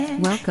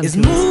is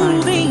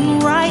moving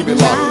right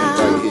now.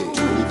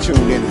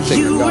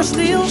 You are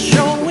still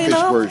showing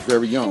up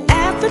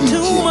at the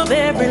tomb of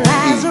every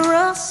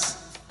Lazarus.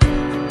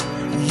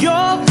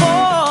 Your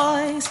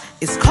voice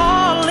is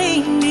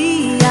calling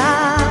me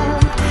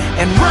out,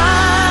 and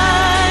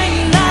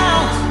right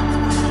now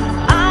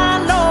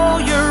I know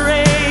you're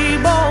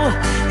able,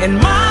 and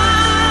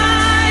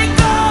my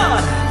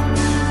God,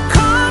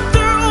 come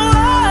through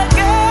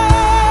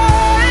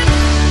again.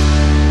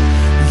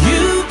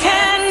 You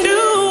can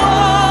do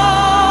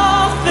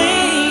all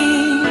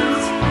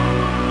things.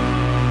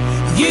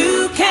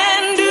 You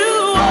can do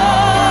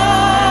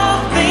all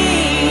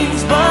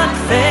things but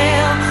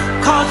fail,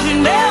 'cause you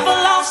never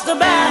lost a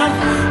battle.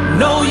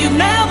 No, you've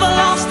never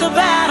lost a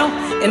battle.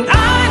 And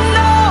I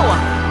know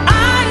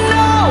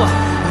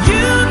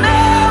you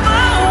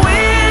never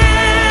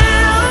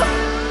will.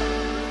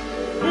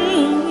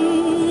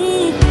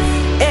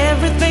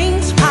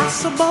 Everything's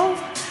possible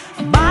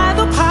by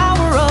the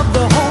power of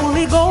the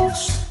Holy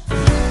Ghost.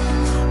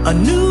 A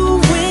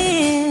new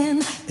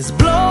wind is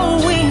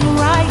blowing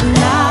right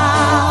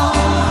now,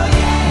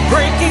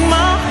 breaking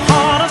my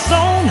heart of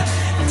stone,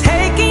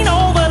 taking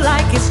over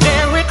like it's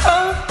Jericho,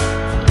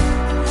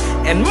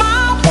 and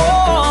my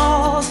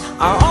walls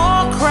are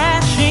all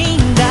crashing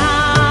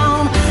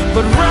down.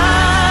 But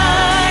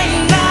right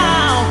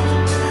now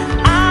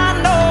I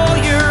know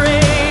you're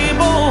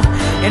able,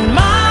 and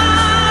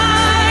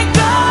my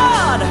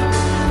God,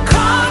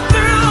 come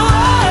through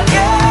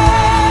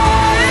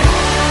again.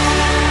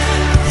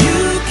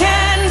 You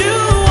can do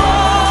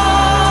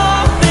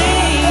all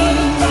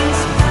things.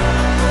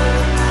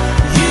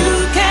 You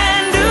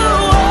can do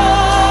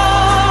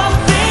all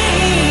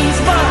things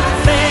but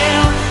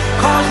fail,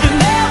 'cause you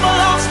never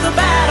lost the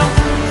battle.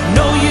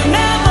 No, you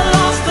never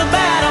lost the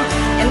battle.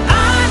 And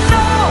I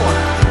know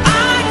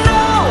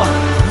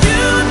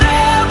you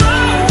never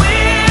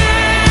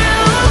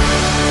will.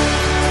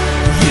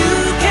 You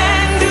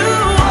can do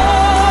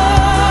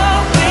all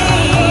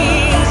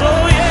things.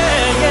 Oh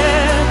yeah,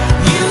 yeah.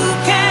 You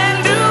can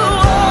do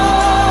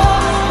all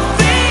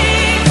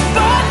things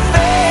but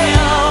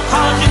fail,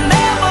 'cause you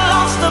never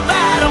lost the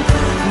battle.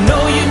 No,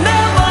 you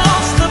never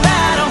lost the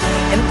battle.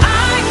 And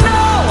I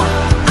know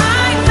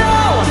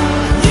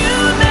you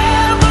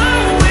never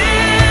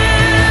will.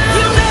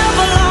 You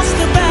never lost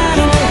the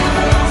battle.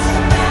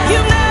 You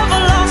never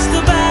lost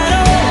the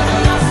battle.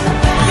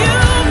 You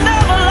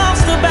never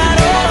lost the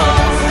battle.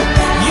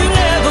 You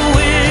never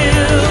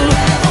will.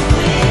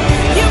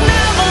 You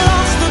never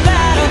lost the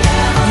battle.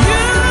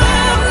 You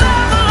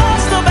never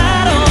lost the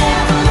battle.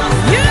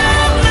 You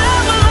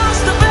never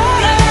lost the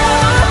battle.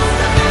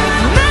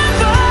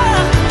 Never.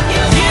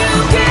 You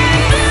can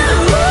do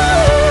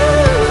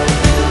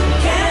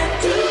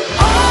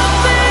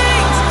all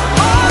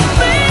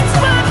things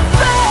but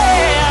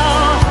fail.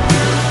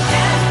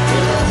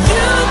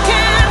 You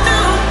can do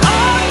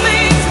all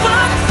things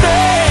but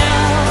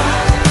fail,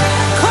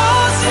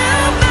 'cause you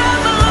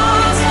never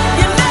lost.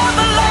 You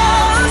never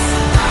lost.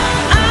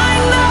 I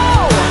know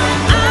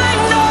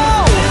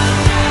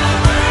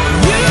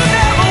you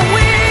never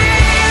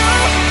will.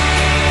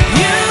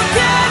 You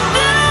can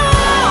do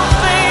all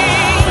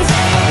things.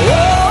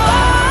 Oh,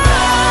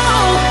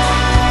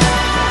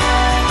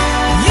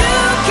 you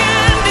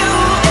can do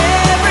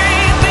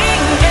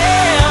everything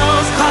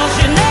else, 'cause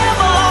you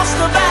never lost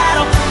the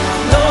battle.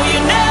 No, you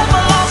never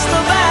lost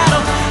the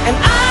battle. And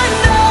I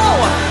know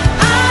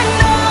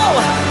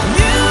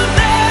you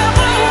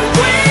never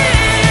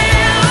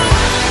will.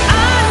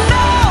 I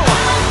know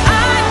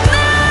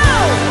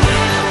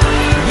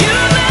you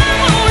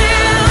never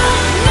will.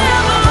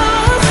 Never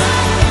lost.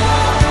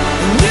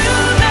 You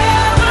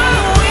never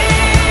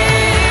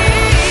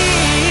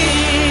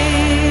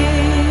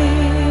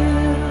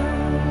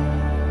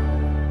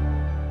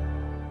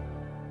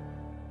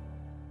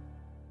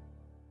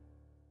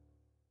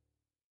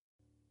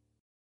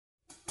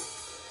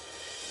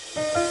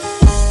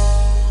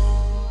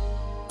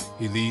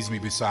He leads me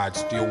beside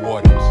still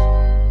waters.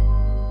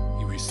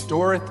 He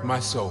restoreth my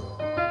soul.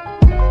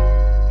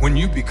 When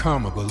you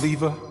become a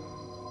believer,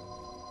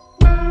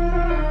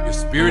 your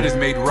spirit is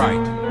made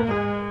right.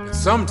 But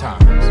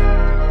sometimes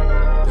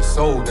the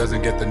soul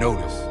doesn't get the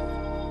notice.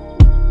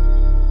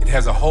 It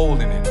has a hole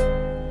in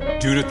it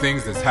due to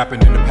things that's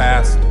happened in the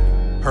past,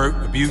 hurt,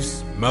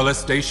 abuse,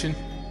 molestation.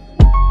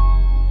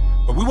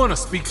 But we want to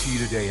speak to you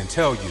today and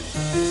tell you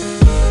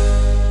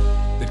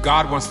that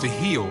God wants to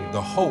heal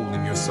the hole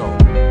in your soul.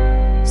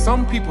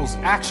 Some people's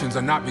actions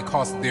are not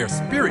because their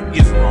spirit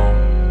is wrong,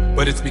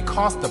 but it's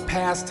because the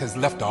past has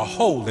left a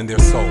hole in their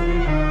soul.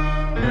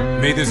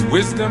 May this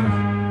wisdom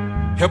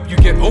help you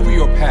get over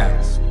your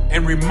past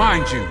and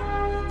remind you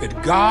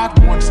that God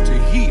wants to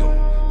heal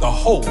the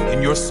hole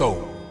in your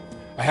soul.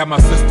 I have my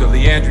sister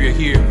Leandria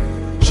here.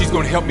 She's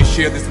going to help me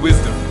share this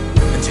wisdom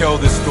and tell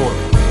this story.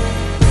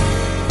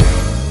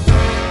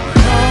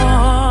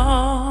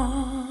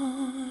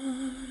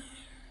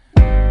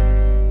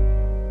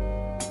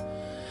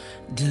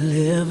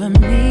 Deliver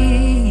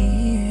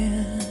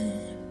me,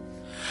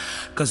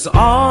 'cause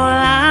all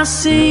I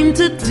seem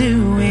to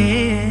do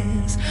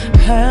is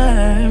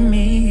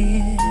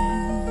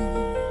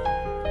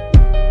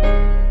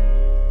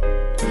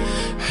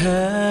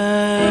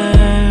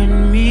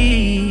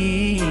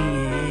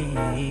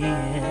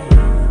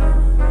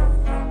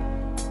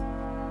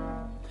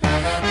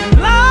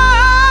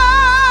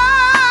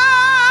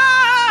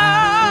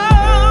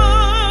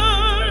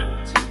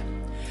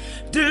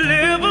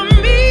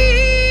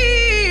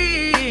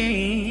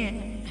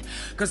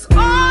 'cause all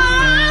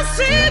I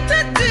seem to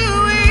do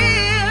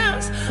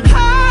is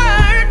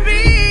hurt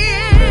me.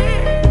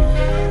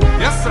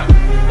 Yes, sir.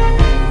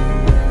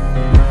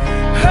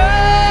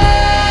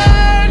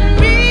 Hurt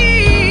me.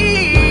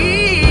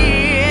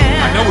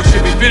 I know we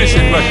should be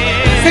finishing, but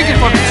sing it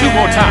for me 2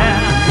 more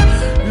times.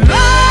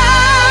 Lord,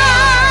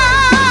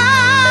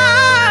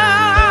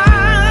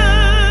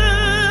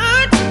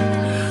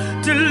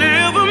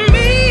 deliver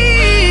me,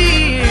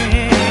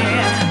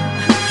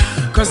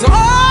 'cause all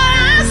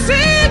I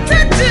seem to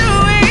do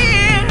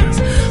is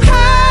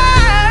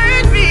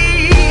hurt me.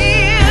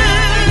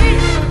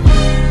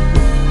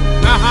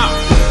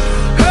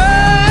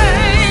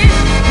 Hurt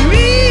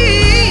me.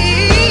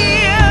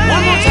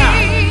 One more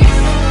time.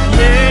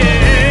 Yeah.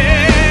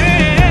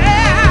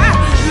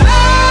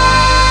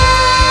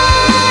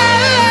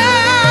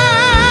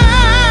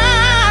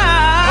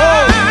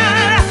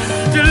 Lord,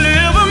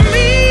 deliver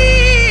me,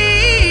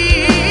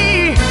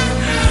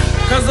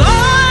 'cause all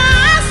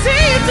I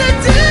seem to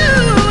do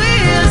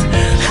is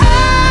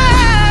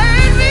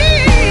hurt me.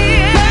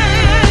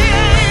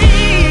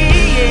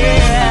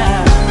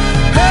 Yeah.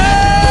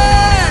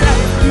 Hurt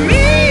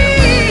me.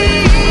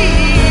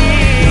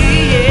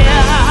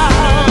 Yeah.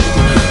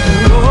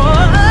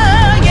 Oh,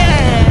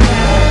 yeah.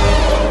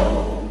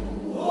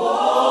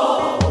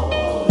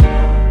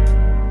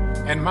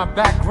 And my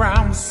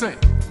background sing.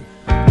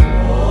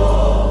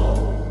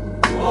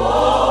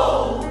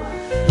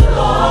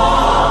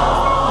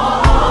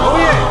 Oh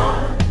yeah.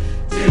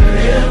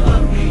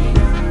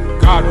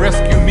 God,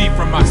 rescue me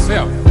from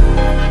myself,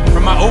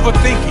 from my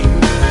overthinking.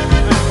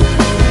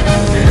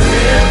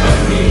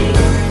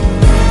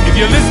 If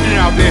you're listening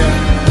out there,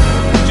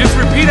 just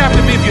repeat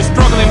after me if you're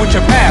struggling with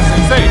your past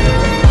and say,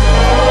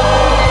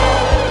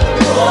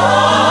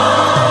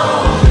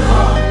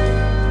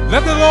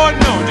 let the Lord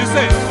know. Just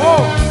say,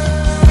 oh.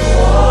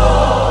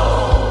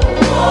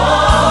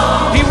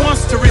 He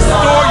wants to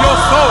restore your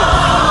soul.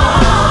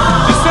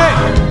 Just say,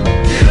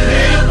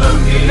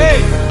 hey,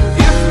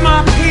 if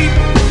my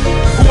people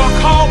who are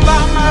called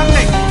by my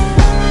name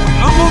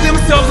humble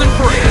themselves and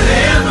pray,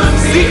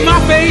 seek my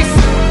face,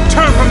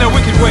 turn from their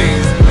wicked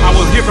ways, I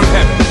will hear from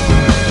heaven.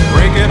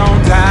 Break it on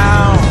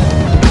down.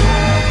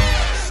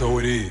 So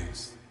it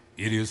is.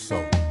 It is so.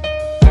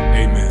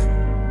 Amen.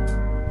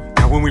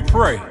 Now when we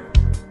pray,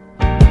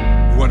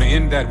 we want to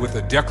end that with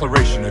a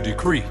declaration, a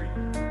decree.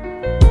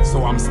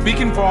 So I'm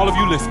speaking for all of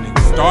you listening,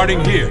 starting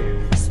here,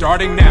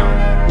 starting now.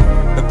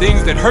 The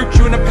things that hurt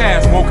you in the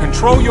past won't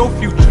control your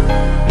future.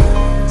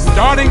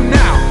 Starting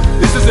now,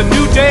 this is a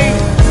new day.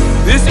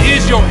 This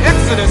is your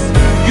exodus.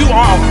 You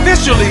are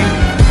officially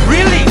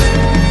released.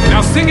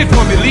 Now sing it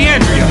for me,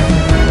 Leandria.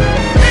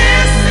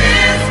 This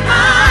is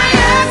my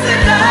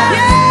exodus.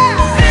 Yeah.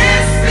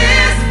 This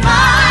is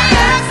my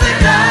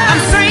exodus.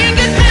 I'm saying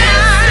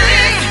goodbye.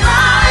 This is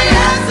my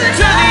exodus.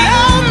 To the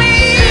old me.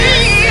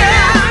 This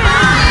is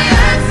my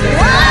exodus.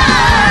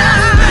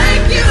 Wow.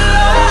 Thank you,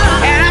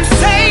 Lord. And I'm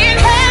saying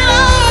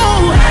hello.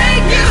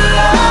 Thank you,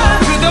 Lord.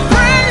 To the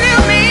brand new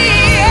me.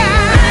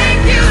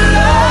 Thank you,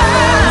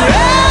 Lord.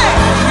 Yeah.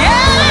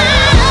 Yeah.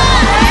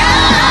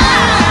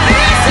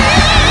 This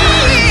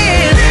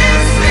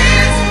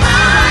is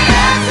my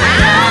exodus.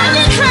 I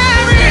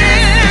declare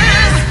it.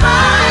 This is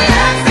my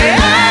exodus.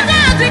 And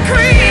I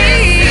decree.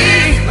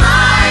 This is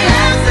my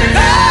exodus.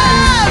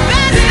 Oh,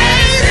 best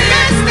days,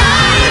 best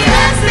nights,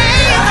 best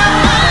days of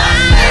my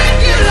life. Thank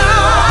you,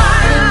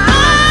 Lord.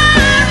 All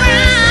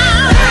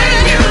around.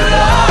 Thank you,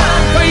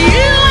 Lord. For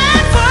you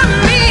and for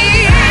me.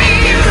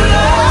 Thank you,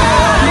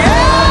 Lord.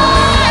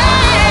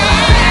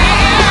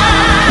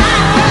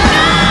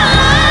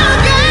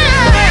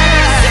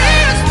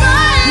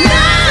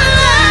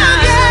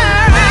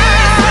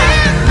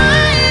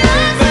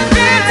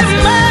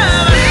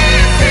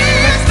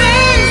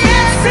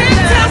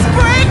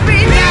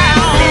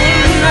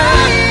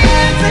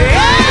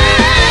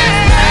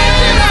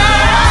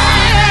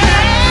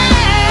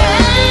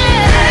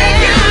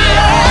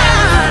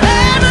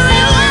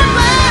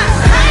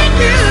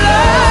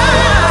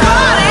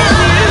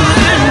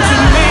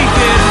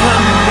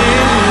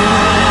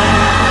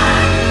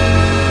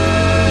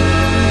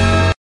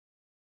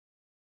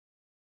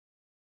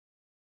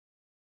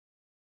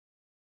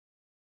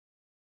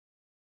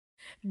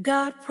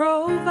 God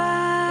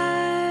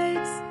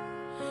provides,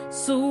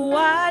 so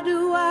why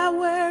do I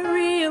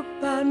worry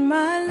about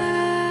my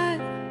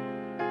life?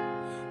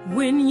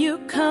 When you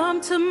come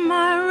to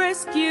my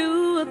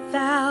rescue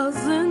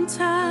 1,000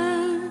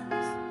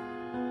 times,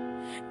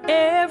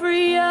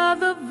 every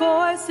other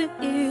voice it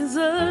is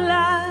a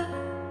lie.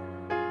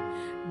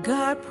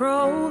 God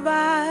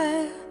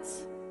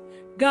provides,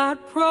 God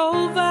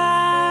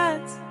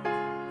provides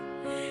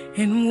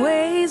in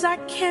ways I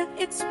can't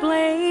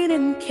explain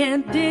and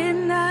can't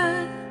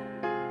deny.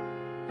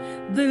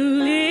 The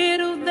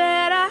little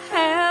that I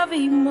have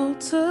He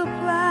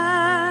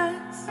multiplies.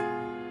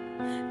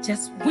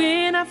 Just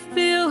when I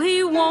feel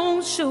He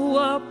won't show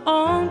up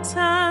on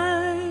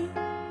time,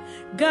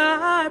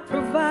 God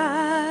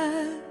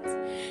provides.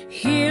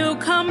 He'll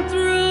come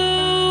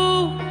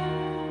through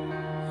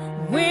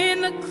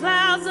when the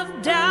clouds of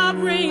doubt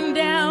rain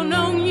down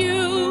on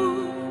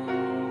you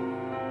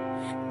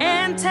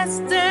and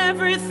test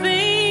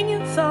everything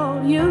you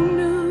thought you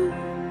knew.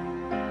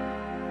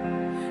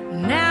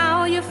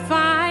 Now you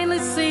finally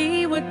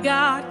see what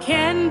God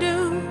can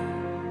do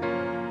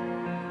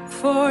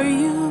for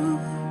you.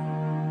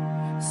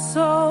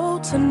 So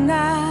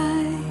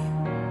tonight,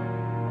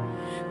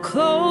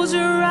 close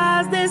your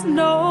eyes, there's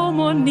no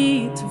more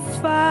need to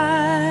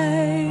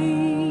fight.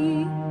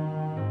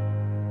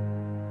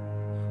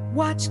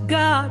 Watch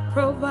God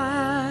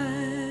provide.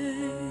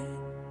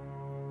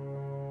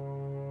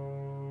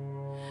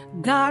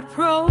 God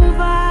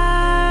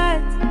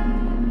provides.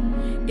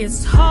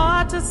 It's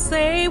hard to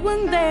say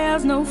when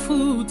there's no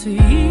food to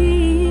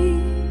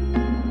eat,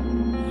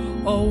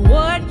 or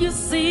what you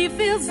see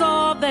feels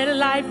all that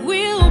life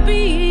will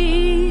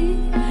be.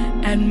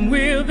 And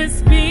will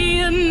this be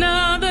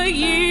another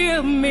year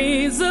of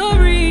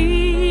misery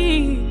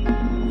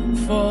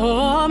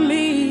for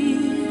me?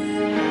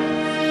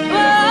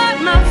 But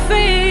my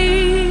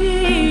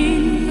faith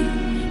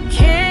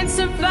can't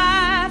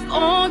survive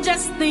on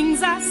just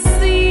things I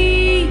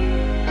see,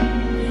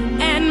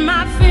 and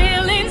my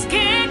feelings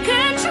can't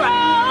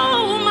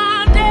control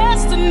my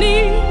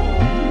destiny.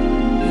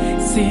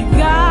 See,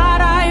 God,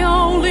 I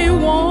only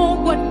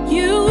want what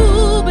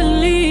you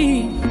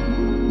believe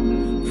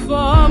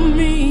for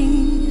me.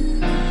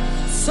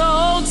 So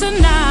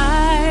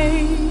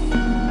tonight,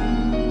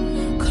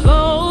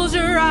 close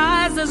your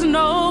eyes, there's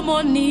no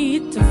more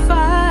need to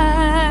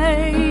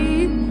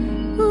fight.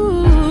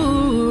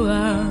 Ooh,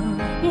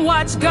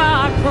 watch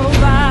God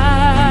provide.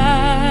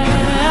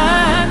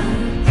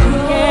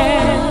 Yeah,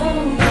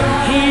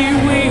 He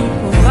will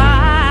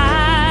provide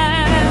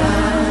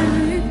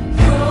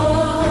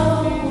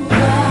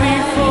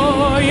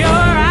before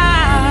your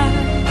eyes.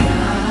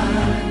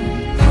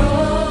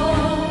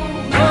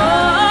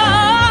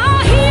 Oh,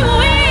 He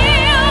will.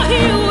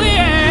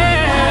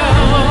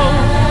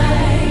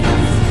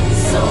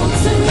 So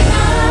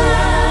tonight,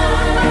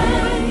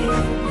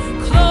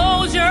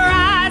 close your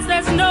eyes,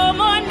 there's no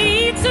more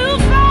need to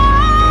fight.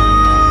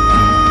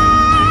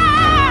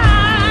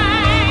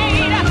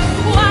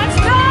 Watch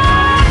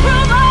God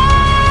provide.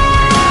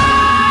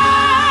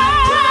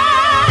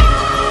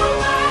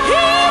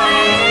 He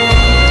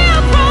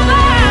will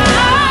provide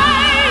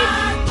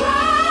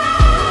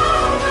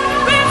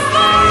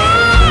before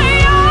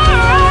your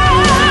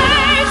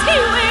eyes. He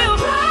will.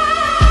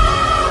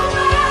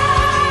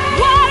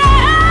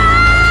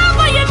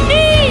 Whatever you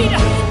need,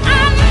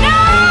 I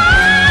know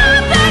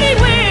that He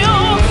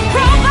will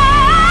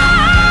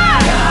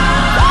provide.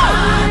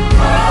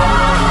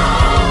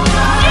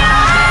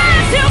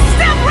 Yes, He'll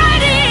step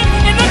right in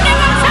the nick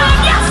of time.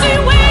 Yes, He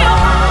will.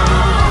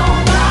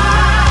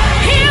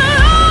 He'll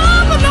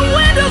open the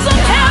windows of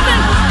heaven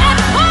and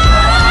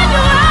pour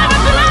you out a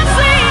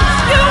blessing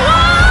you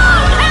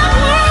won't have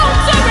room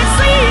to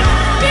receive.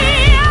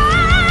 Yeah.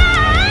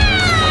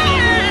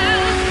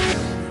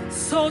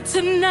 So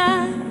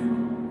tonight,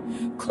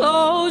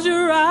 close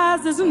your eyes,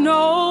 there's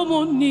no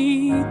more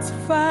need to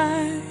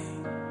fight.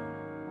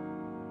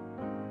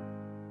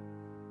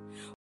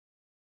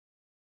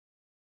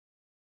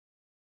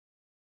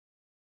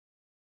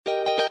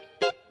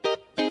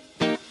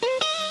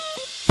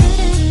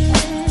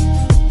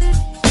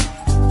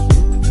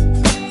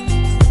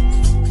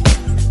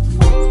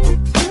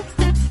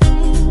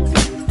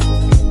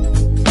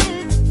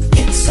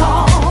 It's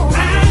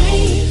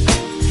alright,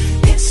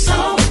 it's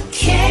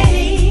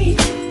okay.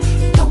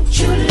 Don't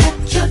you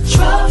let your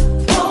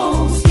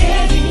troubles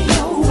get in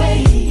your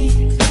way.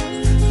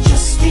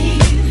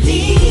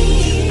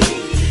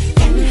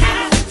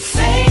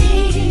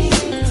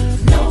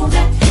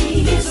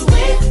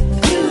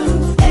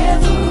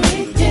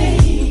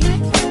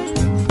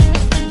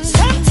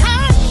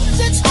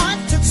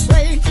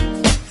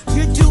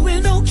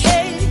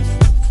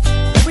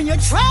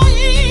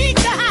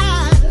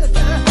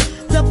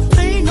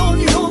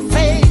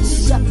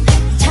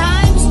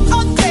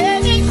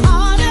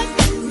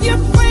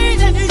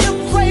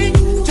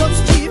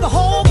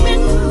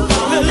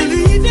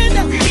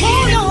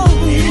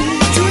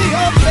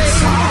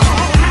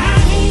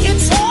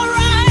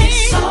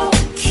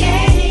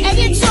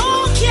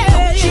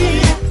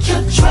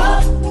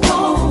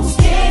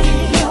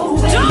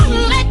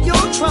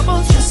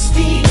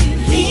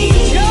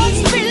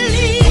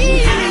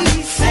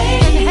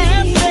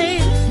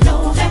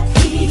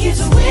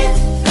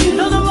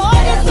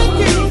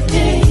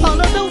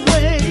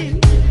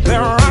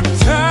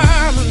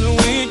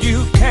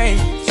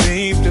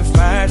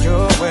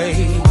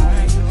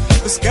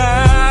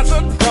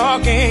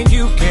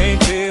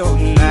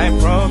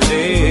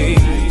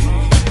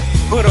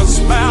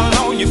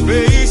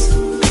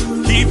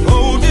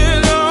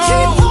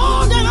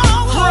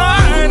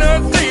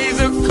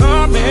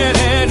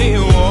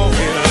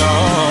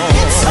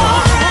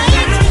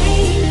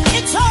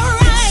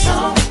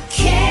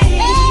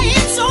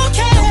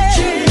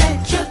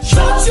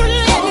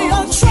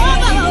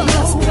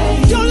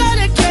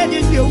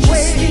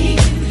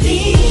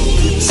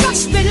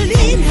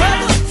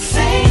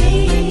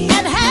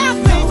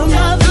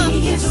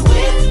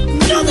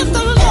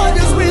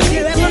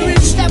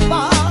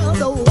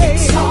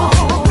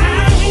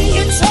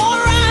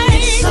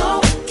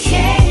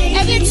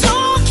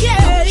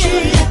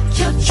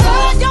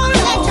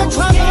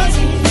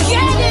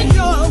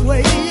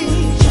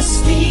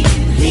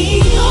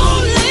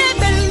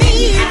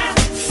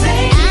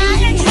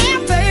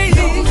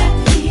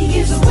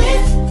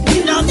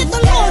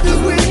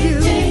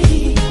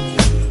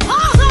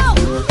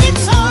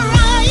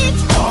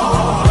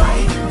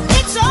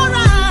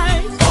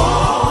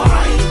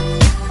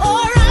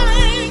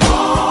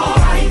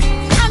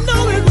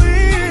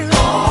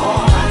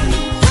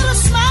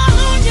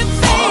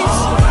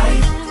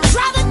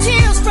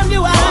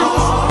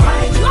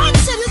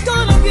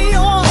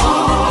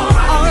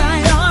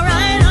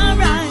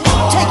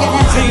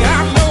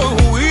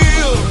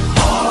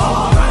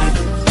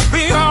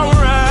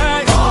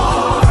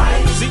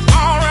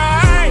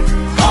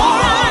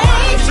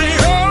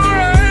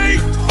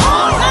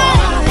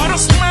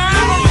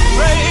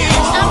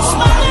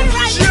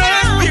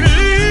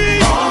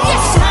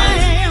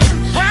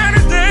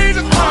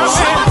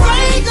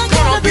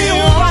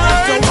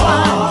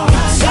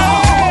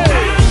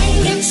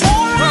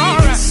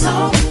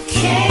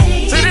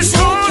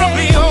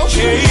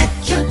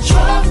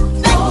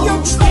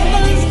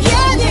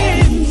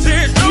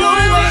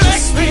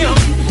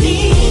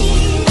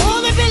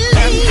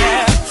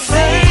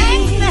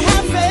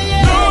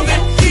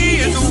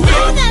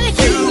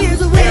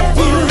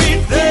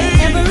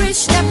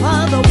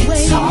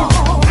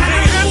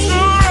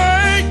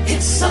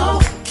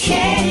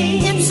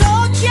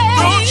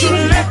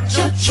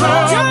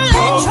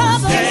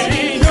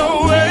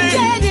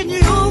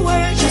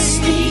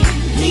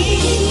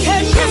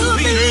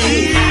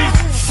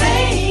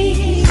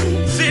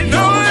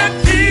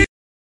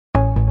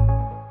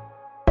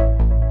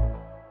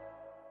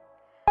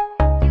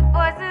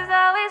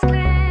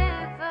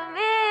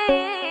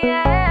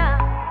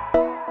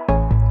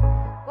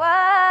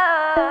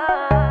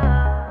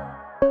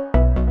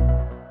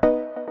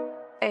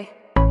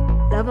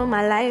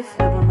 life.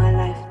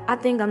 I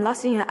think I'm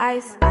lost in your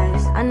eyes.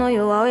 I know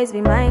you'll always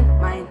be mine.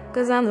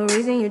 Cause I'm the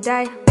reason you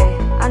died.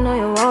 I know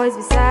you'll always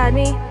be beside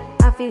me.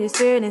 I feel your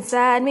spirit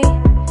inside me.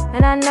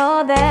 And I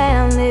know that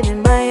I'm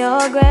living by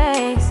your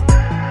grace.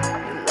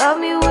 You love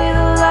me with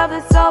a love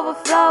that's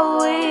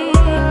overflowing.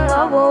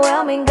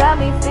 Overwhelming, got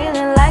me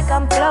feeling like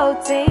I'm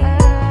floating.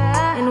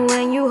 And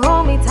when you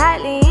hold me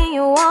tightly in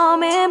your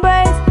warm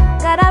embrace,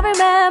 God, I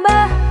remember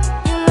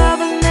your love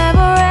was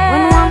never end.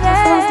 When one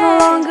plus one's no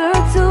longer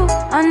two,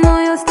 I know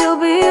you'll still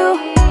be you.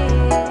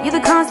 You're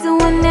the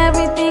constant when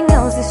everything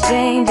else is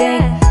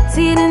changing.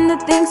 See it in the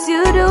things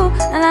you do,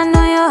 and I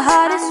know your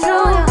heart is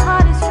true.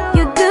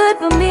 You're good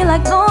for me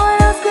like no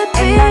one else could be.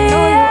 And I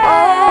know you're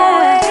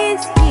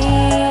always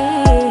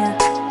here,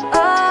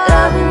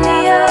 loving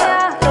me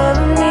up,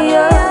 loving me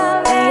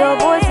up. And your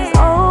voice is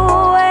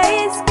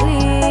always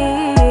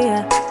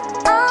clear,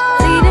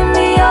 leading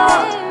me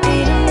on,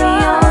 leading me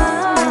on.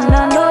 And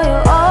I know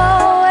you're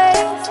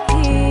always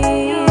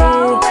here,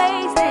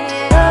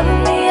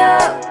 loving me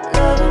up,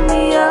 loving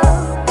me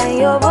up. And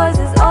your voice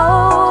is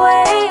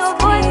always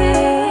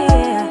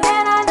clear,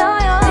 and I know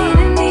you're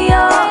leading me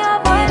on,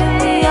 leading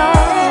me on.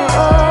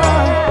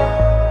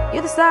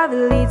 You're the star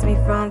that leads me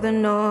from the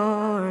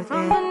north,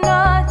 yeah.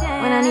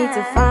 When I need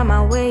to find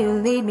my way, you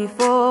lead me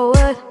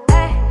forward.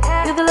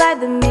 You're the light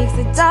that makes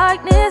the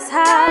darkness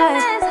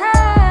hide.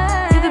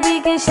 You're the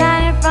beacon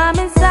shining from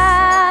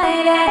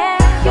inside, yeah.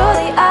 You're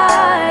the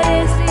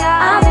artist,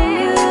 I'm the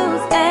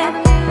muse, and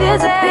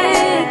there's a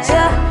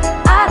picture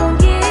I don't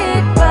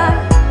get, but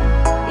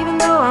even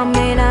though I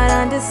may not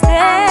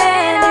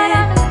understand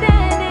it,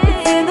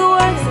 it's in the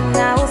works and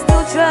I will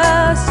still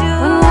trust you.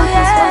 When one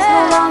plus one's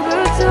no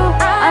longer two,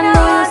 I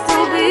know you'll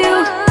still be you.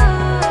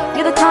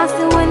 You're the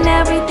constant when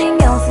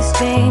everything else is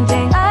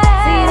changing.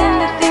 See it in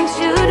the things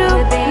you do,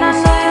 and I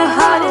know your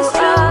heart is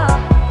true.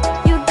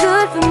 You're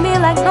good for me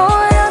like no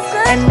one else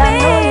could be. And I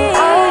know you're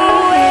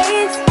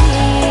always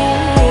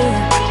here,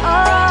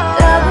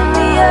 loving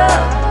me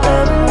up,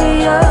 loving me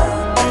up.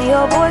 And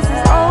your voice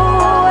is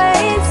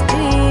always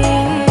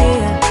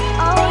clear,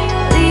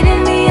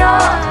 leading me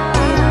on,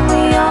 leading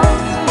me on.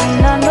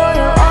 And I know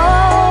you're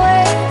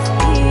always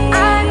here,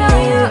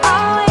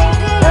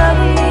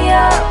 loving me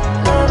up,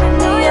 loving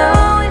me up.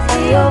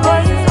 And your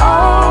voice is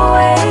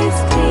always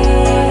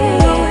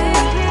clear,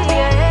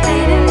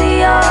 leading me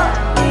on,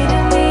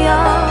 leading me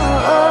on.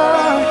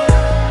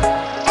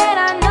 And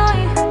I know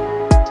you,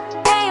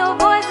 and your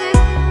voice is,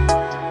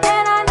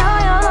 and I know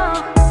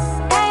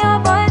and your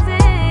voice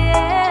is,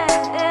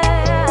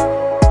 yeah.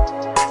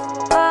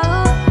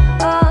 Oh,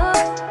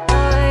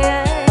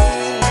 yeah.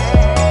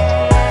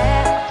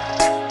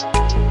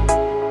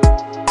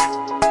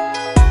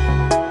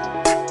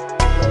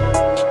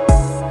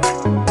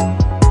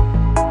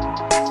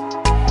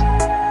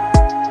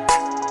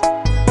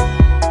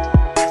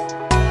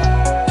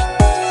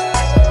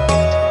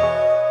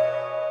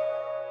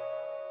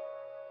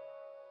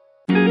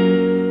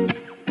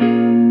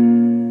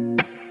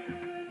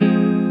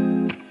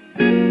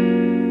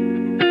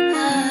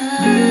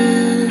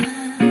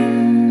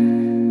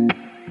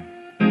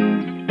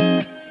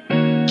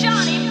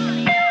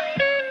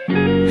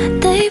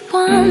 They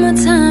want my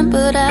time,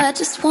 but I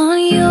just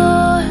want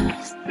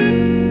yours.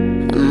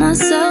 Am I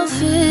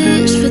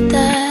selfish for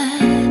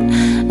that?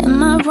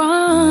 Am I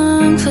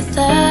wrong for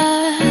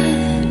that?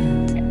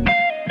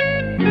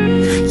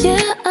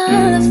 Yeah, I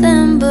love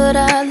them, but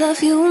I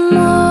love you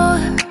more.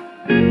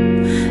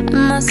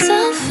 Am I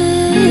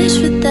selfish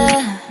for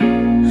that?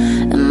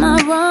 Am I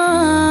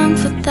wrong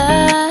for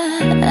that?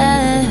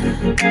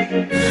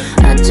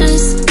 I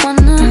just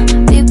wanna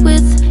be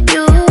with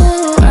you.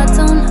 I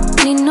don't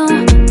need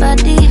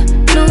nobody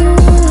new.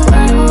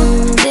 I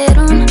hope they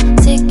don't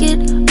take it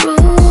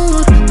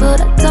rude, but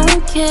I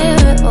don't care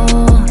at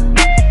all.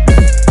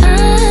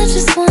 I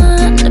just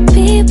wanna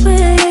be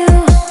with you.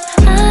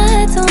 I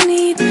don't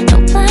need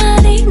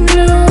nobody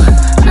new.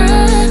 I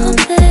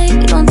hope they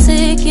don't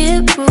take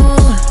it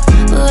rude,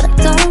 but I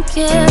don't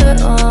care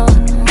at all.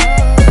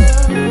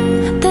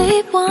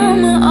 They want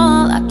my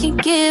all, I can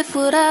give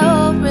what I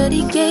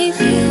already gave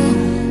you.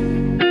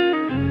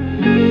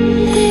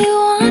 They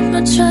want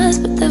my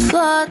trust, but they're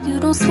flawed. You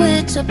don't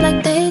switch up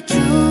like they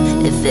do.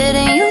 If it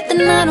ain't you,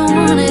 then I don't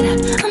want it.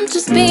 I'm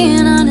just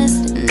being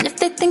honest. And if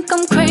they think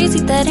I'm crazy,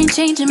 that ain't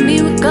changing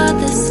me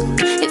regardless.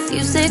 If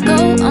you say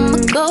go, I'ma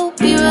go,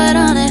 be right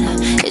on it.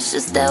 It's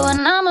just that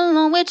when I'm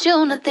alone with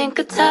you, nothing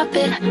could top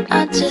it.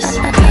 I just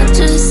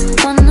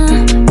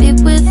wanna be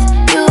with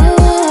you.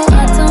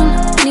 I don't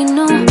need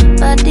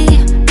nobody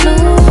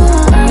new.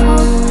 I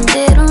hope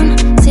they don't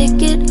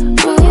take it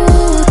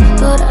rude,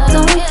 but I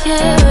don't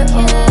care at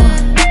all.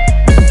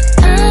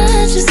 I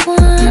just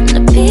wanna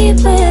be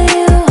with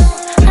you.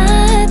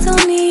 I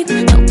don't need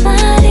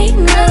nobody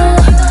new.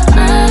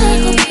 I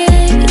hope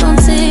they don't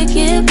take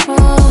it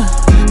rude,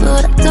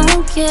 but I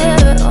don't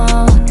care at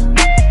all.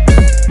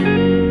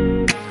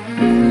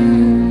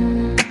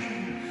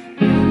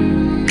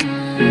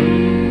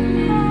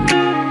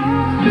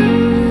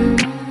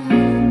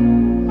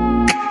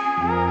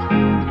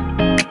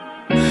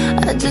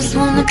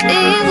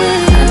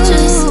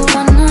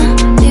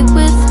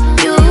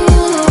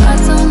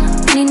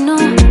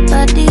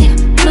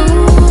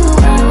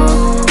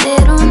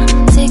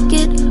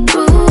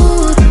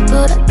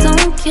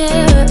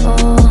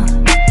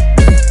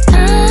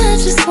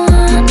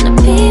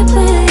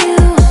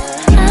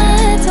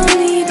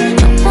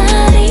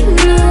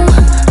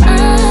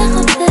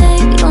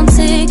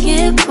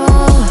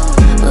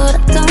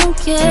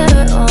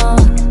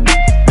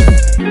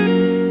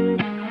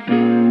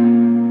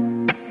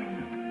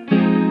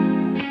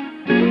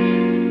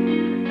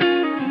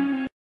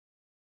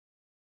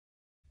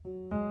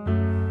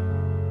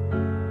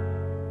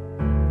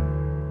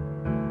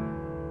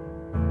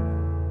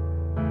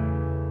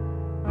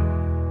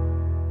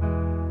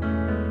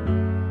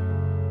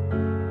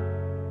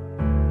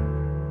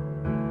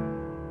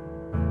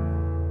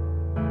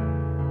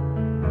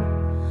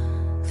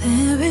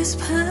 is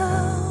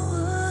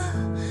power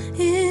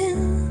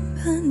in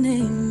the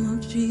name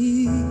of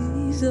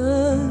Jesus.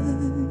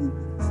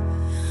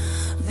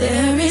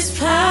 There is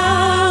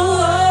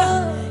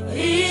power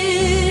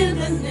in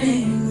the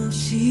name of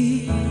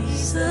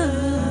Jesus.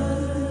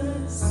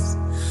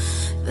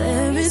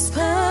 There is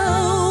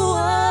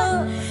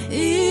power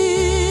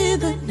in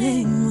the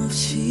name of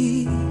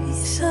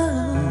Jesus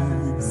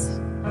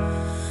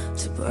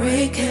to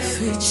break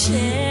every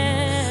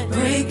chain,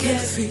 break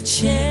every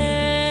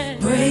chain,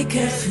 break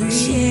every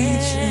chain,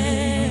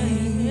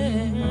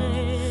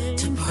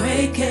 to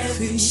break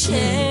every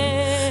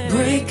chain,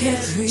 break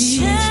every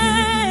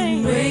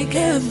chain, break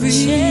every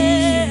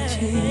chain.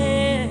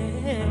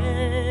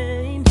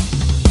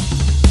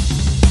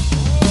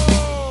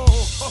 Oh,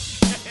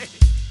 okay.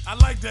 I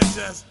like that,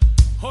 Jess.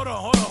 Hold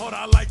on.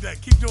 I like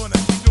that. Keep doing that.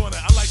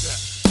 I like that.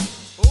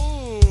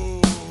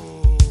 Ooh.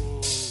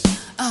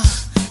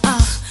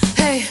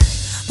 Hey,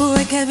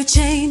 break every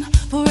chain,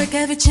 break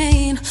every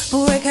chain,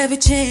 break every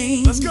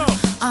chain. Let's go.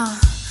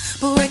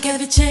 Break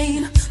every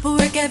chain,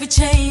 break every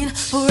chain,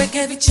 break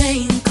every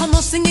chain. Come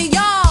on, sing it,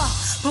 y'all.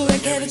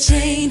 Break every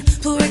chain,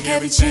 break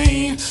every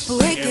chain,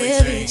 break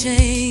every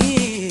chain.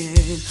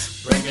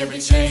 Break every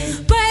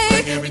chain.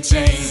 Break every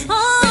chain. Break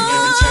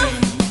every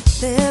chain.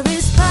 There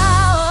is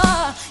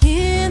power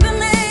in the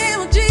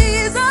name of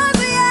Jesus,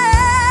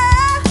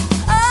 yeah.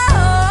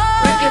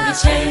 Break every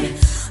chain.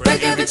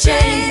 Break every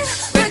chain,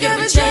 break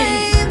every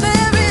chain.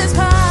 There is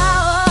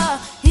power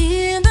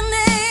in the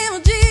name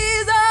of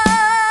Jesus.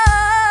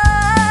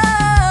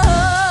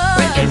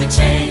 Break every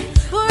chain.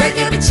 Break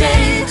every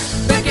chain,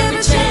 break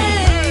every chain.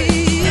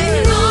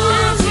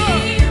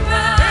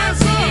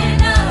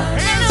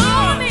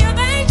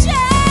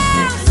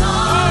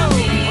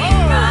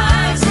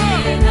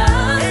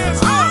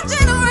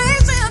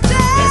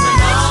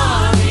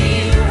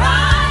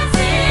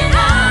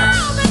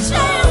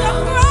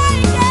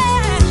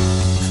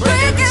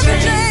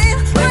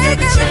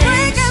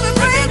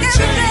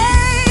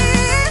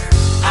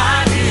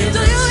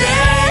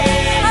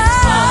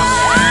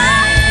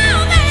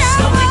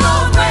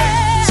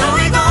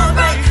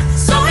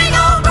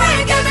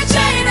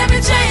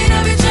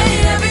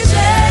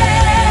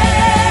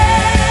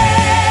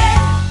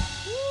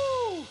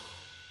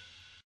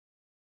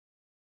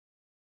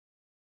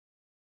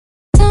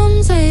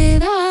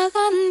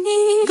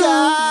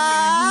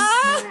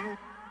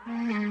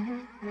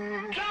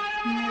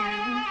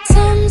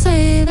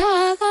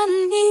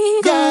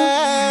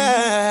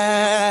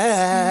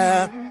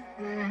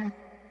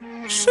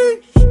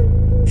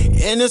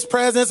 In His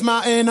presence,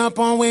 mounting up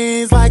on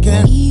wings like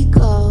an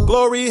eagle.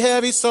 Glory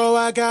heavy, so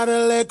I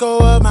gotta let go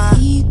of my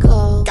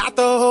ego. Got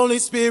the Holy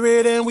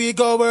Spirit and we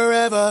go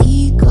wherever.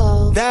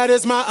 Ego. That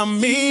is my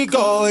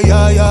amigo,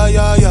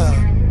 yeah.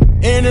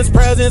 In His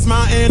presence,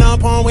 mounting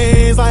up on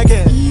wings like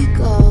an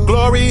eagle.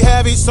 Glory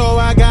heavy, so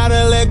I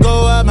gotta let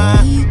go of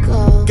my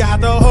ego.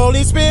 Got the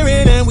Holy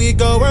Spirit and we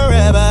go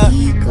wherever.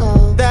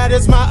 Ego. That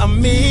is my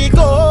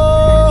amigo.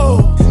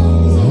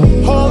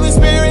 Holy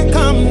Spirit,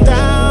 come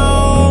down.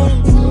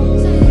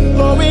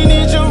 Lord, we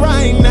need you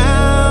right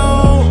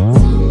now.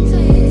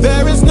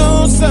 There is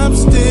no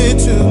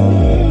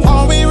substitute.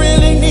 All we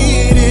really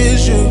need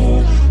is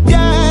you.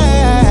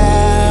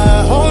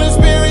 Yeah. Holy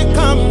Spirit,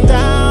 come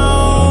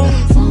down.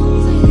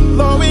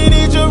 Lord, we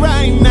need you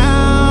right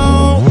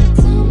now.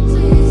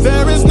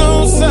 There is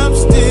no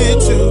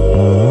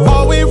substitute.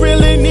 All we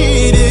really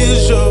need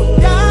is you.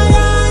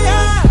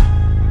 Yeah.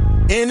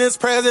 In His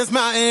presence,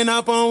 mounting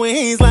up on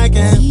wings like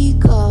an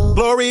eagle.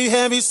 Glory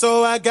heavy,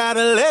 so I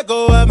gotta let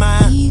go of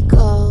my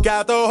ego.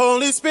 Got the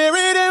Holy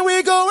Spirit and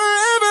we go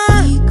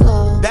wherever.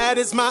 Ego. That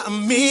is my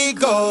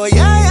amigo,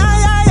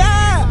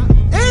 yeah.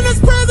 In His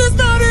presence,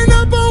 mounting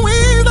up on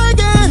wings like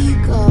an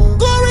eagle.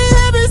 Glory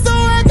heavy, so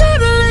I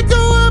gotta let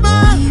go of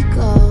my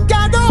ego.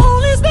 Got the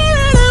Holy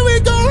Spirit and we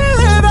go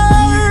wherever.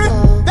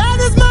 Ego. That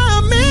is my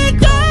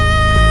amigo.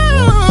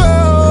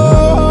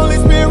 Holy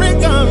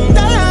Spirit, come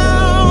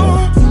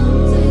down.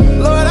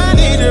 Lord, I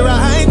need you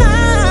right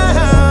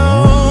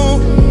now.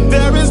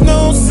 There is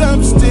no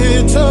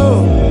substitute.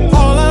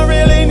 All I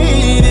really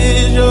need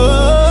is you.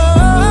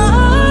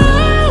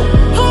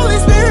 Holy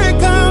Spirit,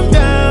 come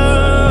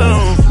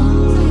down.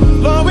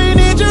 Lord, we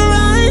need you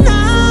right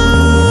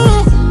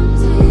now.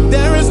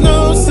 There is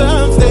no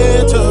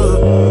substitute.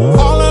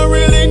 All I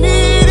really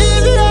need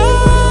is you.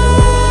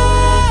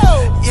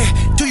 Yeah,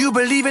 do you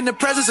believe in the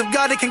presence of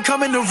God that can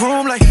come in the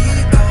room like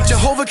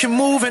Jehovah can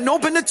move and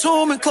open the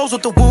tomb and close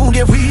up the wound?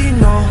 Yeah, we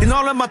know. In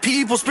all of my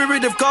people,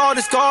 Spirit of God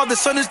is God, the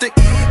Son is the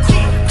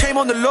came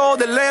on the Lord,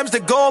 the Lamb's the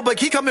goal, but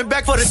He coming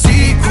back for the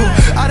sequel.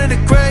 Out of the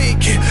grave,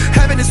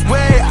 having His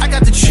way, I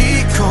got the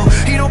cheat code.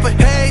 He don't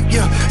behave,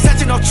 yeah,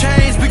 setting off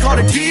chains, we call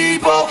it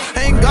Debo.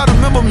 Ain't gotta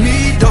remember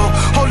me though.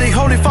 Holy,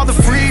 holy Father,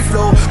 free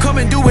flow. Come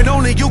and do it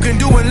only you can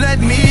do and let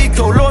me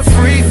go. Lord,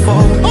 free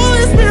fall.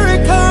 Holy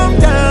Spirit, come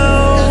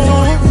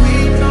down.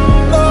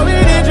 Lord, we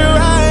need you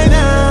right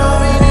now.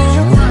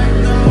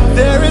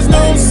 There is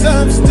no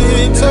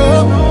substitute.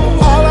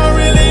 All I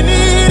really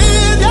need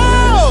is you.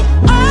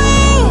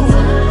 Oh,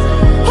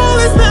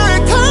 Holy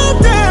Spirit, come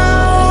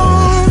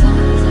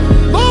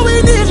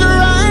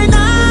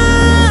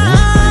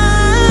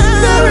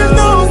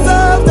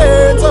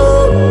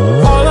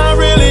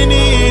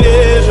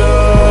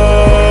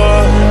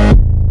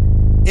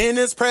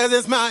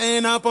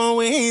mountain up on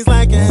wings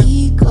like an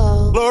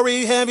eagle.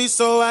 Glory heavy,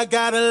 so I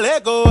gotta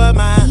let go of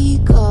my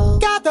ego.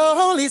 Got the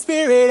Holy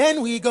Spirit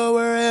and we go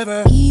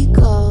wherever.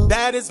 Ego.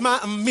 That is my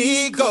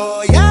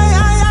amigo. Yeah,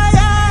 yeah, yeah,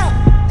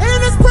 yeah.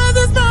 In His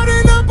presence,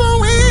 mountain up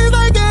on wings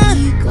like an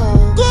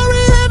eagle.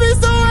 Glory heavy,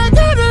 so I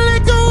gotta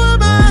let go of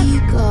my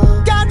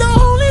ego. Got the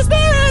Holy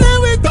Spirit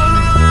and we go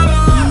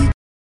wherever.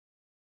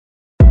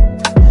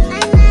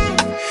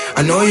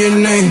 I know your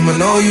name, I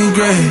know you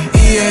great.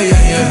 Yeah,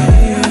 yeah, yeah.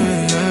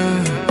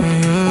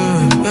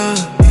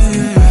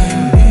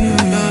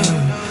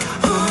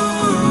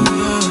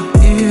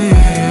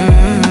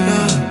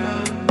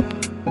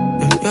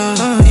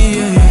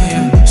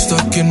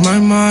 Stuck in my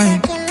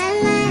mind,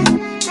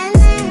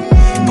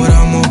 but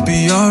I'ma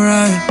be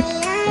alright.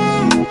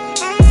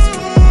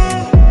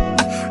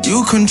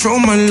 You control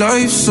my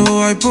life, so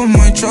I put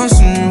my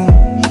trust in you.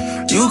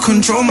 You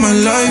control my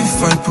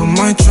life, I put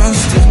my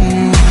trust in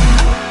you.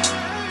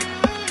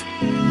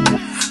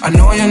 I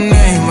know your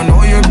name, I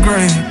know you're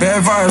great.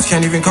 Bad vibes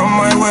can't even come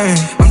my way.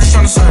 I'm just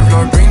tryna serve,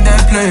 Lord, bring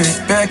that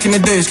plate. Back in the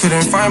days,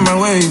 couldn't find my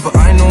way, but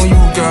I know you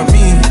got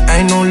me.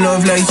 Ain't no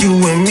love like you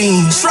and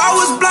me. Sure I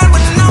was blind, but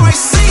now I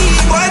see.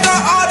 Boy,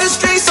 got all the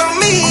streets on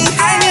me.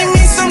 I need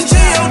me some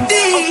G.O.D.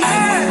 I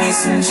need me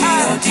some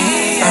G.O.D.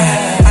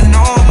 I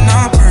know I'm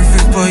not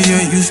perfect, but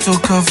yeah, you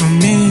still cover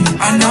me.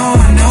 I know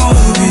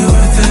it'll be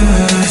worth it.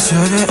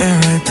 You're the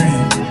air I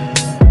breathe.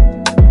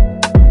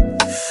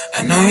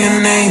 I know your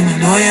name, I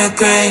know you're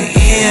great,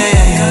 yeah,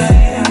 yeah,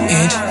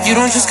 yeah. You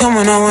don't just come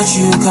when I want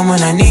you, come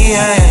when I need,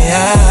 yeah, yeah,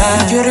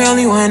 yeah. You're the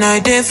only one I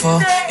did for,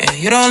 yeah,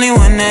 you're the only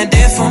one that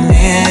did for me,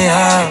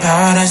 yeah.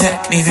 Power to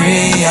set me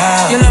free,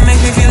 yeah. Your love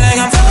make me feel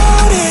like I'm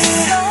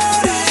floating.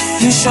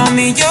 You show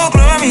me your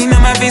glory,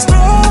 now my face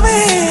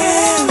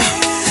glowing.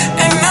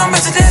 Ain't no but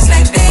to dance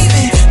like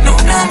David, no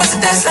but to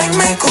dance like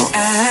Michael.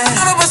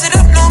 I'ma bust it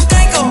up, no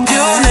tango.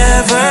 You'll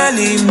never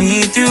leave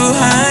me through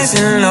highs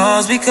and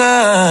lows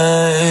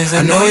because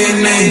I know your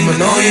name, I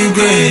know you're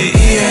great,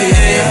 yeah,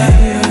 yeah,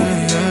 yeah.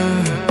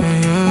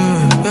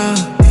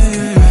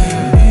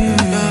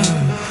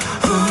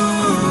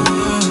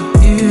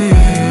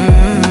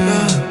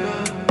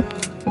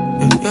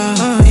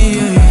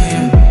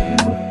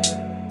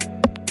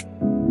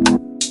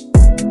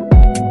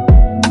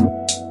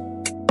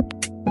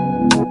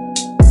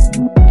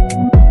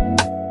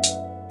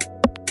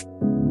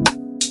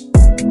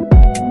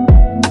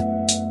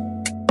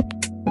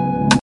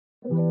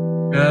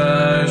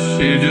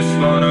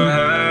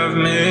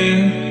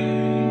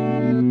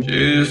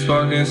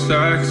 Fucking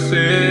sexy,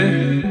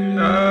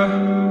 yeah.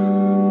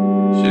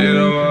 She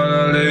don't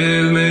wanna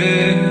leave me,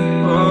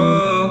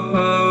 oh,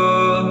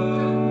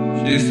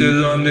 oh. She says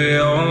I'm the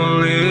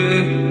only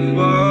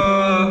one.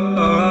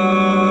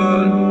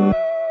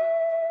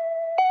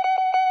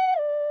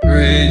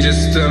 You're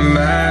just a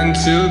man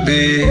to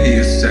be.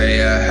 You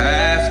say I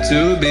have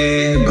to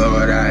be,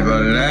 but I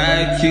won't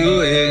let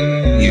you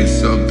in. You're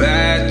so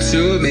bad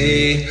to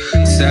me,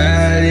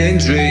 selling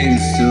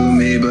dreams to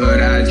me,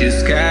 but I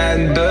just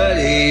can't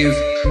believe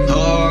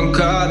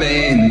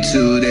homecoming.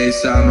 2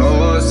 days I'm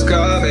almost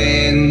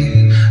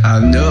coming. I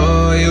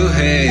know you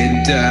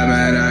hate them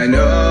and I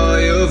know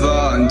you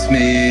want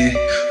me.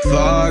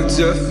 Fuck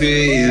your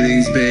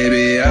feelings,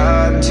 baby,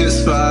 I'm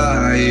just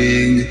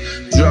flying.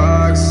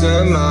 Drugs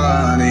and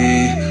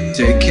money,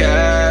 take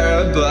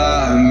care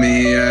about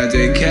me, yeah,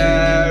 take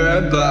care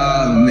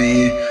about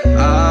me.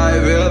 I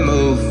will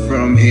move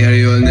from here,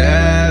 you'll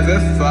never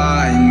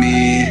find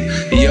me.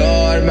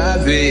 You're my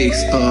weak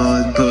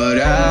spot,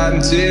 but I'm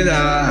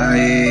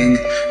denying.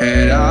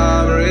 And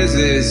I'm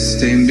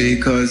resisting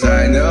because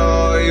I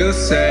know you'll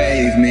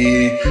save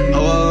me.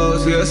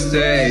 Hoes will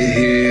stay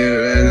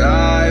here and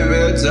I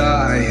will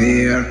die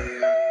here.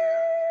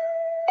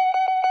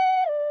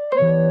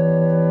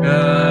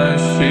 Yeah,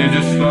 she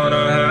just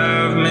wanna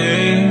have me.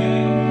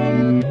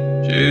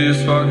 She's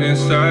fucking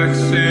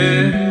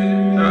sexy,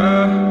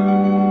 yeah.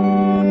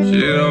 She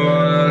don't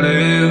wanna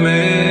leave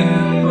me,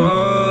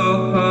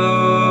 oh,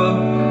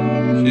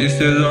 oh. She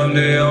says I'm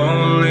the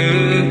only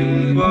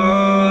one.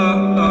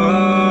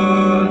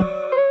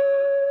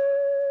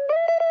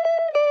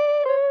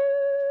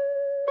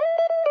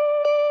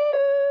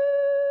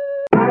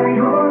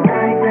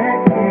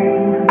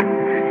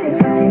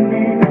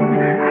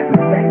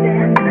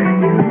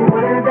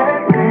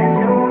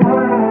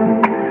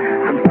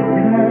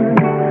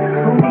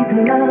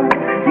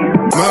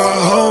 My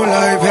whole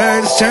life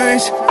has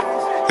changed.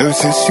 Ever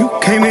since you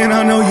came in,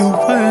 I know you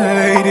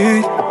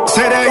waited.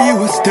 Said that you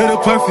was still the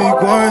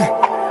perfect one.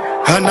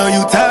 I know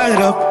you tied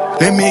up,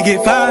 let me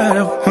get fired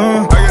up,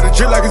 I got a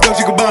drip like it's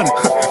Dolce Gabbana.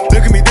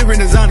 Look at me, different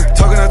designer.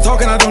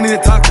 Talking, I don't need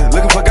a talker.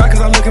 Looking for God,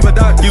 cause I'm looking for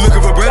doctor. You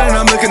looking for bread and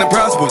I'm looking to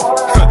prosper.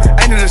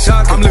 Ain't it a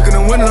shock? I'm looking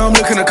to win and I'm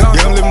looking to conquer.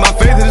 Yeah, I'm living my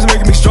faith and it's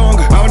making me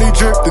stronger. I don't need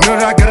drip, the know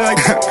that I got it like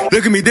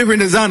look at me,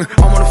 different designer.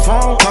 I'm on the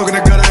phone, talking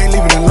to God, I ain't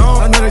leaving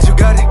alone. I know that you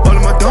got it, all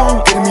in my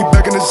dome, getting me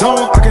back in the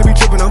zone. I can't be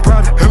tripping, I'm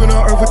proud of heaven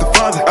on earth with the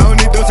Father. I don't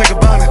need those take a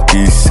bonnet.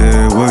 He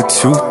said, what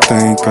you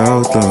think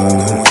about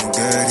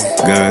love?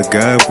 God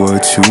got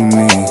what you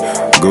need.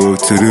 Go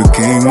to the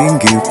king and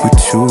get what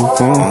you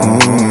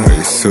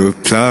want.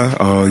 Supply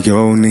all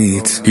your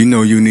needs. You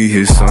know you need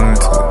his son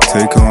to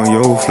take on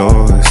your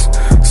flaws,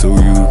 so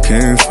you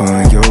can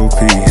find your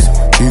peace.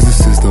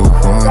 Jesus is the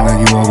one that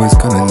you always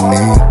gonna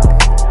need,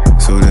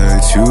 so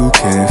that you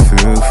can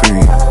feel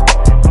free.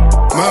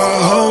 My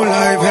whole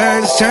life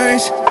has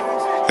changed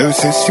ever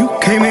since you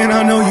came in.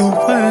 I know you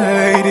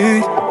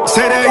waited.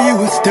 Say that you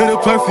was still the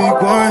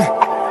perfect one.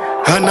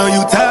 I know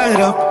you tied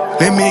up.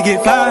 Let me get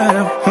fired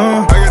up,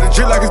 I got a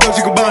drip like it's Dolce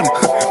Gabbana.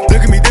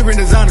 Look at me,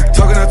 different designer.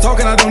 Talking,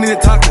 I don't need a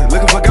talker.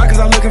 Looking for God, cause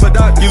I'm looking for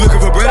doctor. You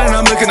looking for bread and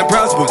I'm looking to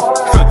prosper.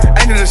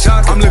 Ain't it a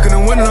shock? I'm looking to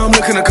win and I'm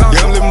looking to conquer.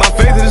 Yeah, I'm living my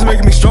faith and it's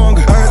making me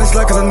stronger. I heard this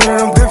like cause I know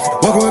that I'm different.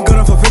 Walking with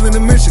God, I'm fulfilling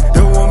the mission.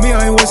 They want me,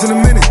 I ain't wasting a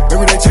minute.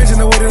 Every day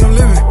changing the way that I'm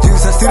living.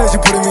 Jesus, I see that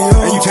you putting me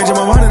on. And you changing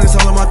my mind and it's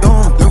all on my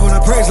dome. Look when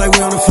I praise like we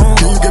on the phone.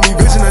 Can you give me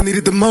vision? I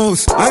need it the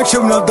most. I ain't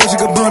tripping off Dolce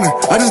Gabbana.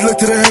 I just look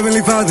to the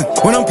Heavenly Father.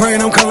 When I'm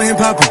praying, I'm calling him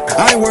Papa.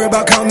 I ain't worried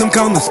about counting them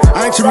countless.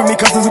 I ain't tripping me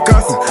custom to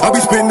custom. I be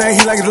spitting that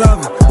heat like it's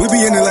lava. We be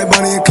in it like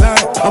Bonnie and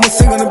Clyde. I'ma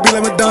sing on the beat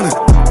like Madonna.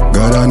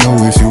 God, I know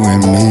it's you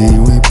and me,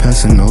 you ain't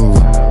passing over.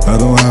 I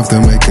don't have to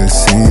make a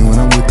scene when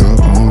I'm with the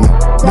owner.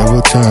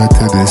 Never tried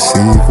to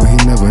deceive, but he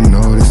never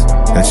noticed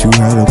that you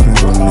had a plan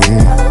on me.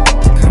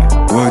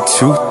 What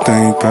you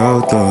think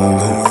about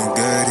love?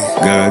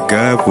 God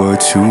got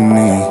what you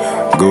need.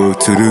 Go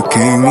to the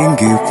king and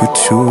get what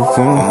you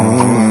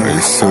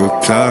want.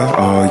 Supply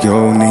all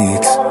your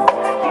needs.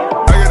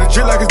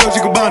 Drip like it's Dolce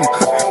Gabbana.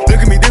 Look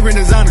at me, different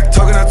designer.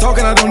 Talking,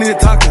 I don't need a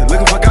talker.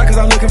 Looking for God, cause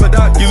I'm looking for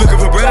doctor. You looking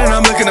for bread and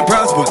I'm looking to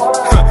prosper.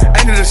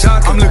 Ain't it a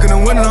shock? I'm looking to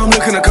win and I'm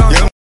looking to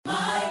conquer.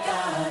 My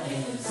God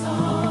is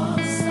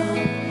awesome.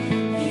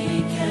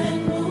 He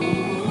can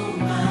move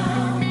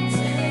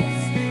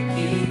mountains.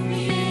 Keep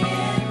me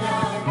in the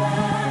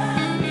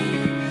valley.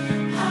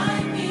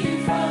 Hide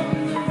me from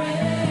the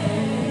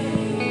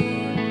rain.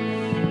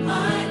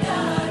 My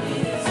God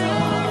is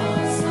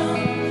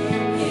awesome.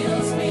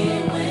 Heals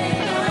me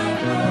when I'm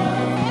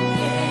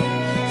broken.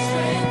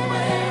 Strength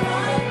where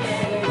I've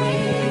been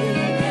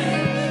weak.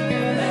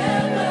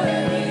 Forever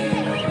He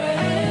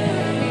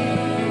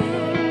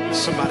reigns.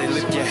 Somebody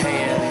lift your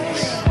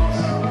hands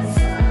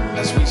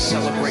as we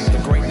celebrate the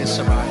greatness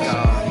of our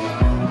God.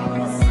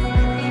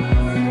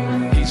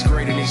 He's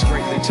great and he's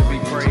greatly to be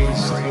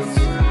praised.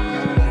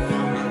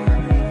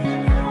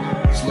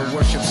 It's a little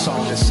worship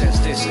song that says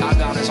this: our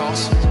God is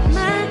awesome.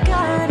 My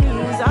God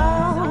is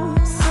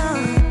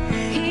awesome.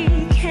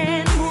 He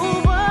can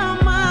move a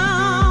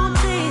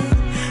mountain.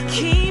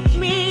 Keep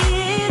me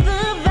in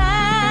the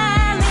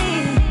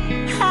valley.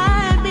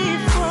 Hide me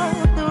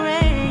from the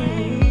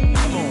rain.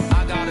 Come on,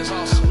 our God is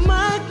awesome.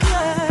 My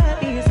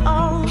God is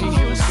awesome. He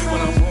heals me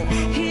when I'm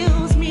broken.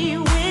 Heals me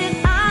when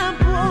I'm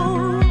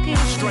broken.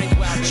 Strength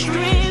where I've been weak.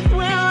 Strength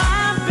where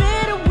I've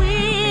been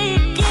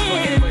weak.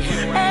 Ever He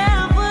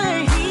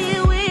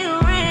will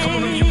reign. Come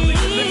on, if you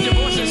believe it, lift your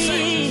voice and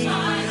sing.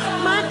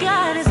 My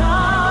God is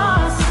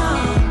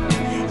awesome.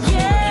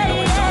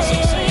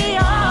 Yeah,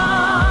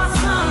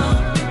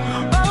 awesome.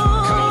 Oh,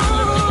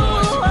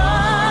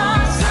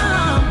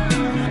 awesome.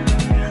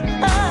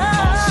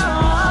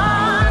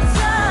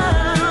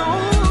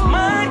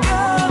 My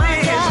God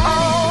is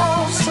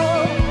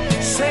awesome.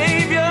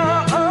 Savior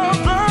of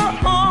the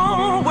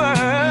whole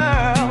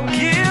world,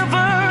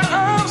 giver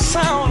of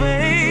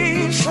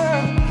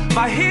salvation.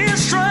 By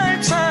His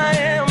stripes I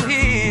am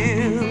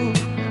healed.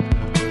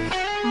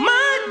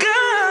 My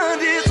God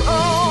is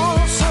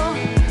awesome.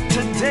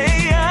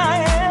 Today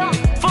I am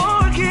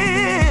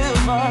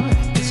forgiven.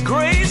 His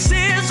grace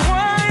is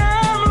why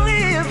I'm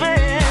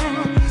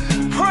living.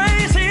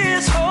 Praise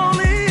His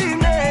holy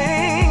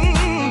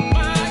name.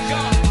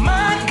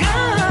 My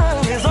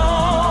God is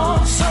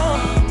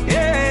awesome.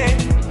 Yeah.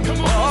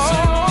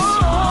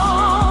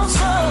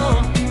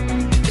 Awesome.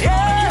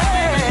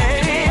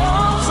 Yeah.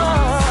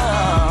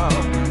 Awesome.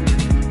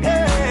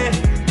 Yeah.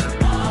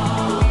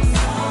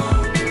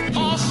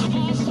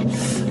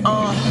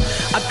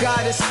 Our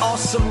God is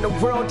awesome. The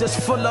world is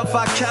full of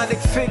iconic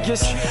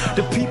figures.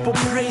 The people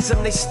praise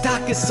Him. They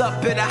stock us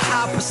up at a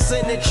high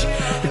percentage.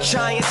 The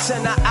giants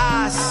in our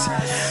eyes.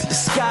 The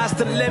sky's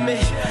the limit.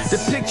 The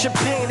picture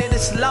painted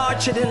is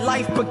larger than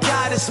life, but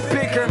God is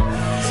bigger.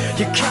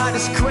 Your God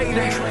is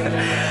greater.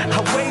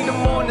 I weighed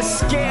Him on the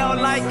scale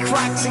like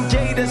Crocs and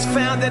Gators.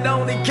 Found that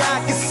only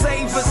God can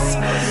save us.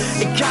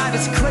 And God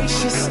is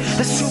gracious.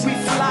 That's who we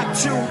flock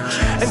to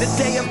in the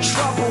day of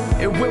trouble.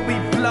 And when we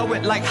blow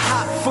it like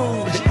hot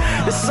food.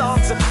 The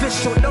song's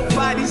official.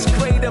 Nobody's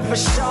greater for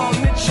Shawn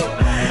Mitchell.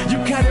 You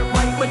got it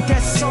right with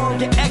that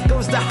song. It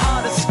echoes the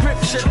heart of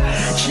scripture.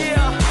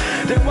 Yeah,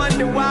 they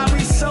wonder why we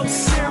so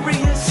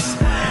serious.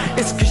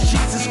 It's cause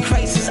Jesus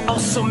Christ is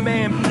awesome,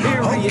 man,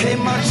 period. Okay,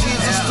 my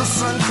Jesus, the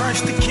Son,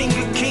 Christ, the King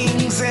of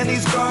Kings, and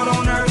He's God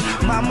on earth.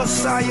 My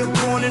Messiah,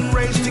 born and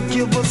raised to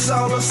give us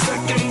all a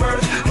second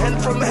birth. And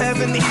from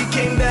heaven He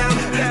came down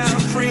to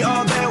free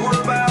all that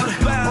were bound.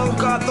 Oh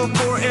God, the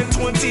 4 and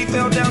 20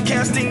 fell down,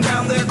 casting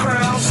down their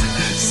crowns,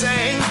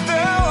 saying,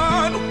 "Thou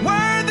art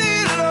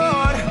worthy,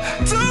 Lord,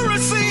 to receive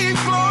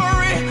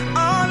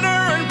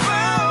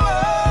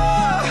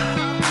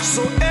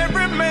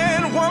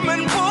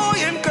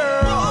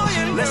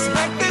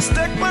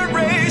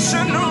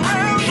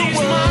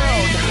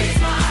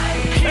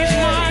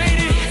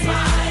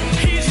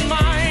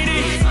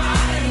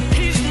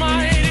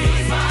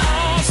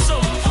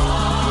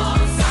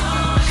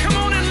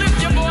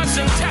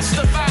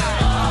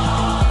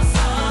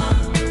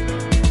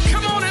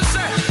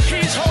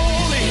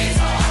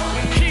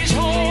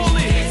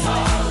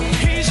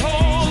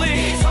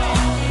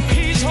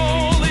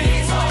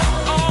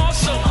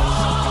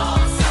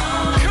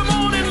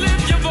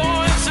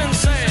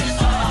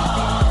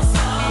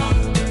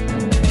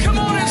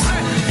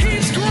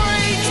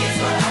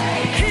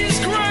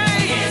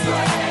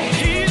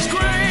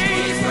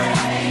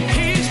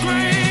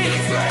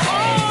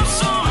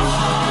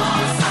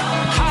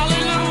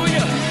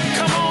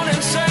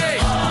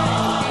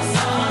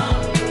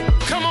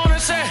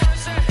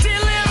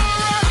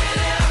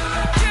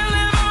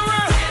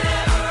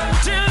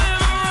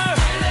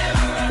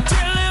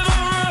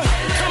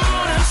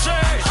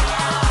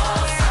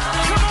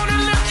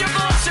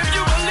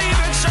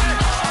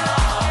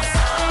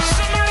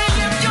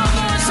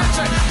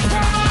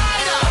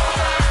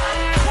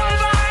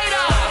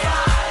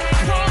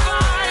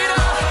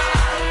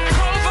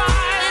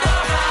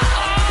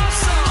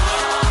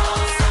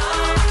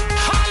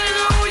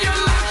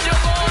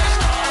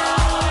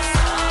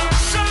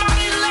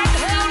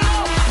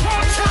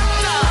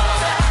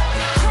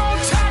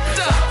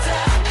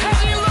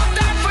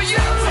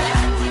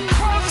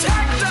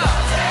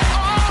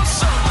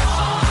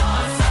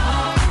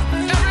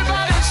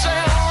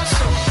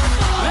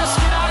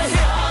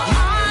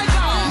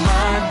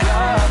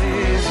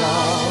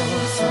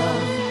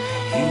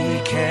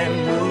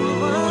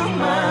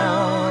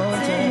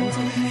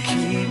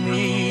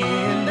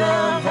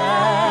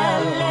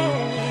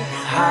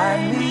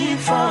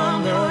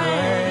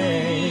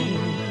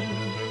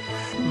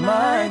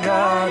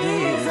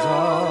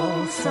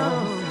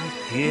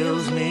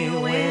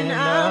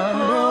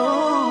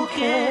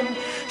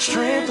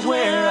strength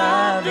where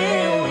I've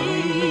been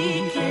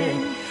weak,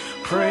 and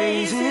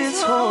praise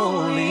His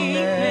holy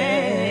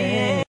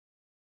name.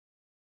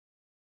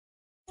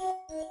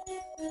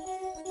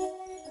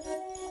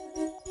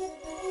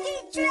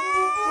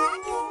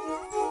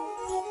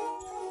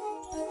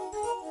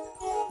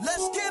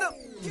 Let's get 'em.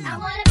 I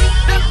wanna be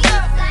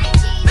like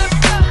Jesus.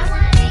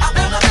 I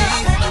wanna be.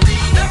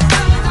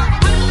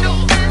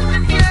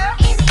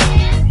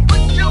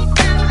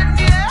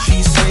 She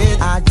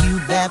said, "Are you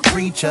that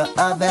preacher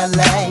of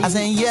LA?" I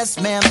said, "Yes,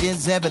 ma'am.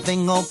 Is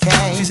everything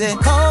okay?" She said,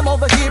 "Come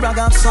over here. I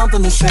got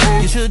something to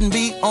say. You shouldn't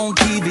be on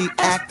TV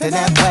acting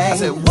that way." I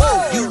said,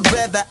 "Whoa, you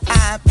rather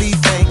I be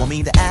fake? Want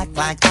me to act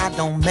like I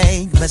don't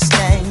make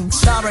mistakes?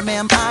 Sorry,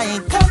 ma'am, I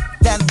ain't cut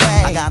that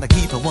way. I gotta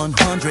keep it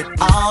 100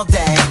 all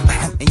day.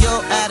 And your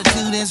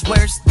attitude is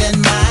worse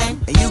than mine.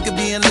 And you could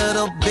be a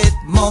little bit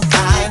more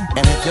kind.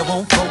 And if you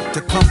want folk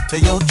to come to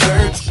your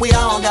church, we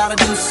all gotta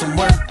do some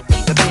work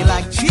to be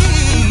like Jesus.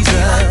 Be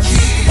like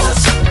Jesus.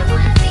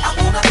 I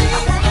wanna be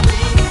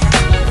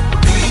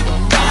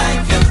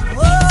like Him.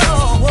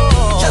 Whoa,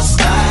 whoa. Just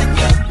like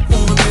Him.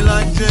 Wanna be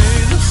like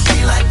Jesus. Be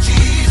like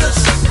Jesus.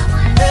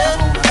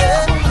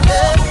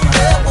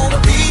 Wanna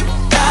be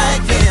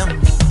like Him.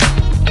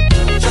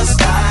 Just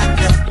like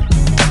Him.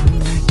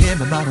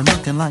 Everybody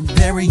looking like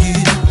there He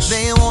is.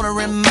 They wanna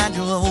remind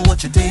you of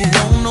what you did.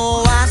 Don't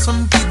know why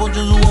some people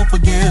just won't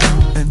forget,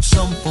 and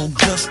some folks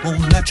just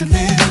won't let you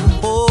live.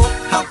 Oh,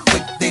 how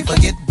quick they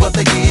forget what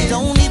they did.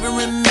 Don't even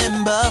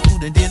remember who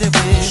they did it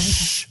with.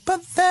 Shh,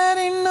 but that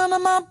ain't none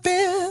of my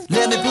business.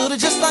 Let me put it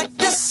just like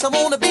this. I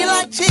wanna be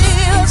like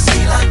Jesus. Be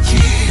like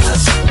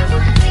Jesus.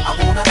 I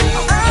wanna be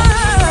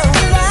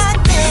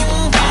like Him.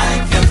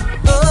 Like Him.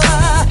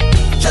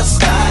 Just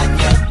like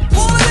Him.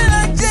 Wanna be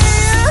like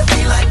Jesus. Be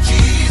like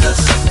Jesus.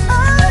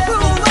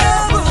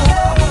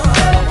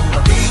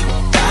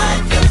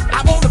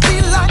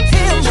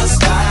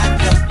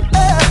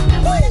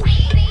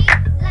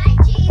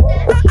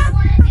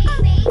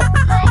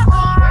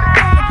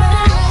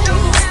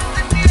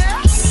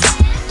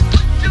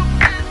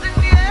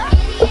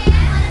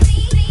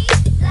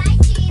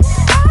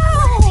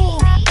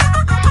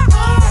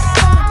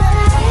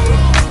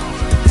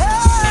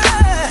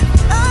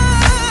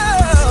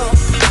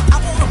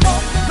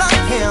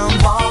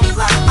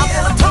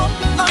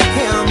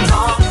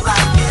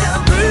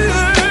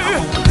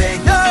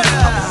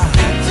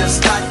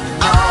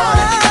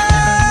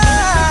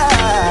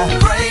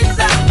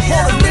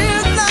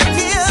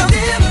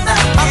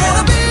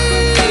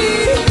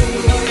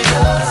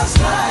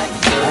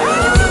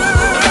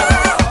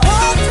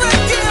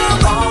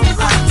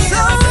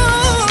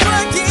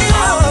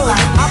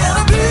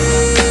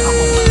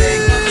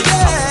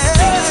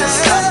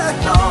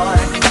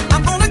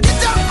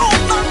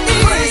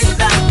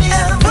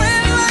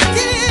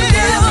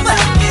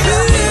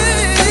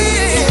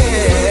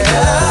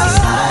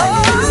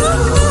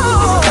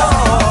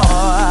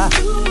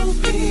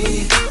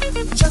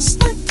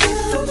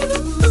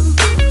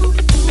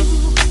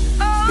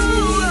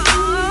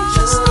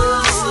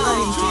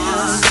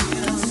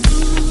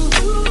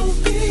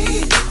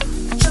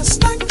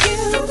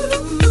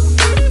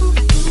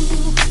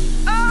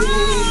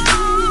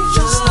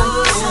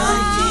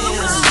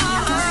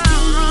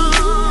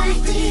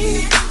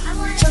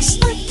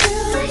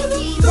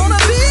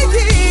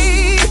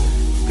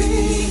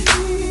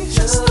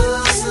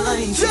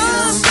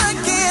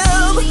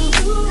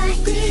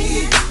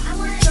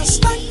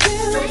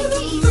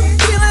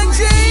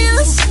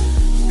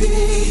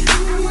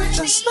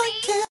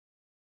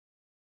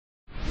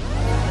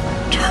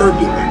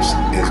 Turbulence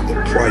is the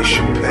price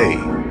you pay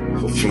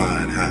for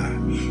flying high.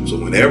 So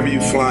whenever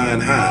you're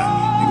flying high,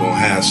 you're going to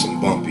have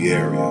some bumpy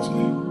areas.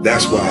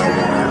 That's why I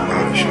want to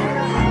admonish you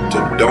to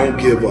don't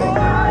give up,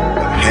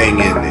 but hang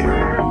in there.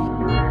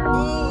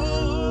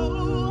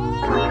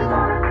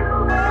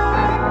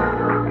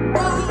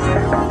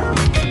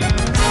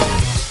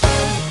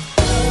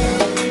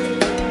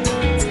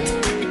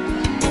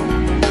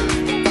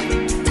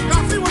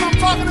 Y'all see what I'm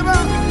talking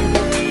about?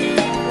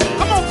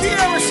 Come on,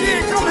 Kiara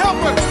Sheehan, come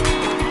help us.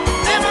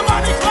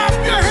 Everybody clap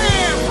your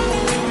hands.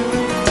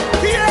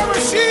 Kiara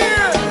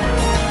Sheehan,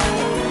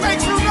 make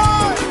some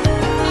noise.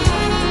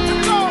 Here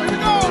we go, here we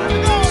go, here we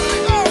go, here we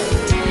go.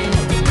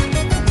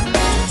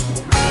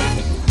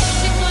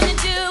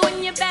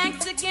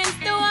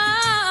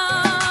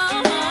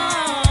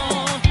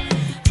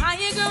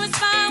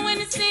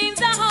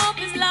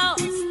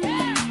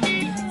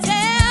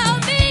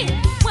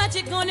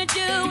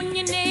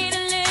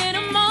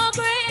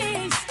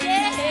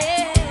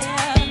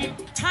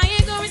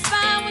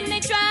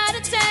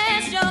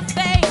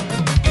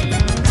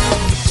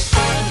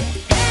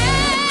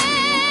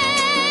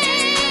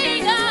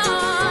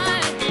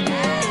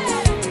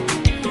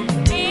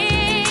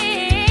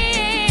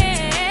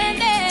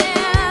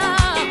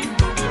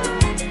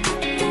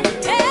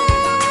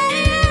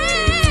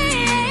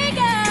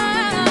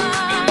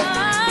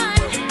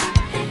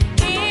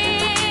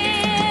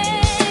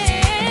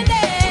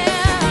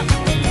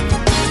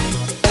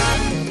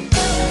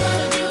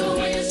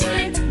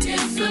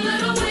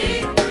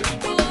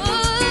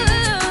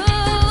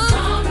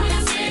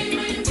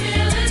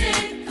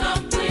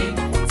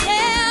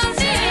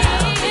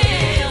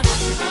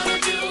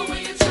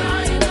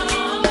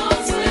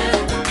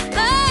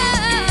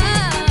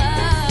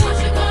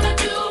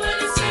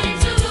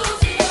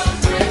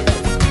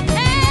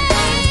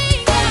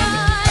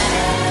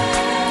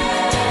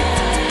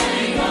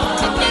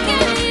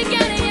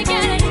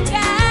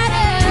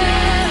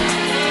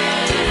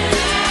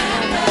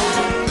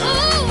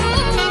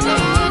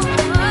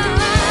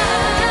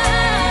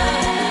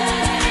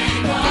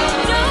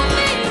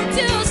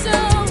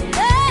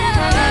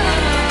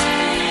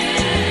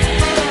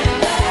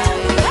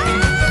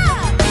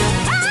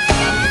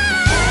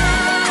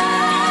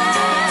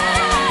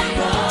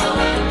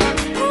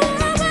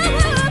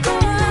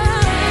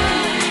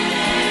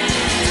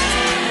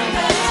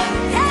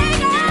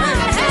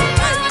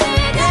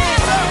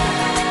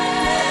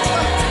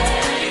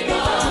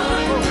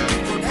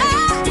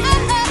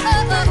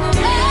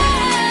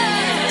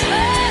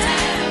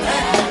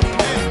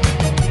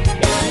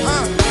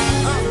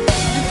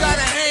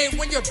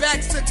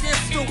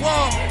 against the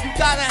wall. You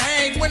gotta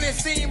hang when it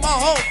seems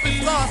all hope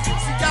is lost. See,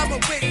 I'm a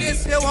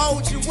witness, he'll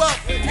hold you up.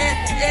 And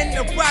in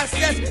the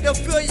process, he'll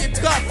fill your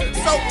cup.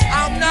 So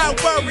I'm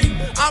not worried,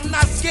 I'm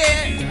not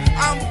scared.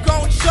 I'm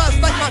gon'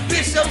 trust like my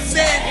bishop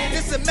said.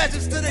 It's a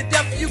message to the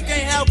devil, you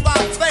can't help our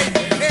faith.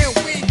 And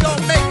we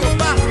gon' make it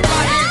by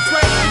his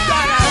grace. You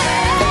gotta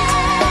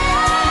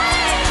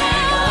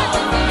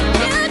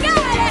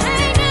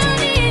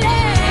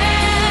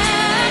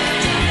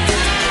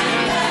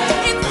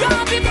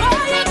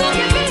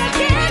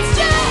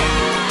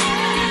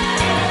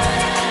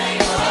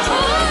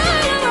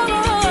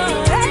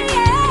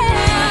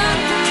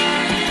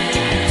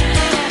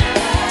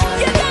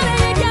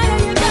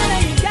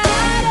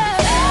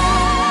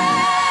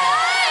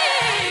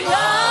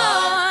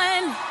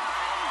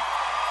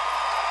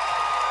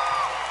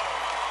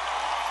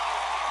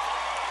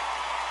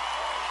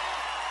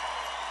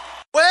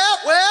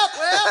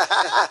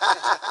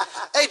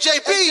Hey,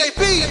 JB,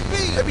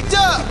 baby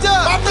Dub,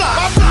 my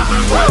block.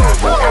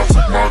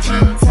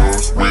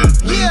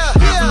 Yeah.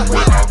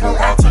 Everywhere I go,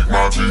 I take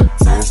my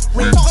Jesus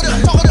with me.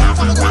 Everywhere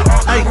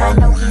I go, I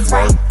know he's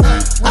right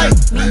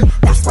with me.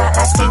 That's why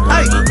I stay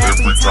winning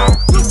every time.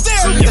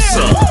 Yes,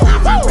 sir.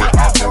 Everywhere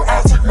I go, I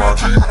take my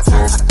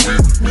Jesus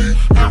with me.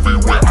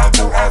 Everywhere I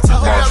go, I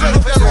take my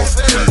Jesus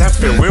with me. That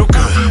feel real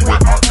good. Everywhere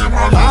I go,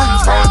 I know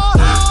he's right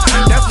with me.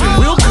 That feel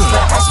real good. That's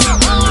why I stay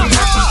winning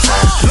every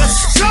time.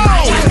 Let's go.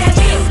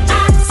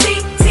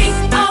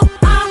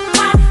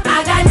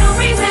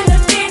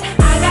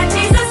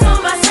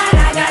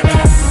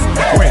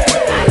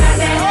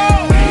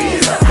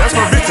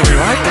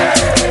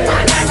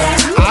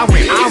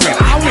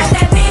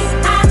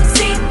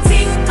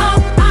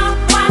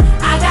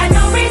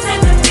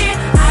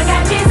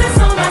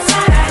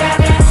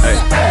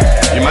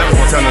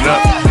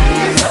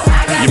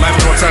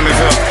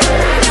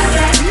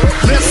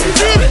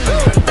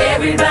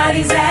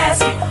 Everybody's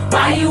asking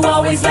why you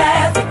always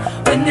laughing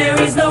when there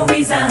is no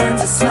reason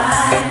to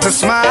smile.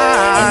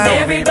 And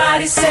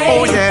everybody's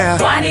saying, oh,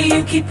 yeah. Why do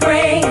you keep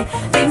praying?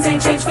 Things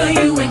ain't changed for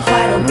you in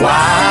quite a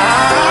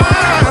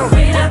while.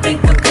 When I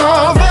think of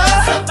all the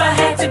stuff I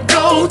had to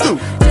go through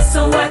just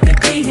so I could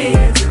be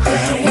here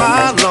today,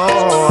 my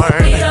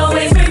Lord, it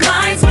always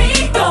reminds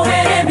me, go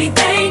ahead and be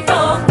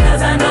thankful,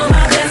 cause I know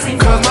my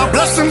blessings. Cause my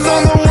blessings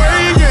on the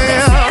way,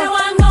 yeah.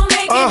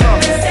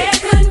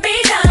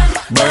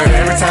 But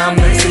every time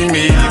they see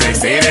me, they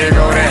say they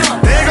go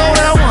down. They go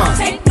down one.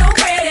 Take no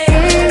credit.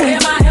 Where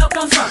my help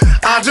comes from.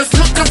 I just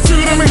look up to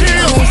them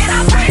hills.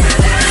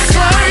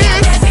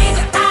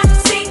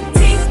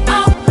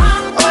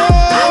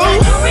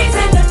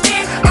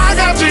 I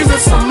got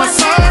Jesus on my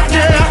side,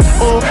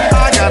 yeah. Oh,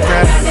 I got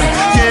that.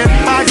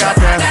 Yeah, I got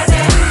that.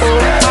 Oh,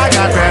 I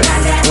got that.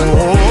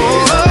 Oh,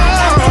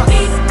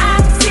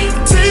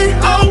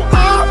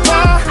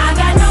 T-O-R-Y.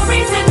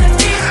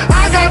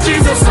 I got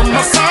Jesus on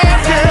my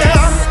side,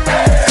 yeah.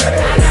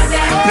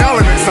 Y'all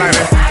are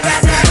excited.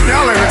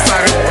 Y'all are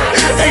excited.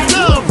 Hey,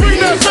 Dub, bring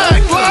that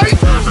back, right?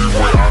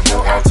 Everywhere I go,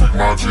 I take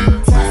my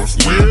Jesus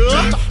with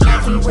me.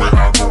 Everywhere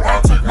I go, I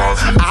take my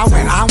Jesus. I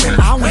win.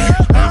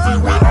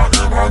 Everywhere I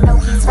go, I know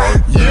he's right.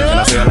 Yeah. Can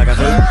I say it like I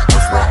do?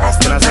 That's why I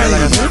stay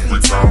every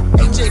time.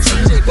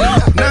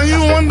 Now you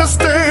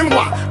understand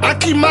why I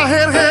keep my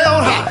head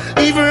held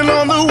high, even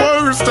on the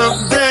worst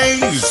of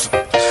days.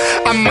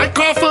 I might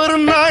call for the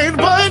night,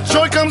 but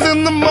joy comes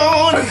in the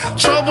morning.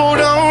 Trouble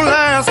don't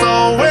last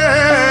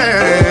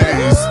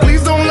always.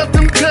 Please don't let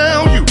them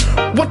tell you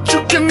what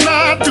you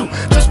cannot do,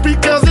 just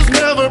because it's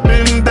never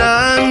been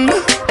done.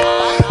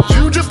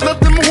 You just let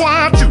them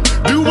watch you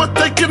do what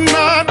they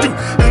cannot do,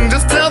 and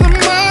just tell them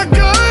my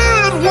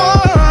God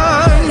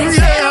won.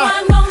 Yeah.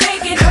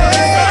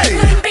 Hey.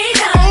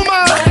 Oh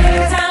my.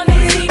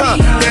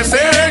 They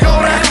say they go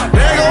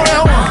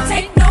down one.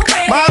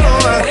 My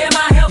Lord.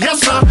 Yes,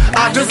 sir.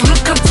 I just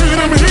look up to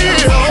them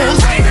hills.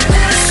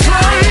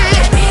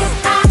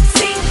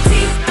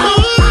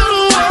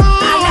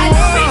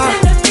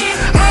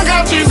 I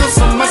got Jesus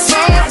on my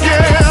side,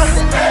 yeah.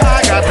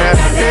 I got that,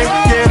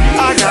 yeah,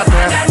 I got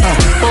that.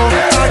 Oh,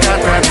 I got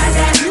that,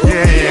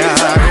 yeah.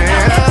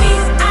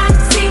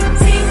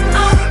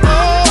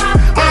 Oh,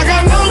 I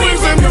got no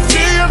reason to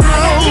fear, no.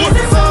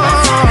 Oh,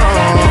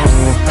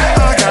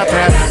 I got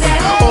that.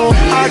 Oh,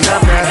 I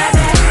got that,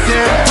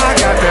 yeah, I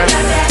got that,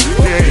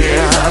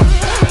 yeah.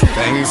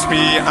 Thanks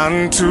be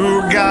unto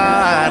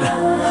God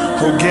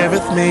who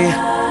giveth me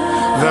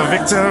the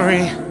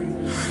victory.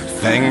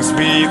 Thanks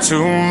be to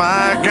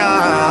my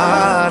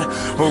God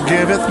who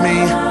giveth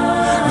me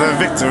the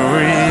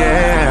victory,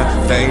 yeah.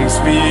 Thanks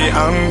be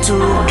unto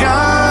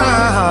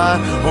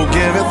God who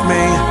giveth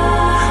me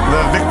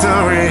the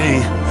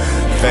victory.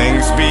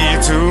 Thanks be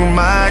to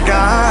my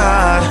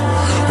God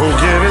who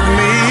giveth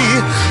me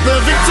the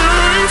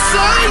victory,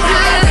 say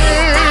yeah.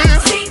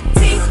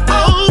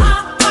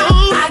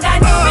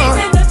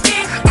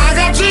 I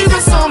got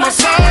Jesus on my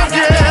side,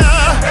 yeah.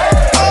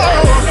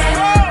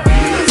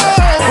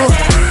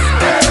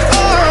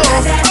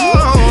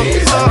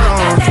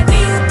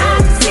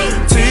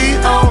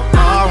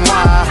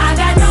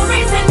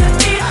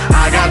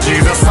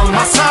 Jesus on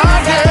my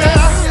side, yeah.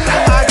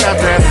 I got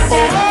that,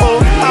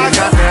 oh, I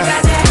got that,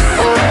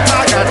 oh,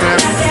 I got that.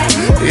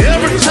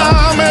 Every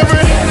time, every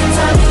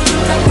time,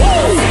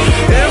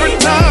 every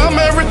time,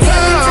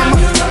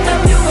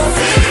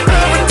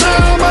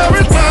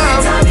 every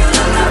time,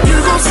 you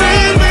gon'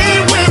 see me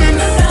winning.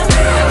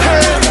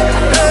 Hey,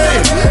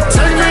 hey,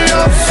 take me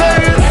up,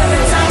 say it.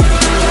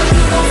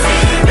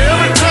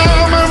 Every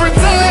time, every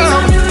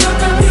time,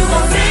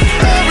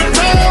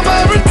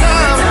 every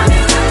time,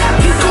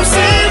 you gon'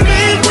 see me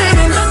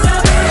winning.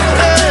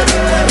 Hey,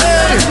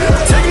 hey,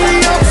 take me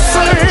up,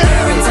 say it.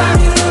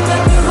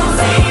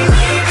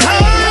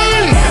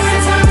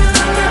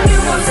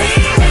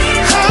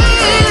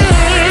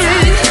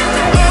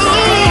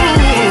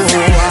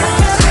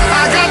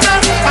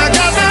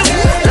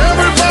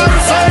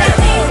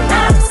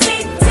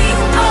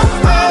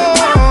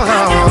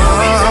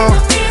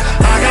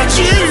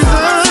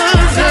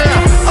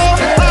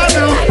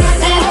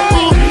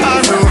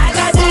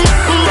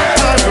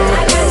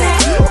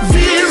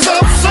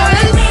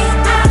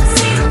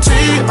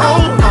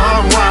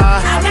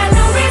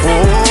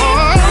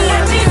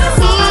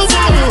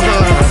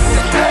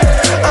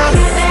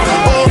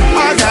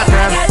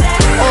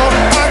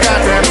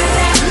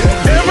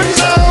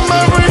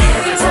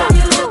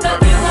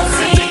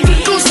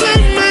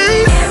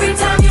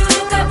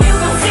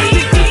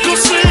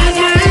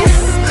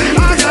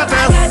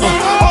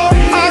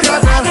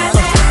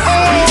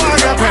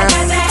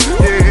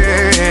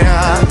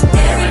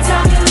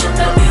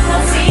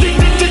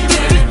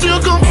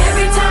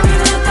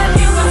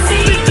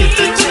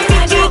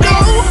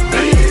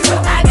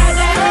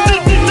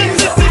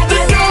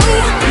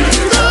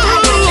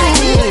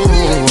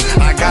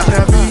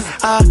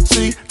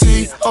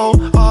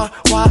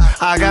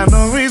 I got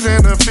no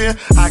reason to fear.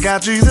 I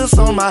got Jesus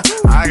on my.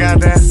 I got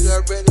that.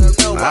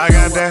 I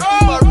got that.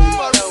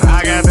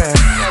 I got that.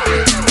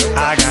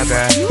 I got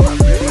that.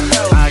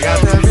 I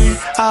got that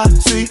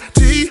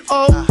V-I-C-T-O-R-Y.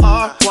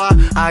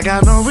 I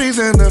got no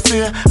reason to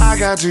fear. I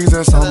got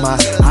Jesus on my.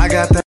 I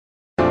got that.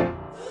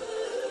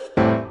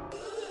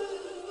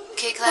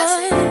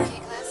 K-Classic.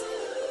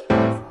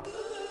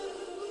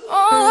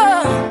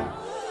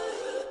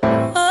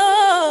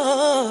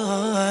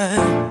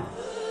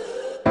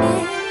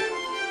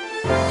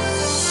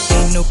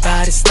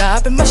 Nobody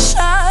stopping my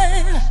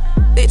shine.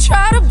 They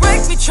try to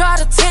break me, try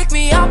to take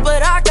me out,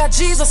 but I got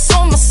Jesus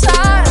on my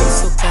side.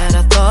 So bad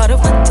I thought I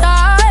would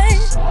die,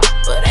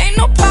 but ain't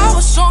no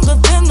power stronger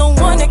than the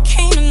one that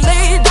came and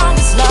laid down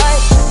his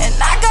life. And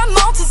I got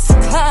mountains to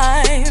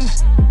climb,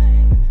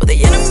 but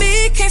the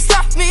enemy can't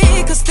stop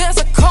me, cause there's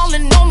a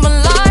calling on my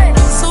life.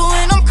 So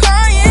when I'm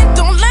crying,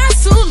 don't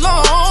last too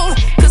long,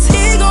 cause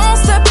he gon'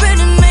 step in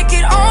and make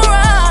it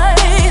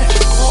alright.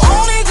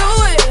 Won't he do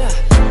it?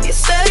 He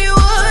said he would.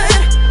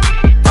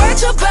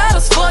 Fight your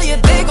battles for you,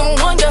 they gon'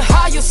 wonder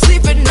how you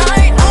sleep at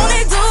night. Won't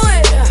he do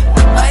it?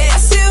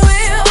 Yes he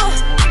will.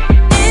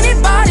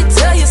 Anybody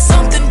tell you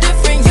something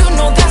different, you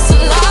know that's a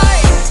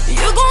lie.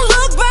 You gon'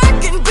 look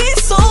back and be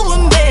so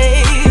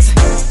amazed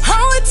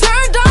how it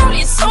turned out,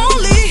 it's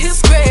only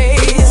his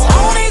grace.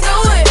 Won't he do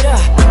it?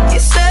 He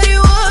said he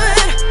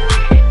would.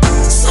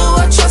 So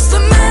I trust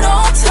him at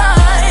all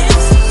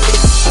times.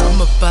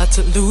 I'm about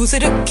to lose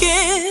it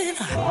again.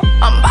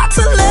 I'm about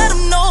to let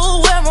him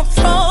know where I'm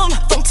from.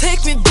 Don't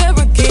take me there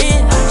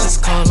again.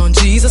 Just call on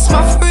Jesus,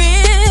 my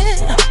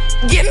friend.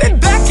 Get me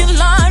back in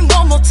line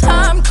one more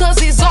time, cause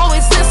he's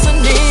always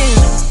listening.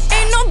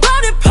 Ain't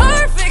nobody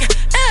perfect,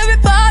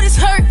 everybody's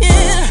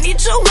hurting.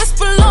 Need your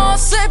whisper, Lord,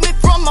 save me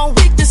from my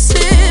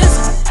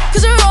weaknesses,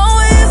 cause you're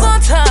always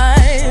on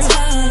time.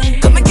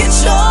 Come and get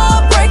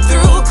your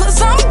breakthrough,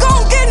 cause I'm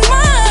gon' get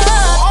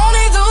mine. Won't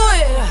he do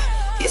it?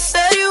 He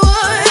said he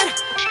would.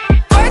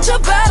 Fight your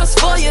battles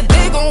for you,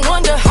 they gon'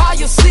 wonder how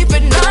you sleep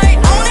at night.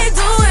 Won't he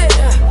do it?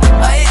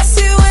 Yes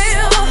he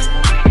will.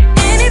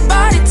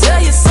 Anybody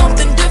tell you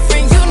something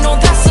different, you know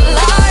that's a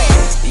lie.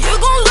 You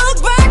gon'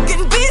 look back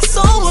and be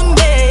so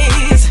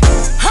amazed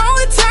how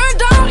it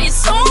turned out,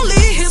 it's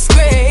only his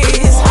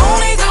grace.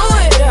 Won't he do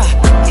it?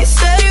 He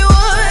said he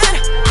would.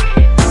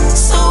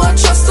 So I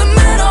trust him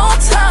at all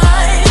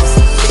times.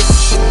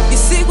 You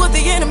see what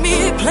the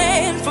enemy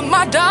planned for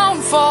my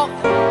downfall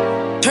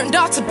turned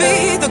out to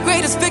be the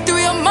greatest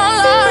victory of my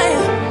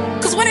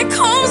life. Cause when it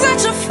comes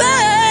at you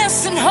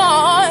fast and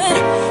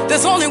hard,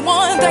 there's only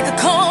one that could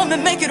come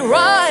and make it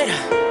right.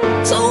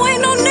 So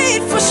ain't no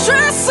need for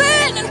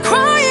stressing and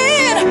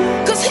crying,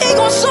 cause he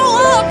gon' show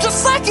up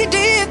just like he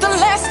did the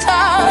last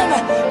time.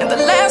 And the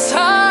last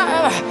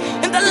time,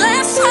 and the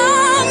last time,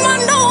 I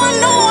know.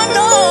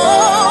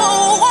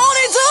 Won't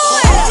he do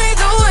it? Won't he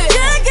do it?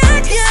 Yeah.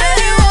 He said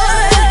he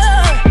would.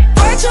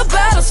 Fight your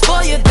battles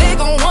for you, they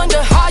gon'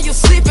 wonder how you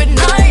sleep at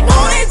night.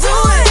 Won't he do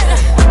it?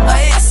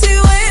 Yes he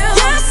will.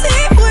 Yes he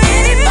will.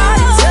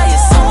 Anybody tell you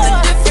something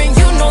different,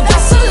 you know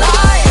that's a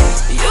lie.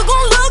 You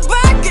gon' look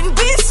back and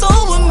be so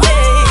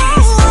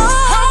amazed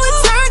how it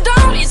turned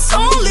out, it's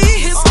only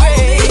his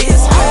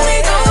grace. Won't he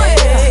do it?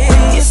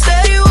 He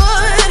said he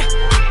would.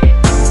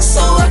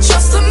 So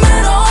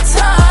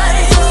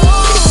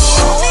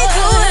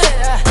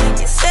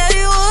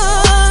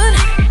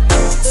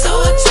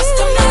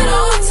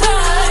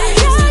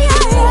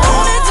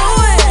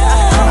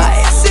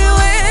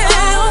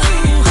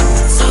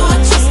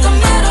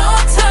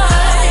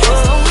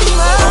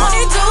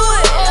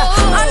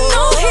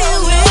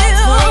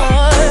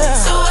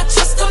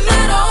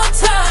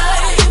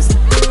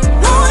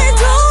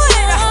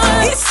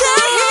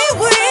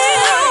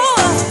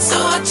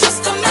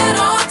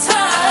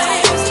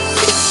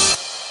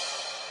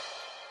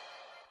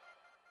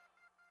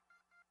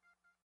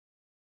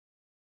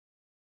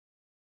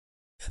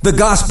the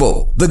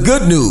gospel, the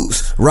good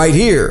news, right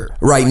here,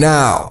 right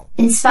now.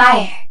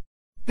 Inspire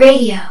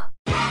Radio.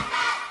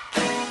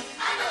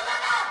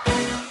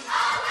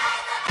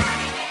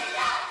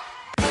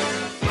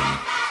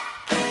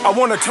 I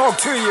wanna talk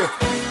to you.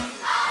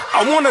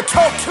 I wanna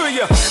talk to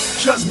you.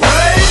 Just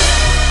breathe.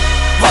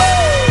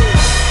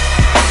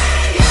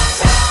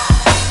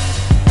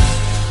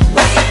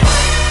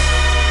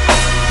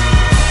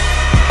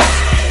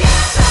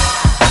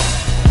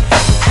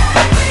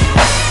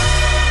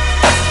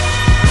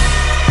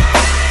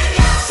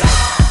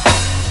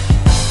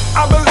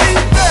 I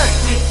believe that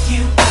with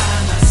you by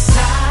my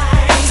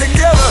side,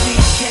 together we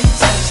can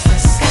touch the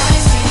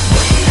skies.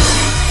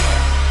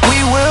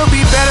 We will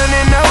be better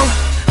than ever.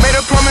 Made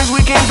a promise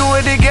we can do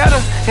it together,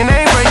 and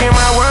I ain't breaking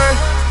my word.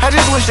 I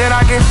just wish that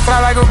I could fly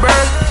like a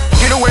bird,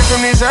 get away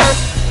from this earth.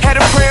 Had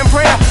to pray and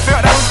pray, I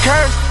felt I was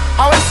cursed.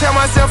 Always tell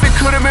myself it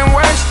could have been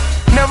worse.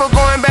 Never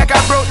going back,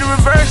 I broke the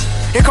reverse.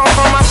 It come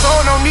from my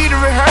soul, no need to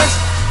rehearse.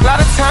 A lot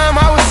of time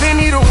I was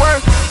in need of work.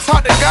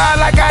 Talk to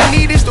God like I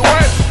needed to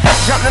work.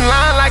 Jumped in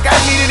line like I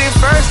needed it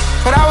first.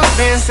 But I was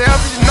being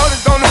selfish. Know this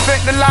gon'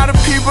 affect a lot of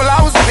people.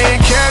 I was being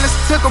careless.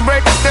 Took a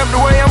break and stepped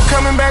away. I'm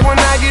coming back when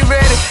I get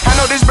ready. I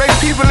know this breaks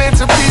people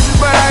into pieces,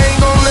 but I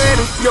ain't gon' let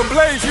it. Yo,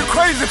 Blaze, you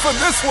crazy for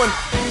this one.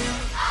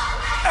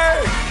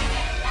 Hey,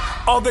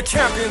 all the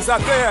champions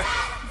out there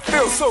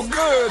feel so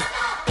good.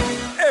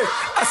 Hey,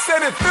 I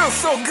said it feels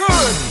so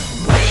good.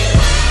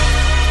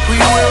 We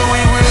will,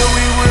 we will,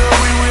 we will,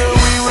 we will,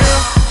 we will.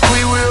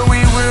 We will,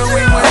 we will,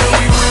 we will,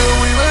 we will,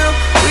 we will.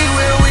 We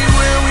will, we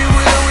will, we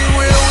will, we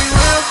will, we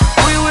will.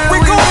 We will, we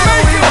gon'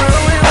 make it.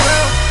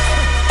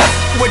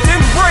 What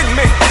didn't break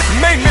me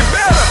made me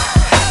better.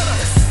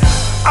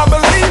 I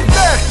believe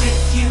that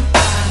with you by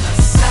my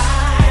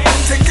side,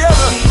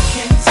 together we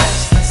can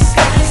touch the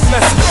skies.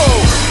 Let's go.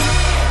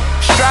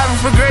 Striving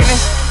for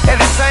greatness, at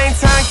the same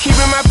time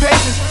keeping my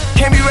patience.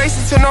 Can't be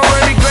racing to no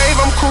early grave,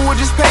 I'm cool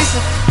with just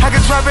pacing. I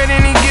could drop at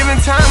any given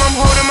time, I'm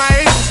holding my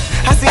aces.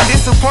 I seen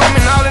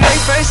disappointment all in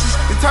their faces.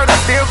 The turtle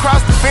still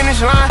crossed the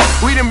finish line.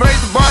 We done braced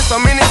the bar so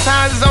many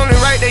times, it's only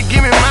right they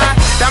give me mine.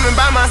 Diamond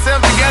by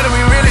myself, together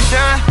we really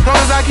shine. Long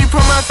as I keep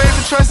putting my faith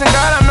and trust in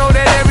God, I know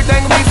that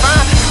everything will be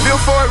fine. Built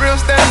for it, real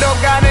stand up,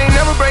 God ain't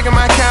never breaking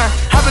my kind.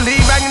 I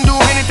believe I can do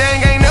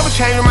anything, ain't never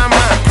changing my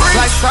mind.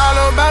 Life's all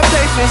about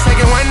patience,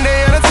 take it one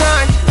day at a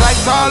time.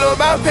 Life's all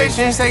about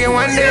patience, take it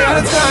one day at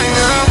a time,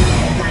 girl.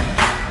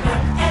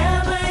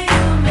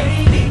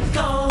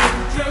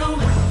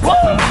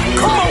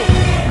 Come on.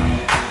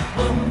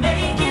 We'll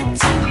make it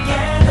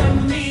together,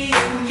 me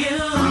and you.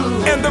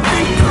 And the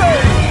beat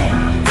play.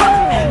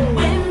 And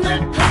when the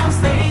clouds,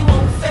 they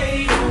won't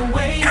fade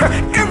away.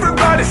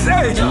 Everybody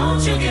say,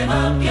 don't you give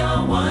up,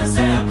 you're one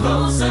step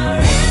closer.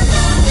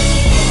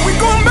 We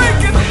gon'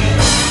 make it.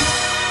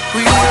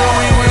 We will,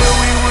 we will,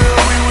 we will,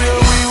 we will,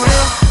 we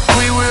will.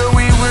 We will,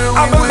 we will, I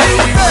we will, believe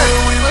we that.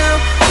 will, we will.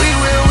 We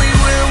will, we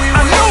will, we I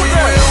will, know we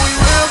that. will, we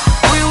will.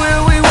 We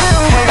will, we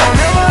will. Ain't gon'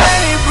 never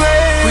let it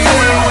break. We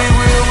will, we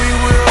will, we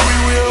will, we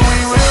will, we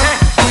will.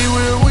 We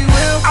will, we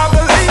will. I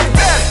believe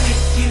that.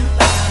 With you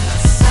by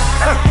my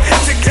side,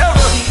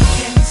 Together. we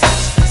can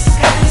touch the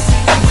skies.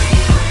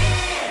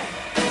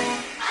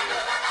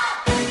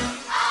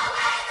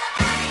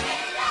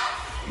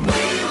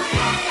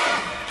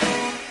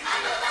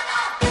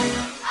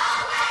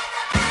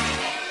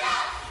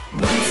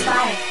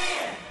 Inspire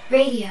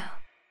Radio.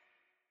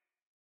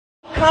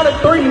 Count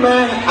of three,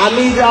 man. I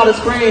need y'all to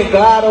scream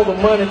God over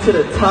money to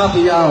the top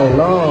of y'all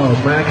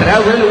lungs, man. Cause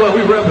that's really what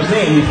we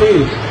represent, you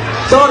feel?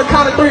 So on the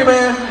count of three,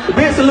 man, a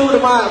big salute to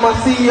my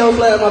CEO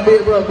 / my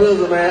big brother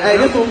Blizzard, man. Hey,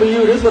 this one for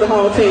you, this for the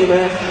whole team,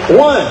 man.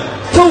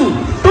 1, 2,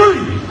 3.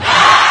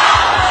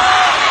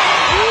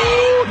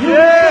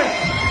 Yeah.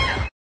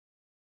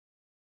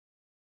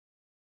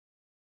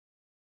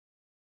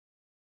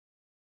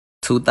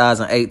 In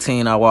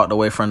 2018, I walked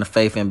away from the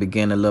faith and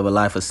began to live a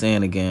life of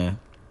sin again.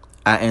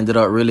 I ended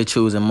up really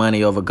choosing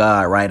money over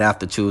God right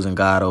after choosing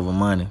God over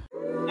money.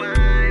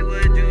 Why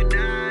would you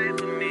die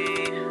for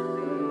me?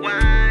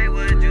 Why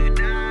would you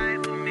die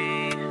for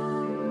me?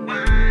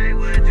 Why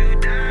would you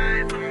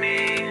die for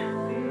me?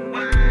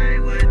 Why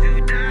would you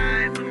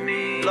die for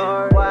me?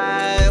 Lord,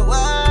 why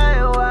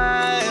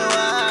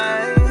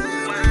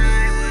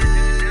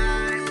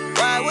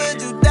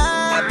would you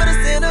die for the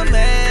sinner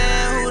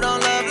man who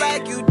don't love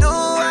like you do?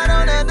 I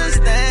don't understand.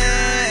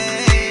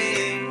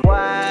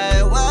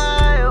 Why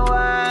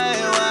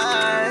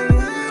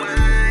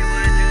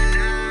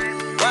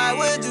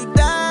would you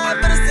die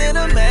for the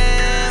sinner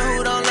man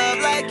who don't love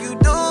like you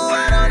do?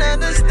 I don't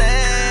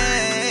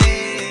understand.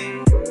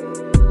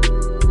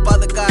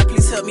 Father God,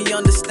 please help me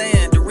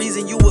understand the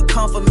reason you would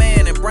come for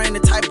man and bring the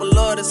type of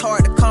love that's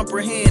hard to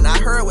comprehend. I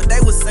heard what they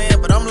were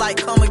saying, but I'm like,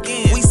 come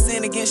again. We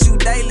sin against you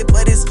daily,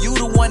 but it's you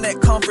the one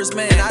that comforts,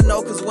 man. I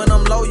know, cause when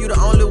I'm low, you the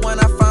only one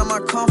I find my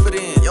comfort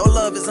in. Your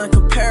love is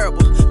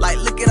incomparable. Like,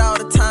 look at all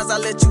the times I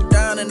let you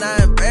down and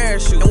I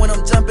embarrass you. And when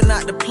I'm jumping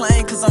out the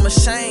plane, cause I'm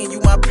ashamed, you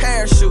my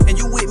parachute. And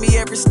you with me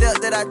every step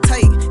that I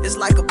take, it's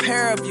like a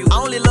pair of you.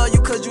 I only love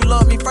you cause you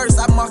love me first,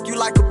 I mark you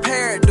like a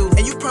parrot do. And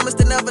And you promised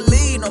to never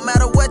leave. No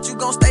matter what, you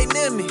gon' stay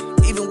near me.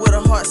 Even with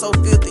a heart so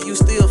filthy, you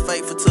still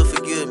faithful to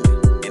forgive me.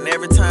 And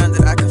every time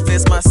that I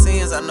confess my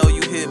sins, I know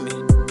you hear me.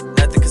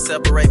 Nothing can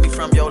separate me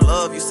from your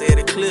love, you said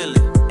it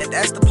clearly. And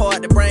that's the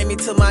part that bring me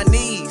to my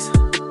knees.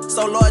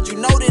 So Lord, you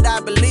know that I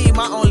believe.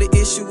 My only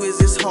issue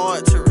is it's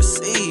hard to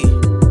receive.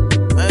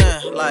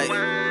 Man, like,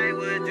 why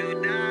would you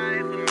die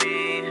for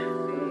me?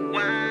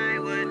 Why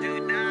would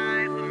you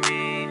die for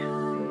me?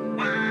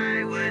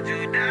 Why would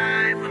you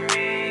die for me?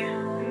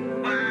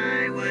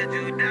 Why would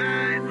you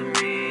die for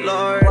me?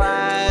 Lord,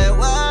 why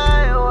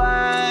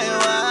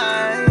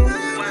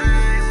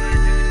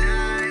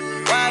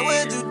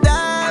would you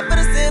die for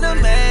the sinner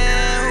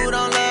man who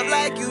don't love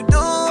like you do?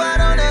 I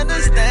don't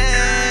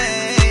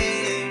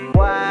understand.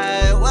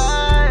 Why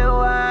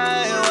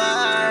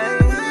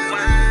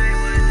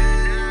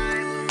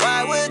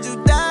would you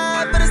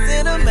die for the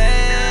sinner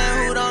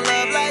man who don't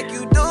love like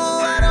you do?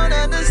 I don't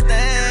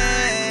understand.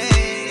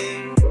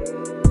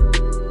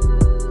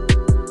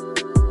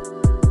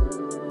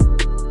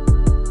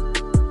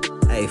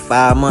 Hey,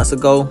 5 months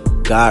ago,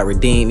 God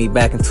redeemed me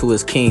back into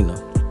his kingdom.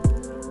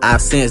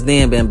 I've since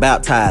then been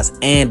baptized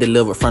and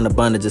delivered from the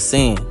bondage of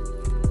sin.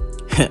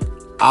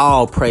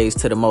 All praise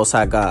to the Most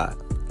High God.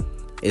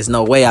 There's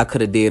no way I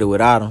could have did it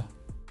without him.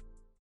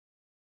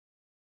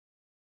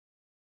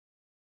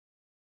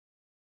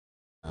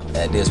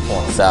 At this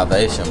point,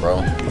 salvation,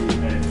 bro.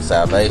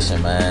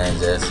 Salvation, man.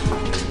 Just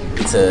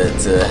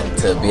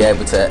to be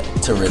able to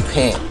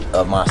repent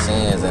of my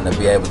sins and to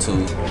be able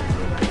to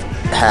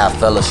have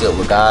fellowship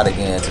with God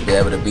again, to be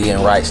able to be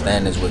in right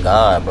standings with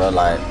God, bro.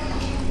 Like,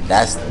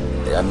 that's,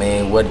 I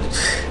mean, what?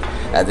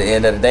 At the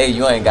end of the day,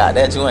 you ain't got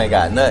that, you ain't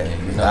got nothing.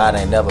 You know, God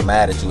ain't never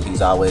mad at you.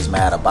 He's always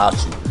mad about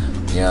you.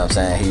 You know what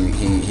I'm saying?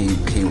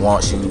 He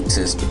wants you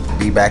to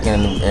be back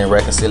in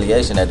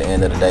reconciliation at the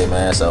end of the day,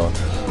 man. So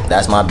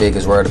that's my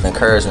biggest word of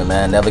encouragement,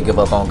 man. Never give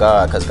up on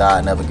God, because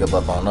God never give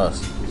up on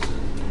us.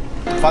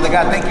 Father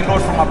God, thank you,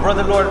 Lord, for my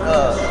brother, Lord.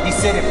 He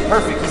said it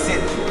perfect. He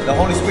said the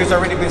Holy Spirit's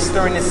already been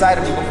stirring inside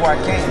of me before I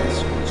came.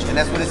 And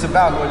that's what it's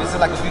about, Lord. This is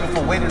like a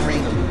beautiful wedding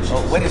ring,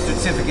 a wedding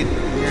certificate,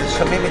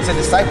 commitment to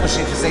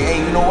discipleship, to say,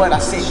 hey, you know what? I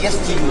said yes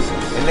to you,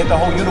 and let the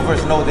whole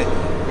universe know that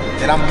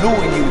I'm new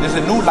in you. There's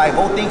a new life.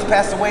 Old things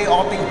pass away,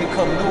 all things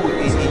become new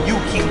in you,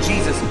 King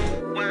Jesus.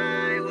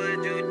 Why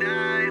would you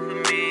die for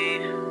me?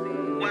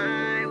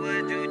 Why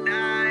would you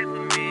die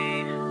for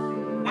me?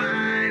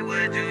 Why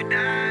would you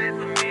die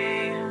for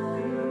me?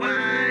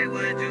 Why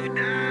would you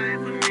die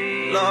for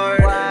me? Lord,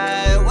 why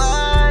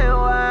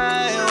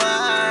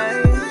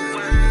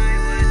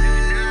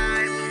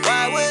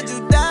would you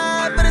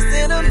die for the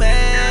sinner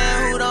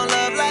man who don't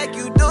love like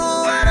you do?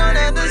 I don't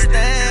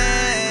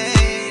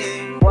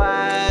understand.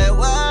 Why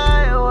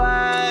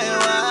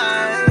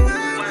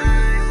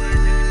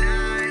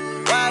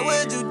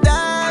would you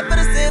die for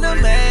the sinner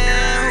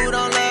man who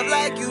don't love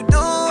like you do?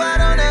 I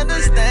don't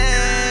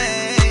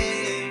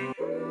understand.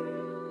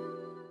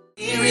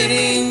 Hear it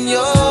in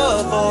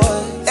your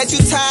voice that you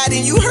tired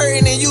and you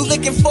hurting and you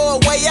looking for a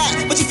way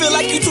out, but you feel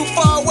like you too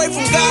far away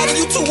from God and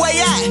you too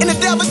way out, and the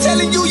devil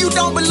telling you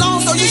don't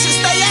belong, so you should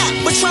stay out.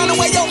 But trying to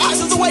weigh your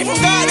options away from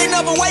God ain't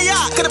never way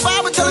out, cause the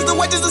Bible tells us the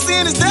wages of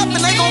sin is death and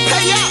they gon'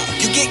 pay out.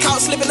 You get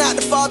caught slipping out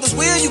the Father's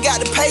will, you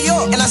got to pay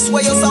up, and I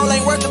swear your soul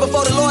ain't worth it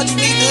before the Lord, you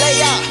need to lay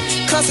out.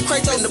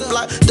 Consecrate in the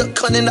block, duck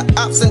cutting the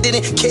ops, and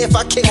didn't care if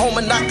I came home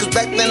or not, cause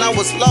back then I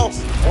was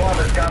lost.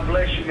 Father, God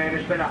bless you, man.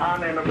 It's been an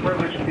honor and a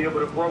privilege to be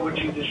able to grow with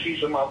you this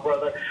season, my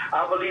brother.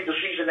 I believe the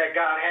season that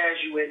God has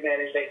you in,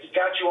 man, is that He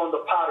got you on the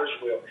potter's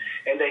wheel,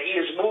 and that He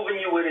is moving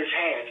you with His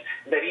hands,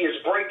 that He is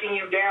breaking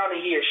you down,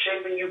 and He is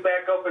shaping you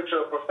back up into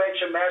a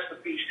perfection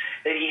masterpiece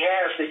that He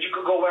has, that you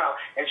could go out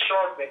and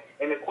sharpen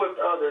and equip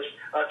others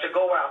to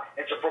go out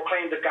and to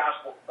proclaim the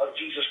gospel of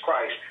Jesus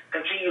Christ.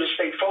 Continue to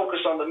stay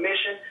focused on the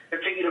mission.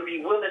 Continue to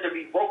be willing to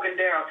be broken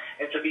down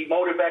and to be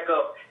molded back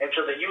up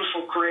into the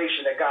useful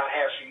creation that God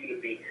has for you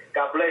to be.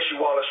 God bless you,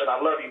 Wallace, and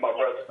I love you, my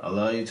brother. I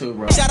love you too,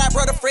 bro. Shout out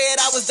brother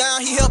Fred, I was down,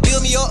 he helped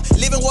build me up.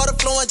 Living water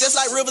flowing just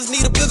like rivers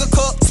need a bigger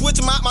cup.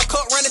 Switch 'em out, my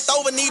cup runneth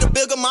over, need a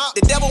bigger mop.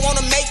 The devil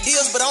wanna make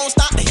deals, but I don't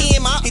stop to hear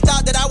him out. He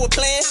thought that I was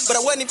playing, but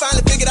I wasn't. He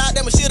finally figured out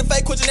that my shit a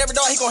fake, quenching every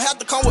door. He gon'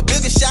 have to come with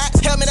bigger shots.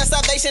 Helmet of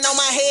salvation on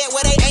my head,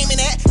 where they aiming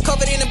at.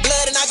 Covered in the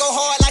blood, and I go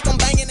hard like I'm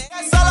banging it.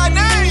 That's all I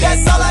need.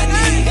 That's all I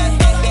need.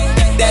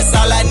 That's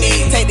all I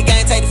need. Take the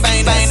game, take the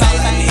fame. That's all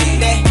I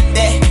need.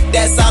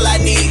 That's all I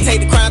need.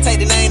 Take the crown, take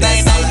the name.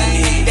 That's all I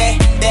need.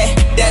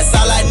 That's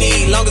all I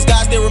need. Long as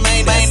God still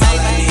remain. That's all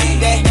I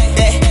need.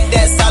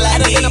 That's all I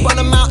need. I done been up on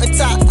the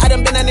mountaintop. I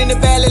done been down in the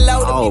valley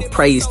low. Oh,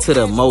 praise to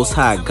the Most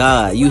High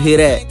God. You hear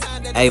that?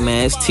 Hey,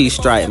 man, it's 2Da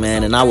Streetz,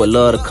 man, and I would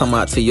love to come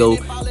out to your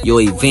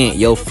event,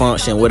 your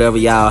function, whatever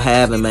y'all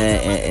having,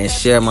 man, and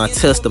share my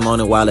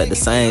testimony while at the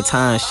same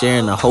time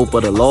sharing the hope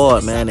of the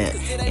Lord, man,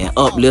 and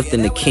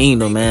uplifting the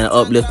kingdom, man,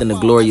 uplifting the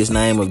glorious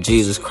name of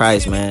Jesus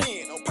Christ, man.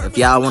 If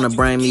y'all want to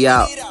bring me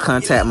out,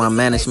 contact my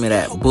management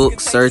at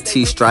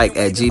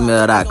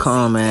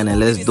booksirtstrike@gmail.com, man, and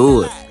let's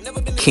do it.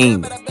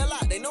 Kingdom.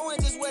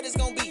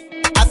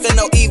 I feel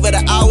no evil,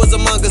 the hours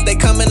among us, they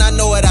coming, I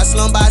know it, I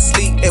slumber, I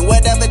sleep. And what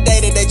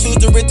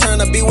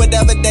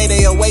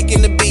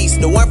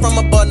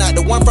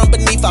one from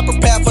beneath. I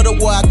prepared for the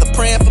war after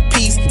praying for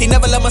peace. He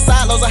never let my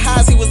side, lows or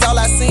highs, he was all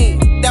I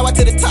seen. That way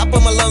to the top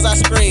of my lungs I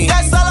scream.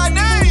 That's all I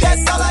need.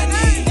 That's all I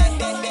need.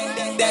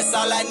 That's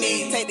all I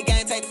need. Take the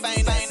game, take the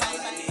fame.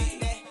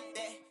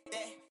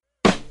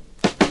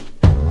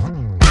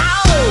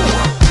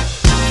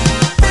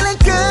 Feeling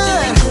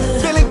good,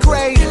 feeling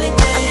great. I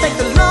thank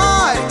the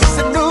Lord, it's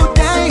a new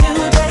day.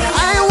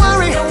 I ain't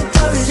worried,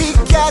 'cause he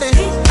got it.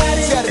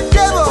 Tell the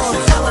devil,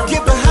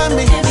 get behind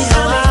me. I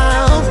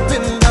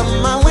opened up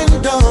my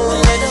window,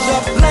 let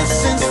your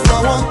blessings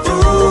flow on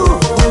through.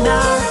 When I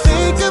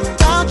think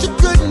about your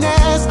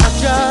goodness, I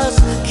just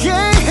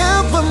can't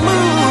help but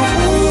move.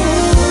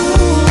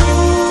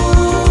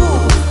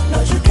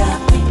 Lord, you got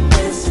me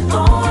dancing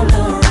all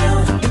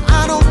around.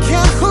 I don't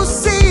care who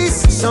sees,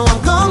 so I'm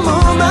gonna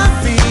move my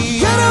feet.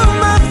 Get on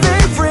my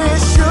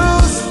favorite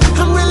shoes.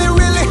 I'm really,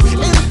 really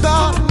in the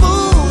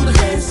mood.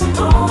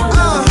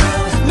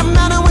 No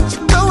matter what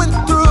you're going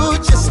through,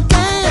 just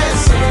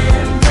dance.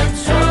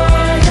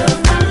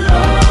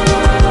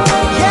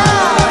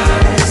 Yeah,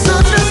 so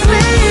just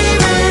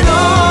leave it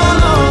all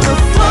on the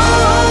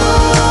floor.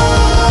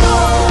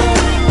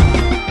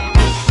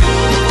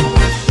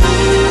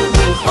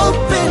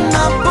 Open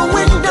up a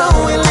window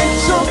and let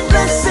your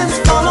blessings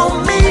follow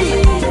me.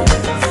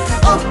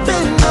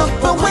 Open up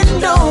a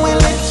window and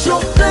let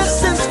your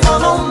blessings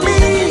follow me.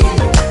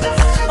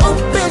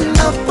 Open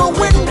up a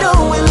window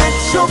and let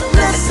your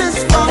blessings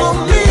follow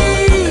me.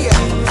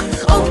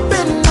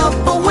 Open up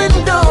a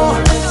window.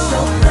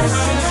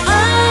 I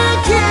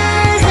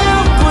can't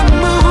help but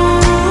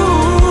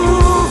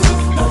move.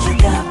 Lord, you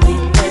got me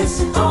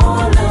dancing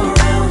all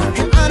around.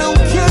 And I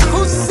don't care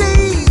who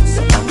sees.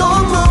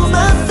 Gonna move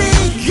my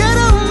feet. Get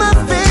on my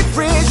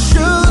favorite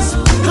shoes.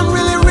 I'm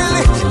really,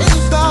 really in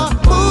the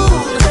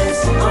mood.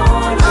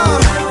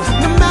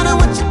 No matter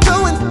what you're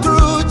going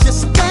through,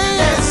 just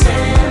dance.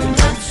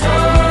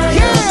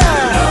 Yeah,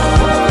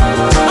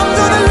 I'm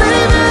gonna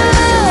leave it.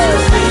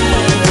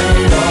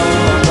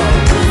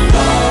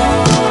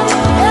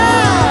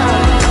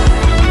 Yeah,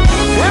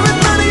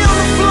 everybody on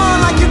the floor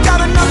like you got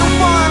another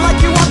one, like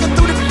you walking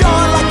through the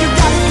door, like you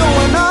got it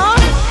going on.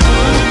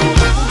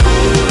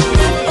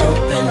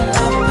 Open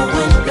up a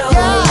window,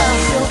 let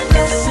your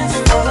blessings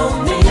follow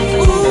me.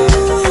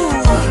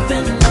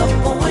 Open up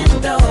a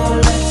window,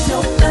 let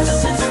your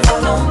blessings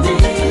follow me.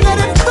 Let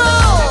it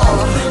fall.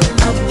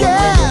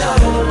 Yeah,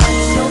 let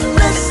your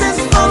blessings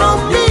follow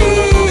me.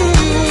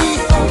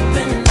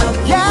 Open up a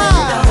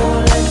window,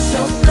 let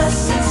your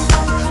blessings.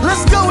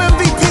 Let's go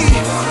MVP.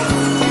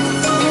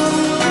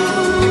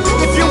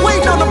 If you're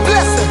waiting on a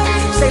blessing,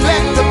 say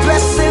let the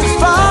blessings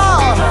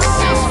fall.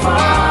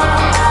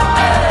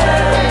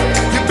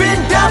 You've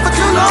been down for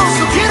too long,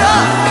 so get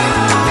up.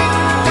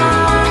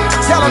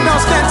 Tell them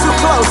don't stand too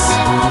close.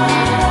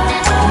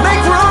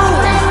 Make room.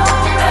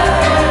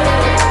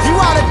 You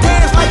ought to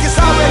dance like it's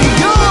already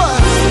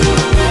yours.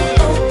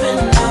 Open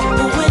up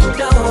a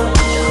window.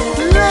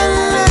 Let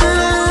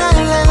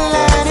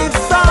it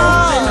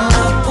fall. Open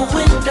up a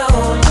window.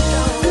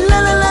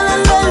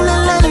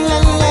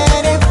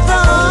 Let it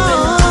fall.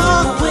 Open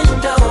up a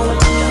window.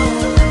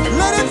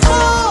 Let it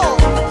fall.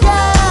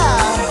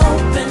 Yeah.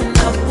 Open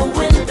up a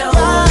window.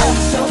 Let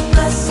your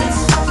blessings.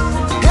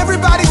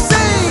 Everybody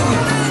sing.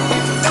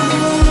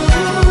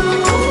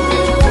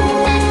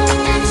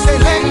 Say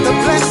let the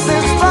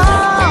blessings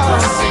fall.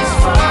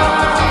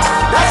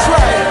 That's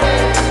right.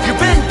 You've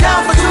been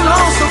down for too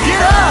long, so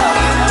get up.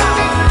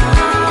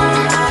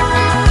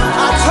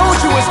 I told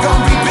you it's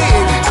gonna be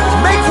big.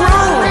 Make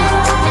room.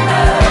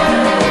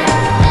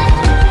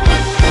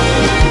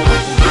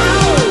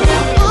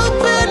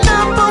 Open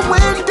up a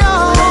window.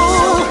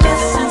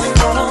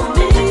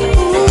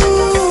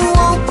 Ooh,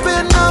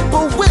 open up a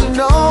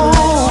window.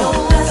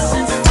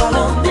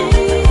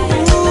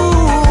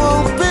 Ooh,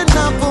 open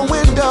up a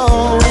window.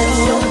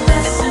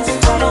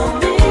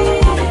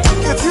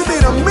 If you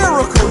need a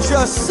miracle,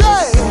 just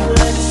say.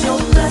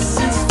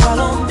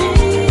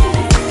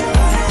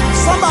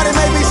 Somebody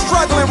may be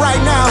struggling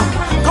right now,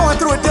 going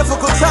through a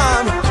difficult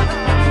time.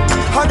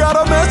 I got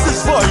a message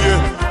for you.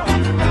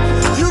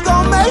 You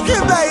gon' make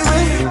it,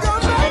 baby.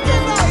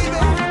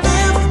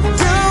 If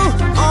you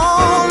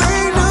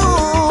only knew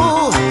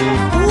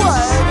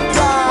what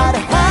God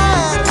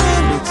had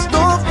in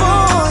store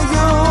for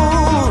you.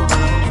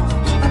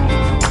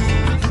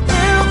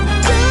 If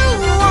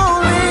you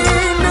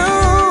only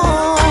knew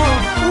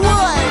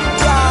what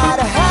God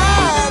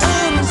had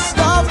in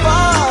store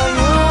for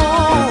you.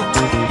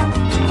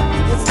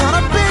 It's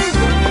gonna be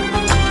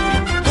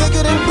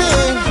bigger than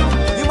big.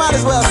 You might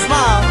as well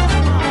smile.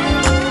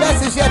 Best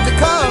is yet to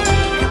come.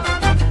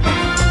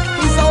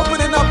 He's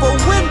opening up a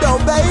window,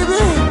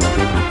 baby.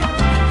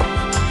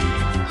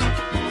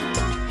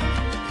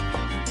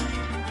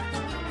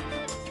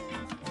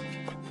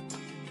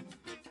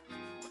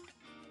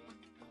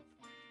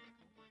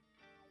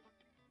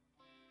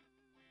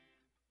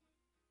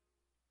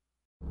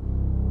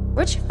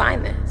 Where'd you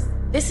find this?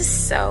 This is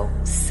so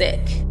sick.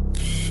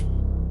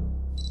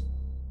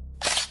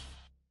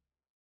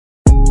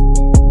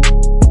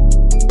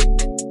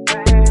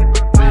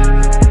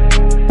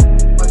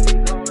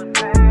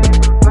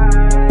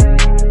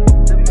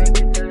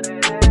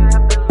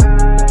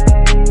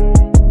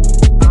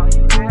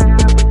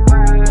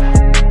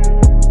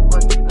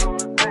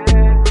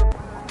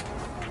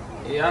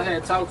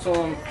 had talked to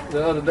him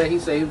the other day. He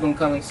said he was gonna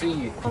come and see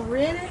you. Oh,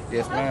 really?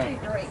 Yes, ma'am. That'd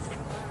be great.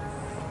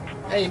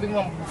 Hey, big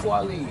mama, before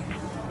I leave,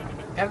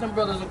 have them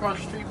brothers across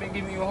the street been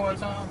giving you a hard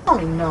time? Oh,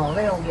 no,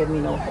 they don't give me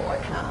no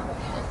hard time.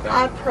 Okay.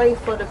 I pray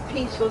for the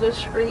peace of the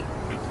street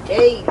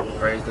daily.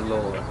 Praise the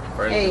Lord.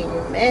 Praise the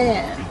Lord.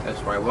 Amen.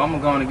 That's right. Well, I'm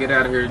going to get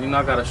out of here. You know,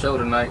 I got a show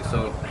tonight,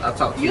 so I'll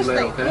talk to you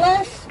later, stay okay?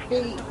 blessed,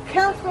 be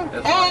careful,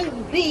 That's and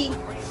right. be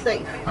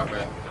safe.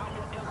 Okay.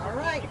 All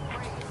right.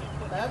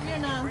 Love you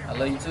now. I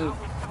love you too.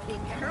 Be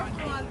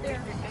careful out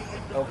there.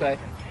 Okay.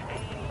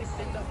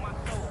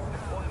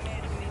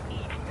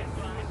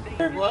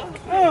 What?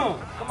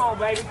 Come on,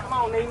 baby. Come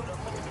on, nigga.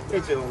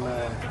 Get your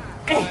man.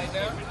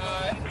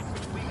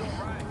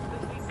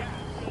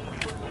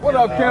 What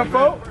up,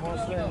 Kenfolk?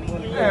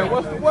 Man,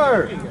 what's the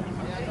word?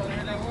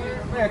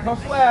 Man, come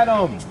slide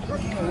on me.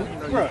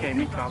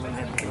 Man,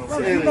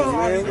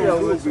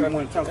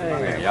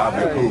 y'all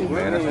been cool,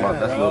 man.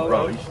 That's little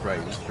bro. He's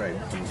straight. He's straight.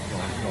 He's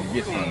gonna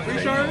get something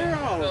today.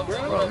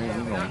 Bro, he's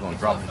gonna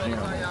drop the gym.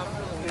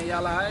 Man,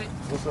 y'all alright?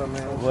 What's up,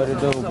 man? What it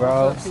do,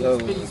 bro?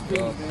 Peace,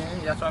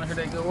 man. Y'all trying to hear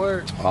that good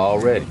word?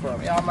 Already.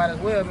 Y'all might as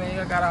well, man.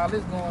 Y'all got all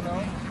this going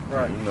on.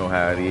 Right. You know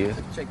how it is.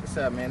 Check this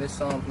out, man. It's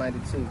Psalms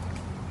 92. I'm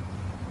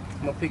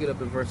going to pick it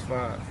up at verse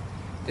 5.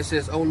 It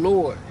says, O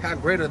Lord, how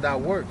great are thy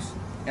works,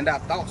 and thy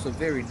thoughts are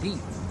very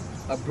deep.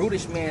 A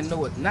brutish man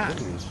knoweth not,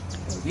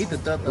 neither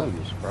doth a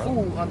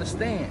fool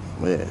understand.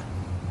 Yeah.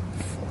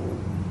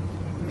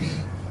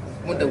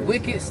 When the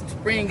wicked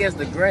spring as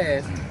the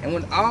grass, and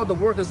when all the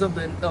workers of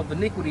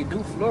iniquity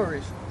do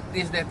flourish,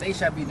 is that they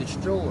shall be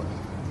destroyed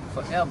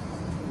forever.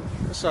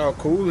 That's all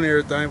cool and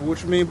everything, but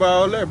what you mean by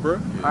all that, bro?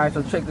 Alright,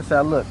 so check this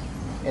out. Look,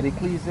 at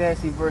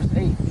Ecclesiastes verse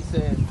 8, he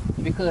says,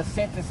 because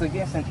sentence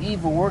against an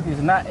evil work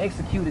is not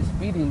executed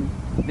speedily,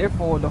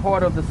 therefore the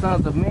heart of the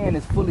sons of men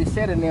is fully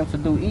set in them to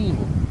do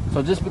evil.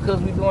 So just because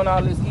we're doing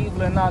all this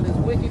evil and all this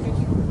wickedness,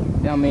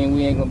 I mean,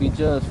 we ain't gonna be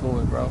judged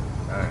for it, bro.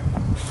 Alright.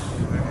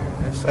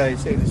 Let's say,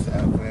 check this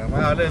out, man.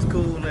 Wow, that's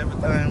cool and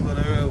everything, but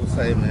I would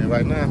say, man,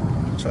 right now,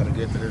 I'm trying to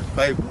get to this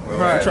paper, bro.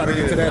 Right. I'm trying to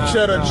get to that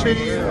cheddar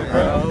cheese,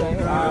 bro.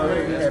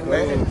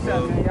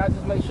 Y'all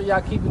just make sure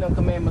y'all keeping them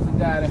commandments of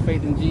God and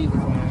faith in Jesus,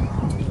 man.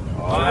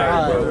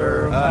 Alright,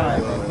 brother.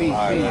 Alright,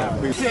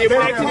 peace. See,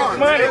 back to this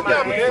money,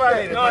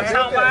 man. You know what I'm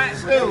talking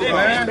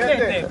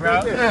about? Bro.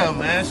 Yeah,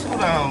 man. Shoot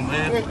on,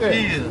 man.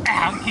 Yeah.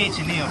 I'm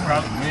catching them, bro,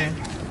 man.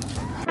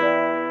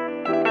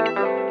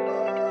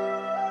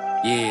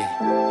 Yeah.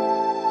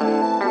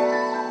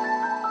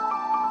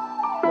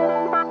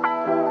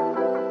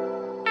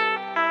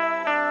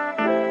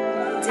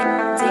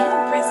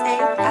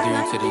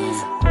 To the end.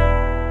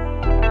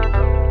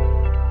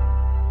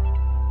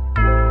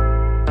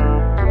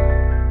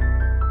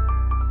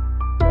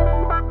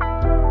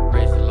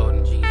 Praise the Lord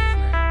in Jesus'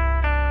 name.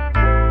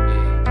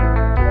 Yeah.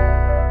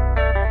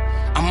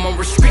 I'm on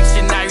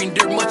restriction, I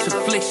endure much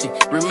affliction.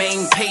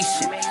 Remain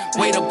patient,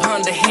 wait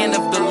upon the hand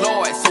of the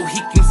Lord so he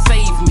can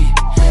save me.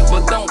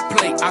 But don't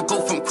play, I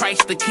go from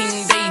Christ to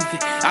King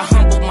David. I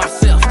humble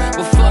myself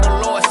before the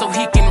Lord so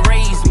he can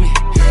raise me.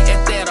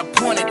 At that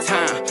appointed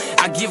time,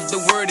 I give the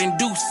word in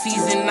due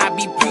season. I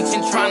be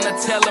preaching, trying to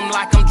tell them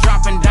like I'm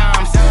dropping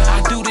dimes.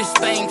 I do this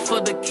thing for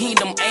the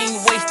kingdom,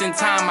 ain't wasting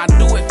time. I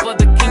do it for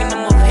the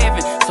kingdom of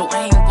heaven, so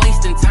I ain't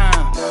wasting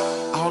time.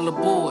 All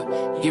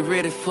aboard, get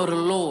ready for the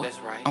Lord.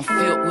 I'm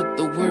filled with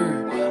the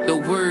word. The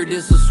word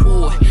is a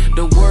sword.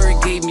 The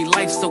word gave me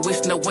life, so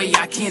it's no way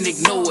I can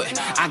ignore it.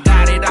 I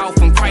got it all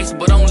from Christ,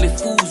 but only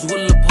fools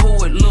will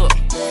abhor it. Look,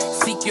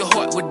 seek your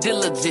heart with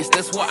diligence,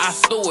 that's why I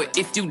store it.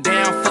 If you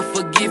down for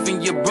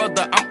forgiving your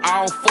brother, I'm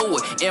all for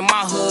it. In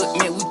my hood,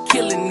 man, we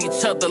killing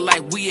each other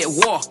like we at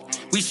war.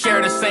 We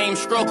share the same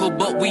struggle,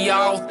 but we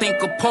all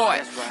think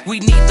apart. We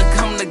need to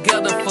come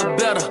together for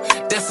better,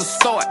 that's a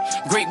start.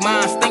 Great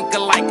minds think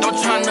alike, I'm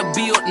trying to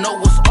build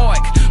Noah's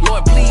Ark.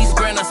 Lord, please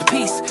grant us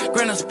peace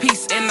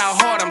in our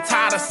heart. I'm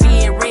tired of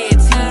seeing red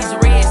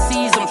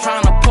seas, I'm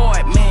trying to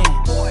part, man.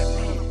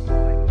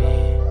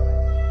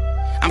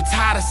 I'm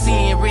tired of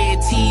seeing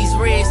red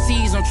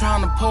seas, I'm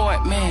trying to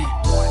part, man.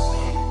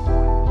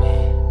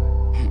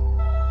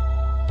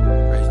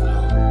 Praise the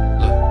Lord.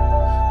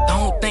 Look,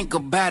 don't think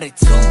about it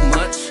too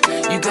much.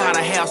 You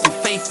gotta have some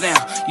faith now.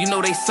 You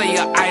know they say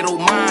an idle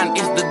mind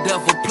is the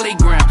devil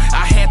playground.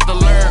 I had to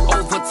learn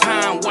over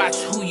time, watch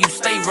who you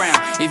stay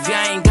around. If you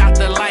ain't got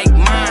the like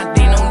mind,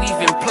 then don't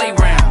even play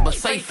around. But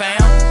say fam,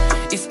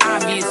 it's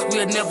obvious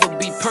we'll never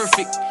be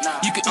perfect.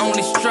 You can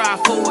only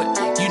strive for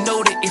it, you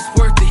know that it's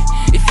worth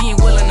it. If you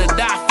ain't willing to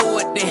die for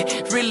it, then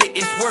really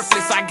it's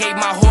worthless. I gave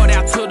my heart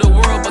out to the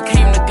world, but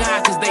came to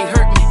God cause they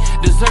hurt me,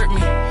 desert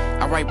me.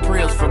 I write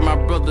prayers for my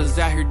brothers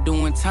out here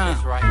doing time,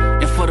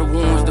 and for the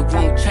ones that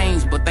won't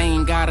change, but they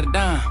ain't got a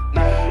dime.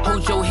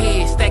 Hold your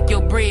head, stack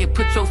your bread,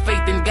 put your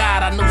faith in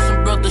God. I know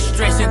some brothers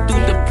stressing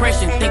through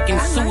depression, thinking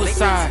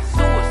suicide.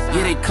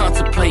 Yeah, they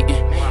contemplating,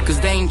 cause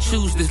they ain't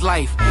choose this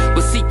life.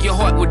 But seek your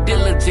heart with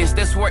diligence,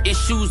 that's where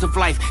issues of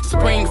life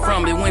spring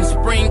from. And when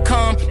spring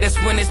come, that's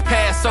when it's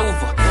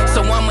Passover.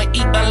 So I'ma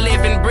eat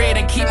unleavened bread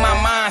and keep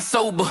my mind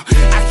sober.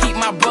 I keep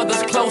my my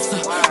brothers closer.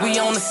 We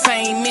on the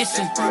same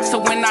mission. So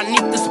when I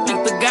need to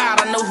speak to God,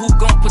 I know who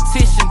gon'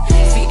 petition.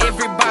 See,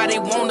 everybody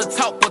wanna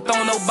talk, but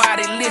don't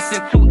nobody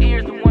listen. 2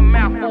 ears and 1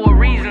 mouth for a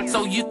reason,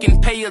 so you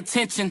can pay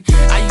attention.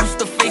 I used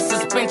to face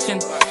suspension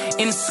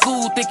in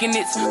school, thinking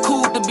it's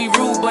cool to be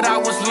rude, but I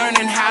was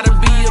learning how to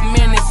be a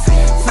menace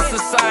to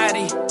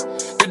society.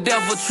 The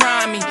devil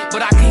trying me,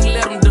 but I can't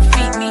let him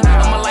defeat me,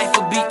 or my life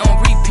will be on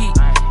repeat.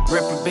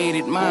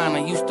 Reprobated mind, I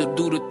used to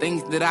do the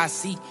things that I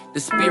see.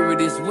 The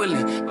spirit is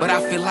willing, but I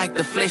feel like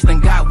the flesh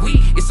done got weak.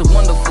 It's a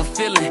wonderful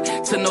feeling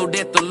to know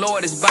that the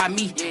Lord is by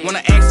me. When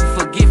I ask for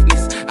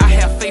forgiveness, I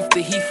have faith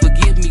that he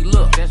forgive me.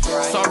 Look,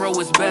 sorrow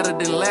is better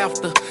than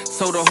laughter,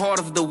 so the heart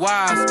of the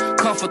wise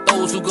comfort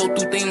those who go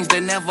through things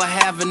that never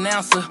have an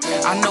answer.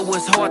 I know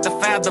it's hard to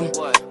fathom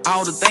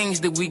all the things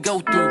that we go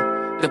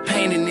through. The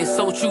pain in it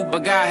so true,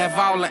 but God have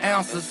all the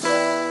answers.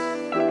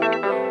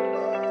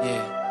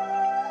 Yeah.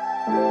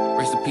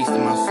 Rest in peace to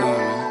my son,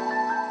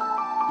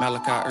 man.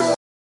 Malachi Earl.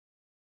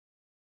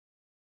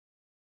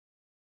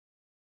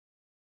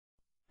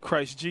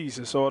 Christ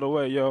Jesus all the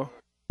way, yo.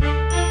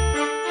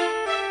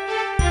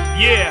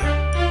 Yeah.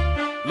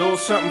 Little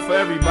something for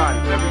everybody.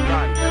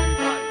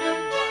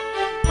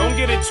 Don't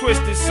get it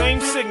twisted, same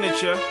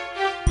signature.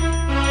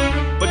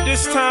 But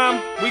this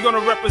time, we're gonna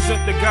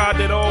represent the God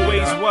that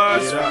always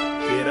was.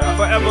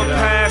 Forever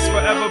past,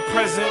 forever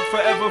present,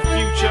 forever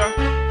future.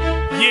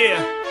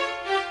 Yeah.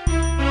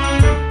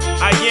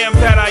 I am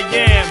that I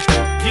am.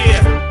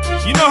 Yeah.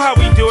 You know how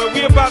we do it.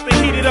 We about to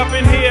heat it up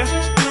in here.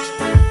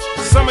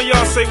 Some of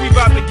y'all say we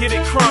about to get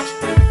it crunk.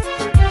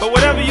 But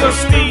whatever your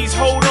steeds,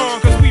 hold on,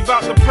 cause we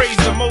about to praise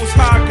the Most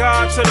High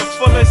God to the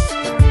fullest.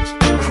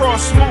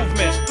 Cross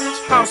movement,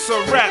 house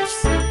of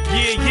raps.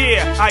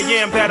 Yeah, I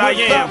am that I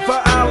am.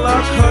 For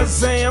Allah,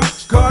 Kazam,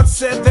 God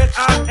said that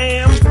I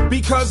am.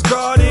 Because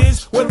God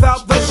is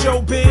without the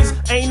showbiz.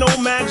 Ain't no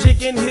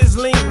magic in his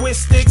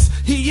linguistics.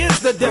 He is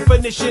the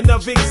definition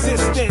of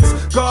existence.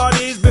 God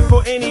is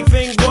before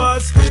anything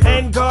was,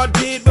 and God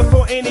did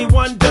before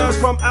anyone does.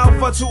 From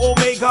Alpha to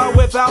Omega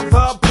without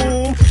the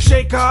boom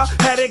shaker.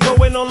 Had it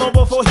going on long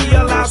before he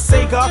allowed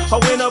Sega. A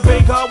winner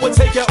baker would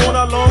take you on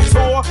a long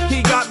tour.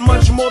 He got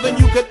much more than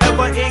you could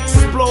ever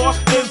explore.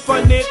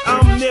 Infinite,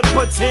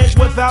 omnipotent,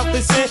 without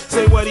the sin.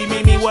 Say what he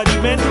mean, what he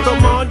meant.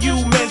 Come on,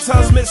 you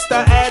mentors,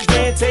 Mr.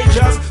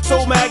 Advantageous.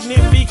 So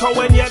magnifico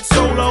and yet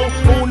solo.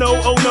 Oh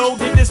no,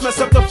 did this mess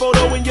up the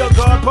photo in your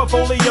God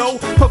portfolio?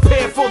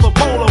 Prepare for the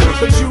polo,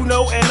 cause you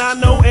know and I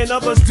know and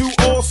others do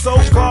also.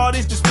 God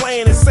is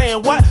displaying and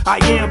saying what? I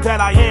am that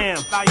I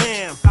am. I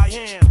am.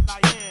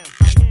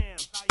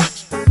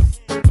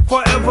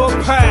 Forever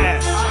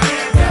past,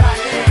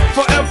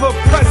 forever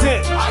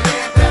present,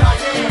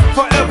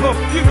 forever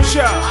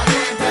future.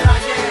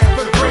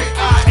 The great I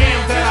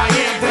am that I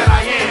am that I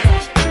am.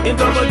 In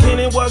the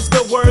beginning was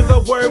the word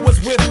was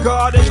with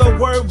God, and the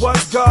word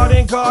was God,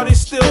 and God is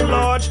still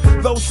large.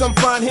 Though some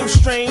find him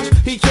strange,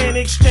 he can't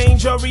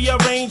exchange or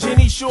rearrange, and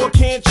he sure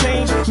can't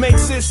change.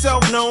 Makes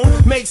himself known,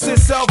 makes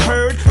himself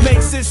heard,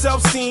 makes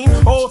himself seen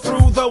all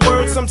through the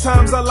word.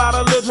 Sometimes a lot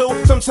of little,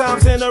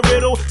 sometimes in a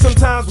riddle.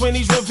 Sometimes when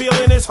he's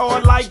revealing it's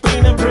hard like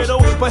peanut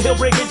brittle, but he'll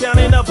break it down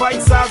into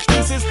bite-sized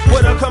pieces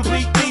with a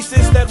complete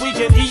thesis that we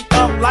can eat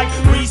up like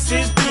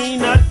Reese's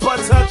peanut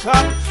butter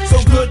cup. So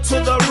good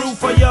to the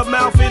roof of your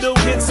mouth it'll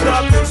get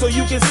stuck, so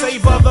you can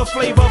savor the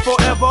flavor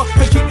forever,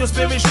 to keep your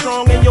spirit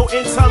strong and your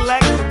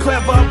intellect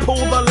clever. Pull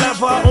the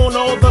lever on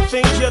all the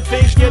things you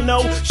think you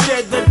know.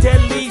 Shed the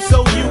dead leaves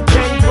so you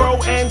can grow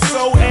and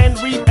sow and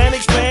reap and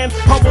expand.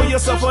 Humble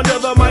yourself under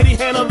the mighty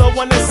hand of the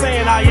one that's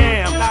saying I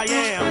am.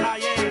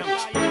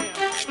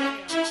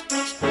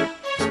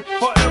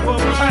 Forever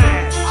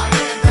past,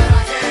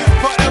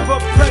 forever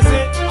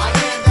present,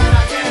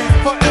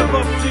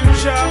 forever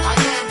future.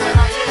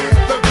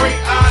 The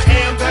great I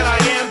am that I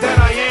am that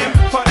I am.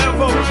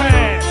 Forever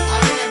past,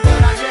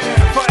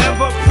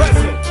 forever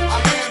present,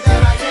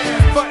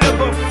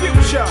 forever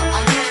future.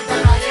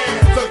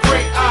 The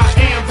great I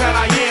am that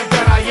I am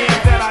that I am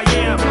that I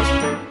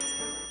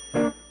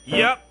am.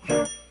 Yep.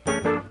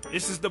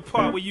 This is the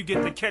part where you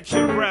get to catch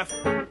your breath.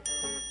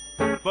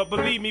 But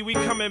believe me, we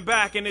coming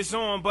back and it's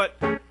on. But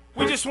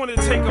we just wanted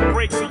to take a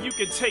break so you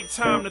can take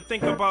time to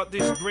think about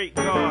this great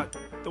God,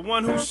 the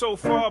one who's so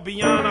far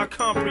beyond our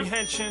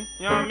comprehension.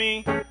 You know what I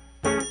mean?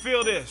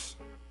 Feel this.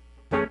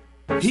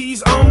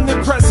 He's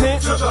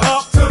omnipresent,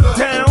 up,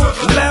 down,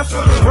 left,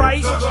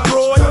 right,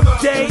 broad,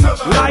 day,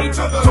 light,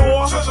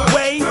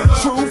 doorway,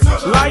 truth,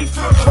 life,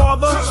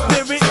 Father,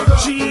 Spirit,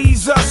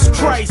 Jesus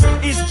Christ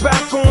is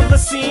back on the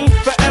scene,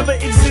 forever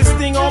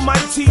existing,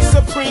 almighty,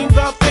 supreme,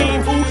 the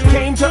theme who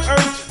came to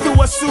earth through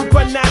a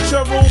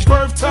supernatural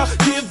birth to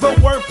give the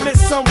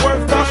worthless some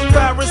worth. The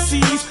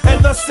Pharisees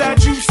and the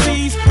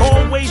Sadducees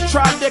always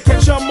tried to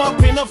catch him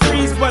up in a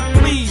freeze, but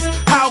please,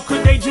 how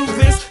could they do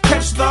this?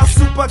 Catch the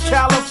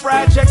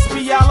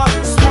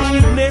supercalifragilisticexpialidocious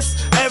sweetness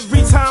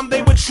every time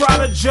they would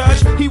try to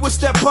judge. He would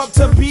step up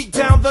to beat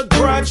down the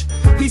grudge.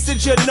 He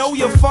said, you know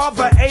your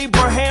father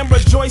Abraham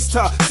rejoiced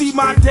to see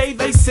my day.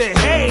 They said,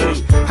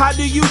 hey, how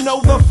do you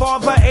know the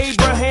father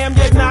Abraham?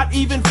 You're not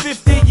even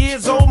 50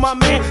 years old, my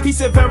man. He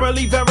said,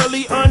 verily,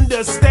 verily,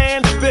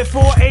 understand.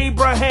 Before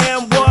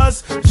Abraham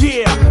was,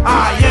 yeah,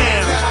 I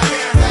am.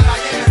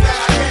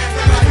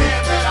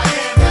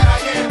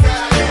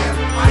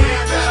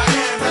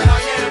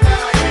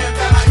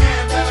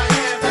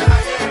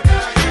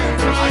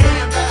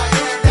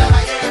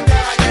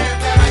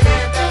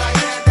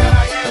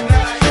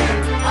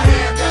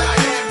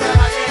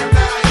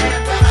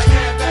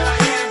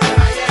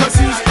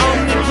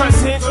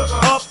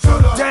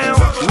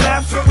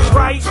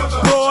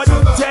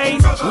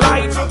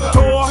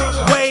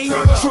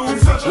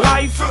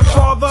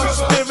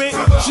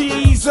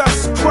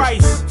 Jesus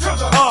Christ,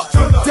 up,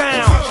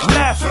 down,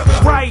 left,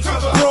 right,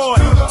 broad,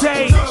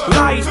 day,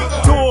 light,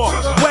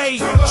 doorway,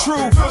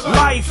 truth,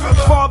 life,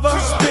 Father,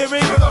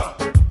 Spirit,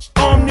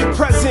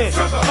 omnipresent,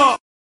 up.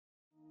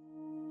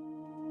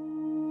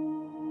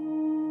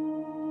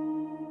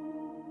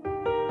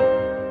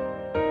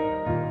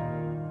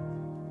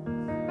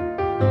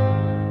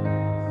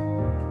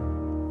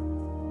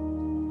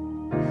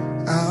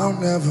 I'll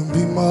never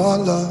be more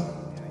loved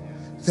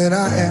than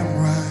I am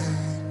right.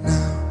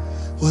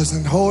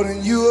 Wasn't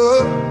holding you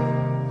up,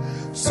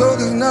 so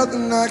there's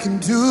nothing I can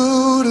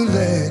do to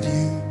let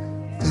you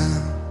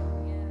down.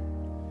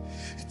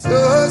 It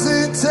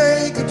doesn't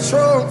take a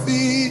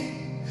trophy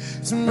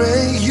to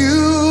make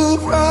you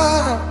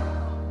proud.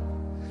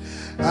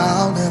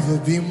 I'll never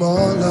be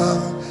more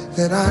loved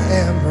than I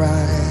am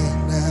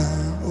right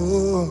now.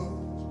 Oh.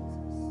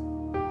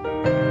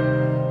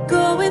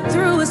 Going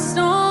through a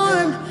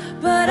storm,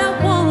 but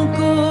I won't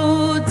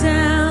go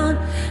down.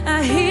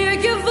 I hear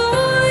your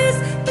voice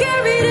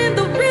carried in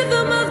the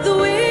rhythm of the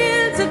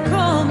wind to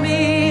call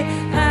me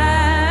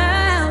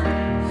out.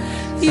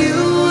 You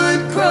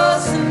would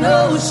cross an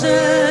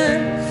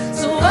ocean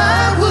so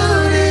I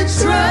wouldn't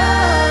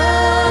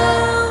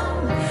drown.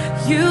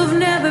 You've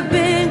never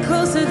been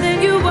closer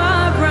than you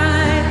are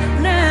right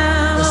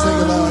now. Let's sing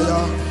it loud,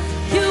 y'all.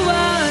 You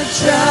are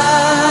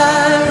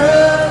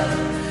Jireh.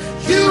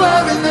 You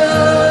are enough.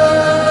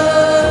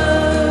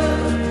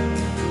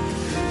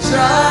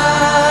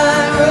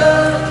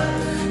 Jireh.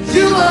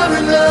 You are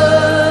enough.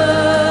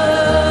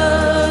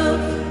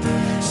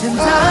 And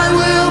I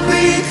will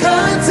be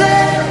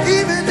content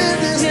even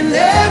in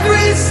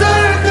every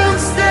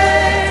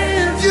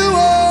circumstance. You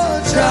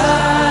are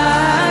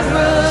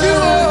Jireh. You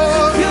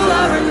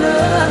are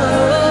enough.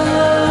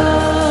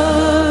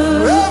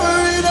 Forever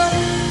enough,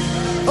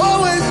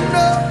 always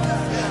enough,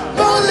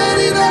 more than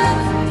enough.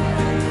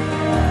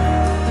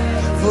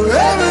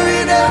 Forever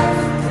enough,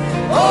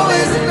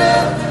 always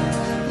enough,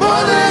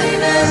 more than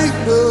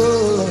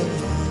enough.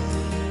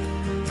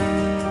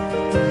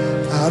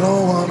 I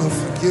don't wanna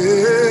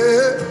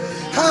forget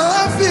how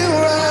I feel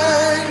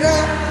right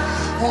now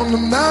on the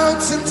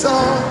mountain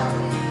top.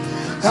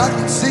 I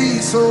can see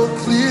so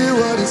clear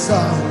what it's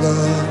all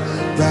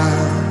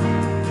about.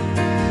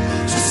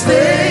 So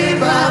stay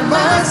by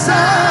my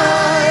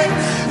side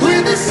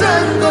when the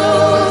sun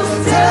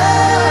goes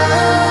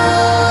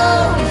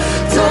down.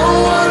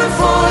 Don't wanna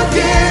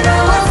forget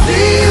how I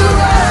feel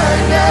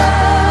right now.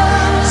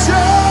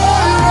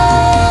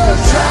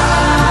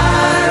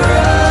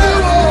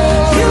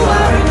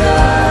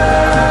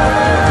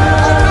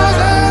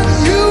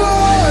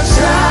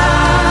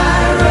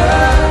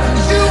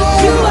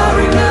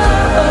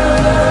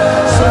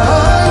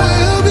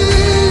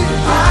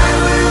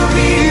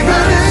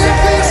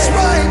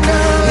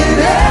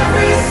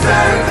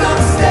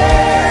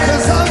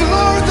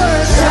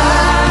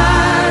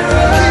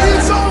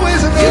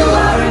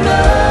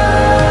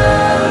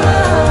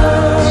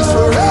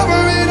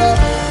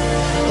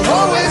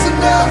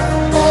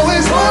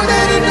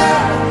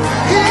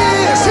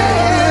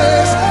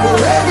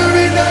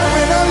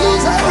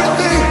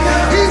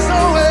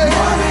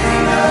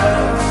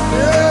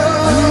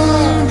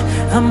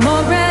 I'm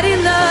already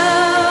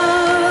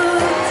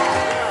loved.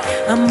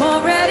 I'm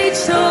already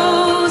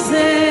chosen.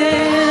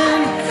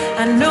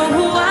 I know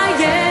who I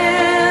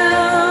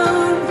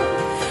am.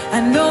 I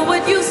know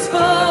what you've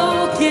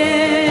spoken.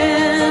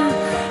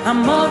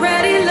 I'm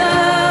already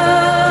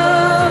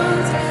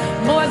loved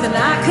more than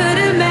I could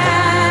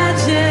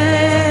imagine.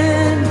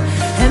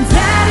 And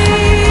that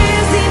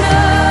is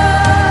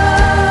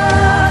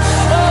enough.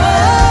 Oh,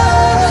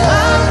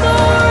 I'm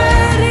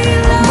already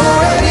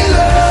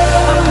loved.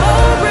 I'm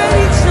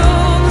already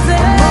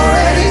chosen. I'm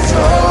already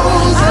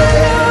chosen. I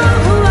know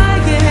who I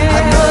am. I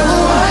know who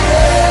I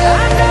am. I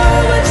know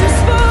what you've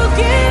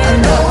spoken. I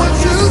know what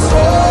you've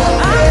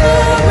spoken. I'm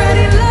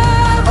already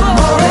loved. I'm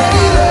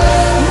already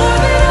loved. More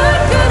than I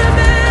could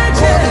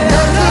imagine.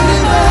 More than I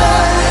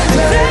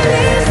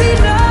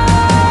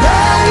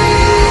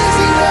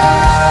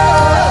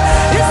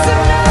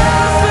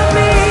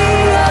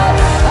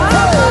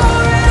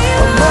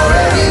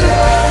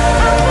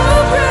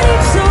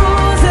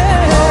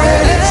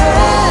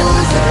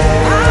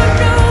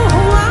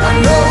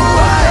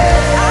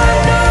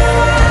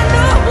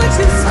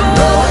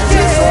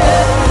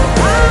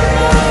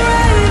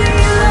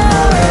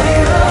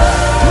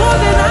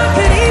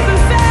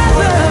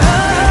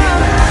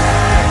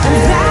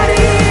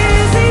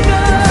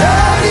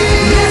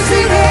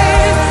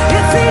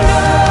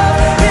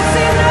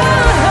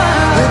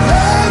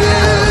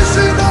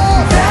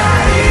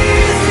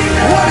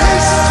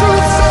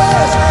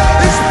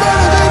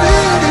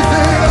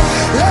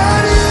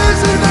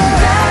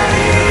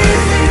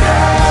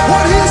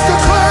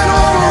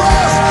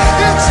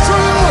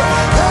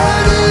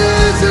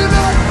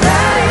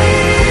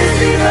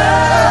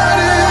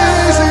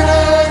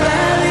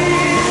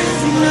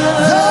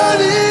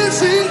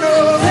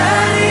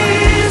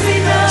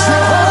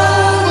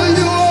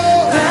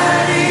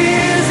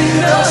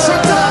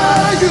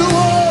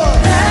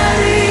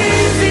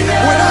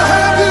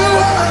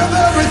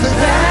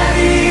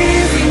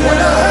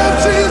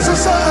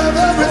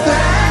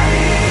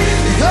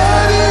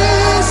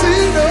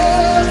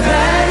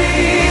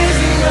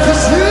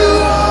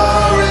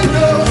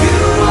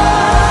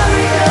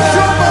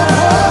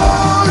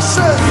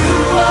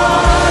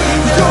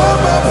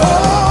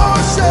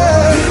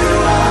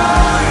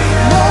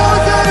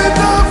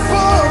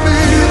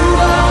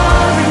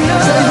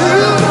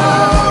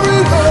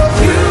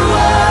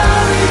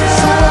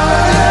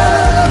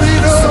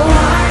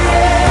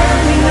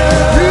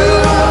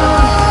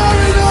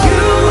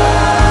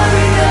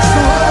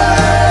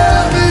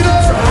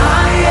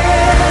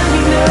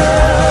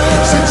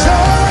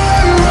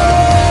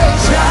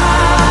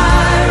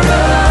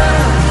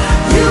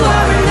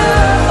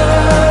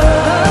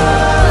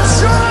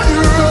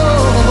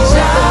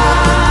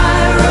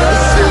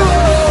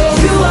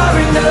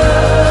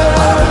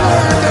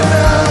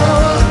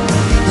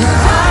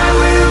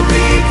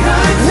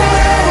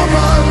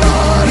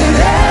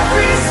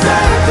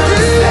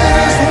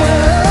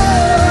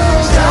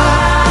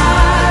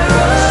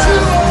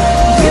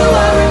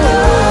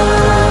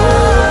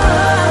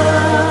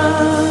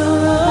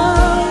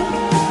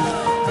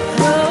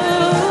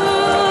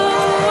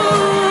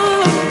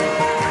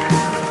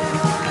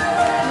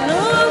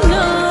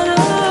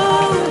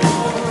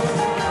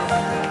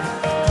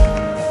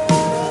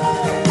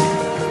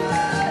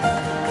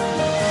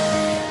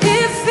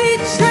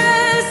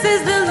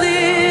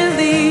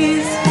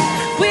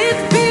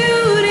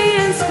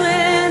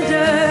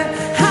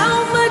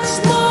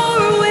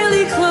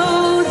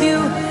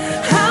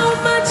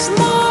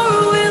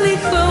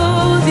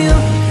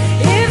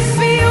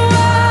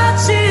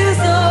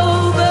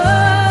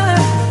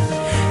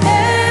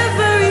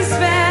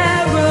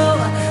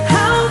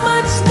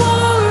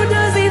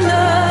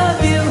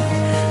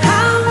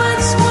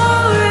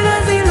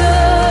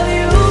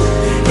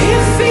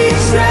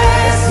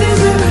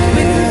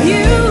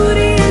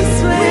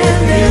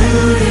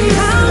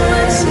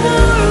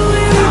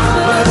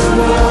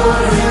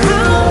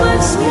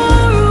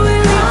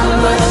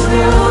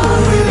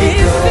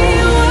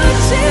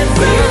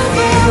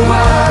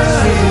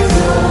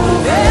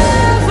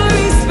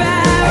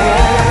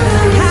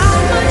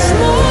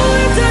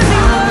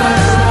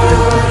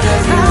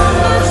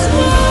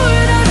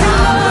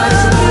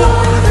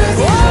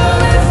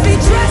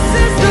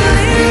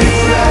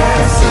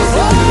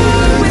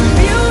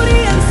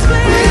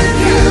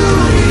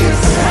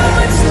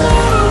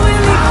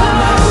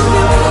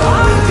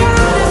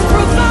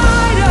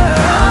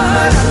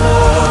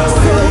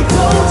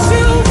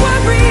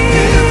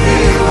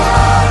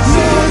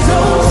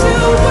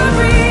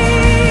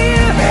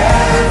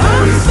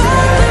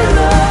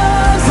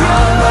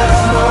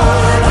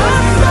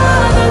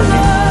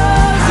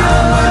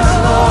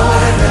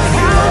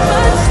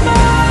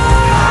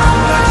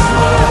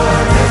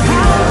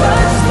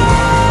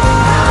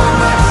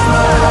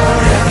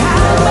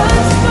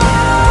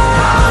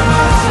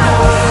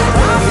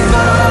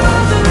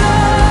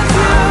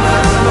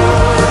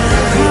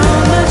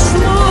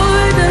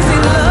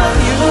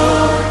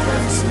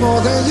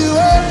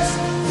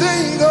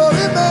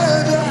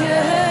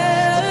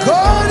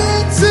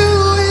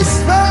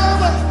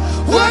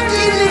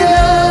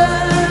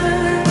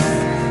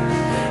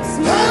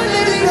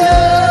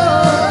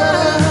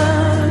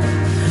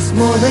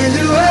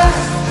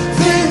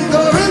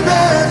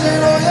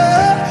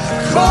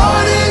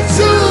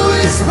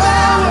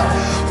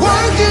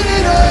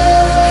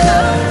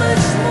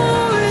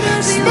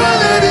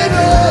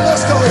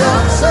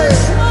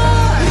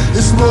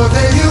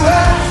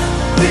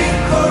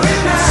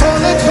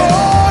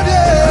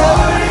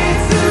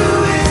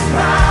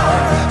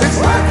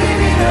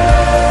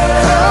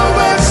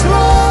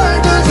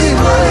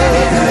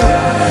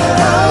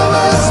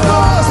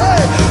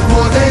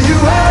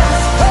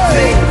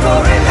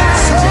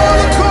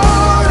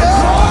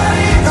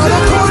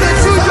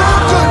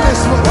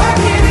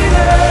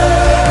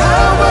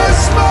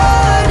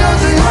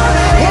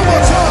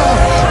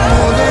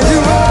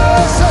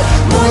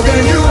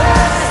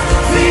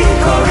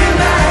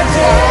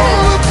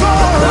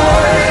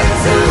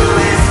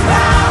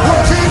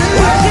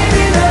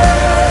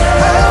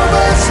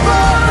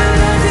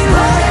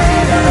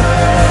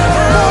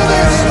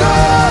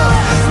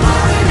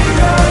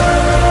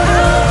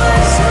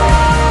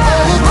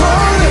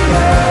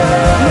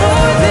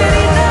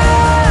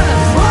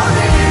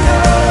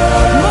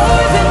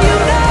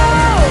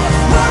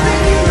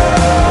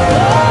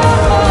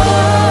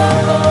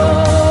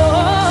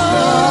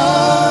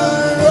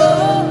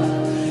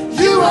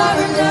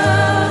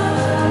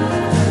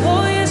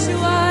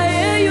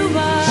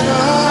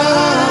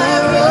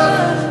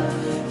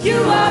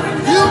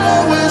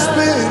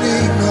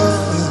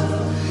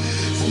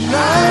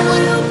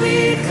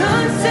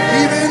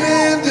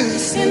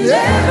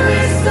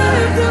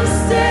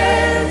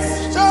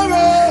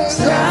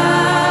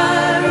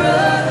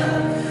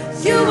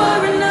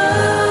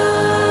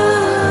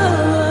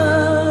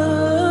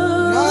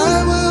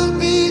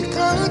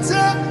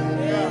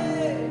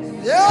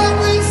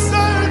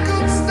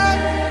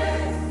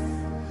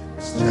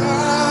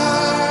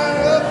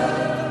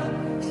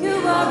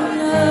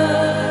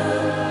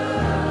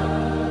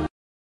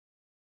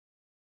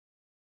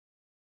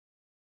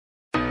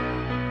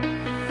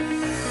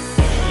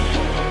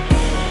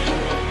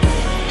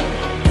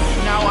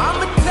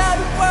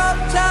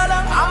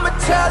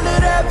tell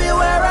it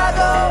everywhere I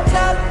go.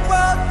 Tell the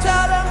world,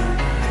 tell them.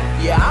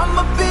 Yeah, I'm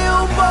a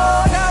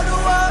billboard. Tell the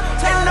world,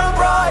 and I'm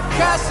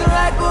broadcasting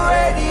like a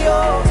radio.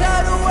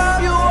 Tell the world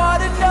you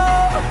ought to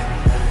know.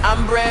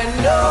 I'm brand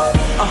new.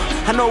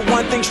 I know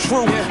one thing's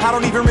true. I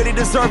don't even really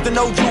deserve to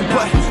know you,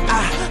 but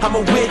I'm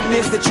a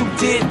witness that you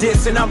did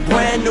this, and I'm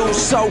brand new.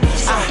 So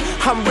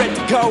I'm ready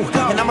to go,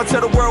 and I'ma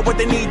tell the world what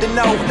they need to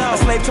know. A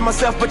slave to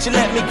myself, but you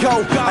let me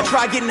go. I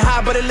tried getting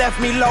high, but it left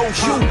me low.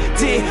 You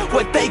did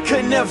what they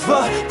could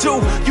never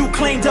do. You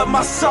cleaned up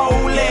my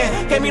soul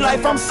and gave me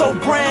life. I'm so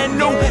brand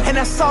new, and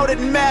that's all that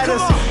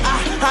matters.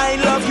 I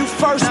ain't love you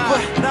first,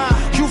 but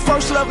you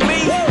first loved me.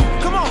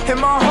 In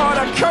my heart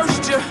I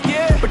cursed you,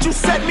 but you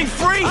set me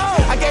free.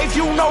 I gave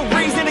you no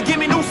reason to give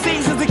me new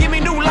seasons, to give me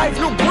new life,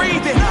 new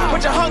breathing.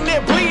 But you hung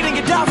there bleeding,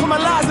 you died for my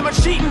lies and my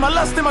cheating, my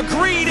lust and my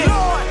greed.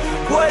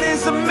 What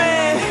is a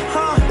man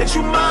that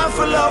you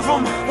mindful of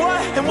him?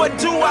 And what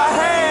do I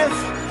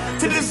have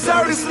to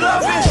deserve this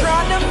loving?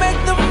 Trying to make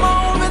the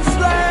moments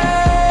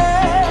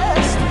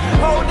last,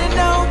 holding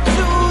on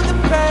to the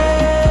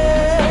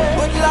past.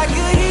 But like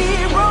a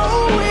hero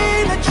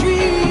in a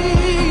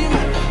dream,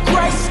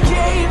 Christ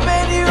came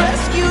and he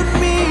rescued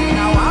me.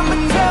 Now I'ma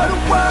tell the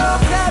world,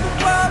 tell the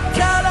world,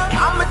 tell them.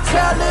 I'ma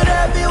tell it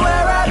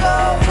everywhere I go.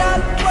 Tell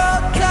the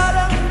world, tell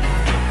them.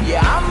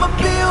 Yeah, I'm a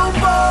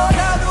billboard.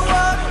 Tell the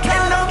world,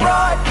 and I'm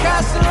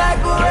broadcasting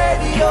like a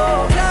radio.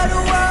 Tell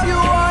the world you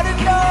ought to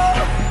know.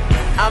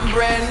 I'm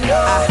brand new.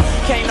 I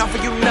can't offer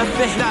you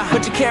nothing,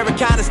 but your carrot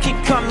kindness keep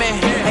coming.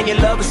 And your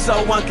love is so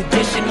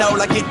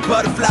unconditional, I get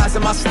butterflies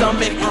in my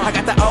stomach. I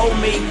got the old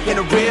me in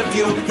the rear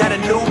view, now the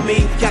new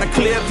me got a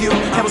clear view.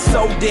 I was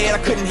so dead I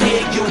couldn't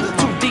hear you,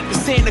 too deep to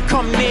sin to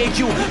come near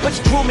you. But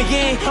you drew me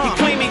in, you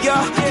clean me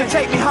up, to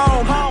take me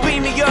home,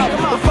 beam me up.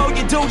 Before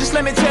you do, just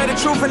let me tell the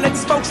truth and let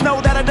these folks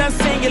know that I done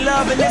seen your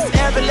love. And it's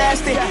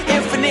everlasting,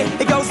 infinite,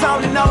 it goes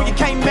on and on. You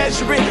can't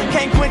measure it,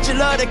 can't quench your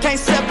love, that can't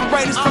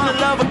separate us from the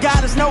love of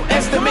God. There's no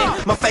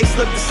estimate. My face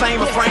look the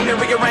same, a frame and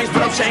rearranged,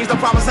 but I'm changed. I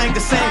promise I ain't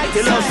the same.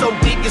 Your love so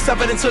deep, you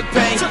suffered and took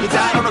pain. You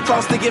died on the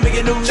cross to give me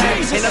a new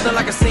name. Ain't nothing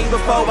like I seen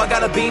before. I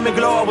got a beam and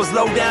glow. I was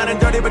low down and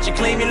dirty, but you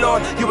clean me,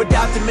 Lord. You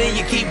adopted me,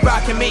 you keep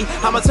rocking me.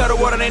 I'ma tell the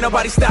world and ain't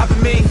nobody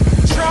stopping me.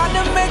 Trying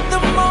to make the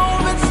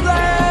moments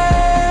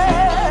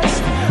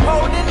last,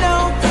 holding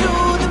on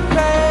to the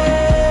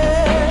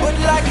past. But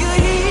like a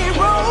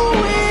hero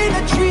in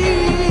a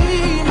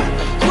dream,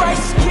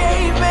 Christ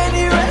came and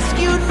he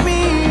rescued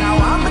me. Now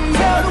I'ma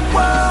tell the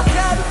world,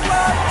 tell the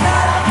world,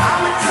 tell them.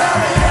 I'ma tell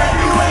it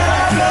everywhere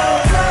I go.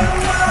 Tell the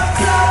world,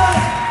 tell them.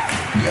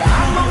 Yeah,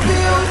 I'm a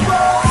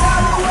billboard.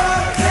 Tell the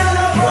world, tell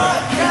them.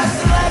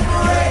 Broadcasting like a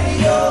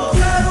radio.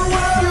 Tell the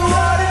world you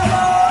ought to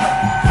know.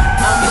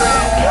 I'm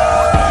brand new.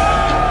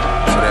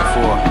 So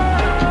therefore,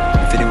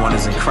 if anyone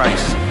is in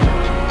Christ,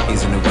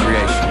 he's a new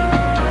creation.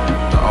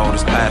 The old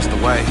has passed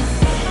away.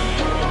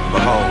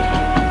 Behold,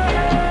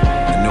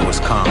 the new has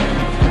come.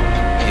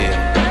 Yeah,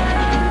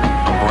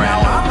 I'm brand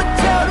new. I'ma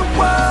tell the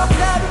world,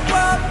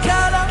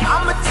 tell them.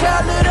 I'ma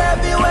tell it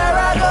everywhere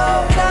I go.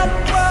 Tell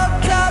the world,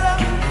 tell them.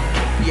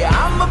 Yeah,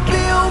 I'm a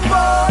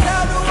billboard.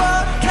 Tell the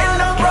world, and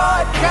I'm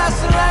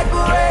broadcasting like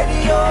a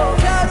radio.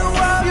 Tell the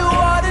world you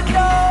ought to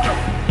know.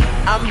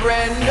 I'm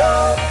brand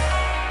new.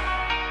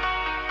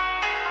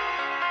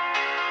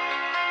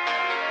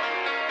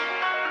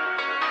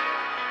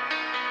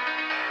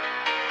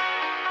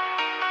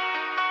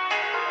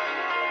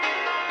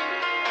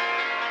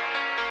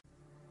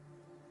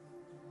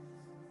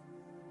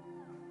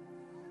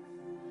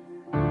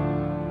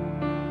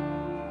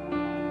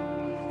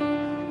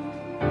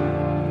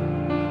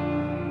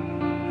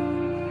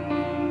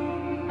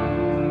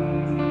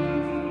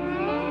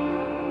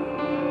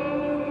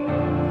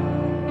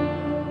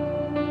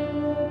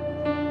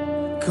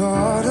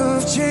 God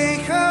of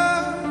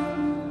Jacob,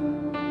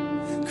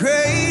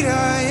 great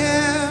I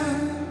am,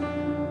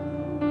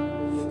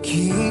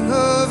 King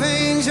of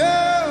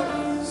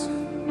angels,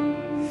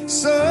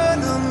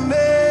 Son of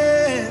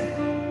man,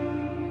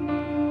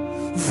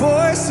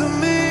 voice of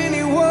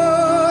many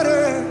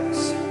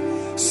waters,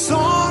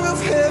 song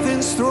of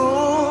heaven's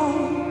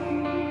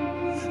throne,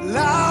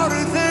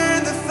 louder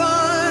than the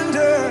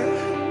thunder,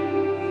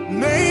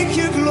 make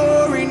your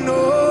glory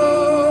known.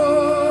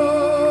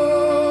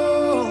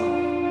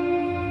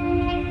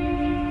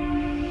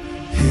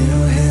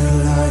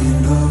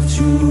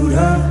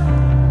 Judah,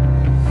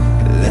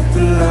 let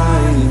the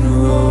lion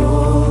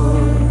roar.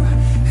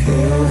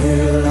 Hail,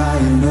 hail,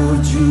 Lion of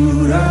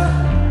Judah,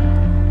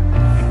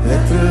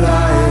 let the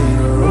lion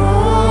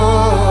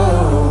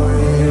roar.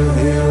 Hail,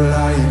 hail,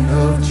 Lion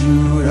of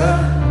Judah,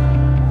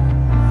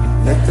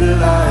 let the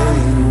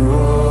lion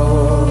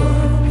roar.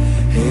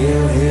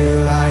 Hail, hail,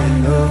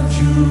 Lion of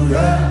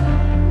Judah,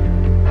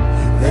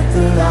 let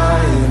the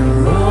lion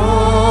roar.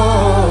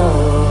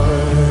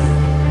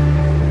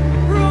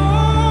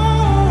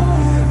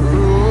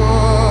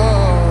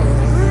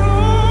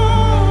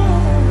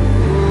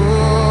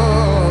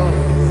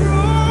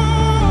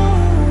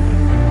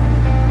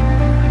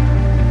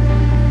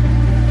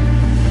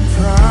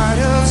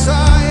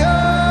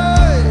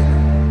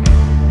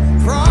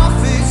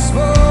 Prophet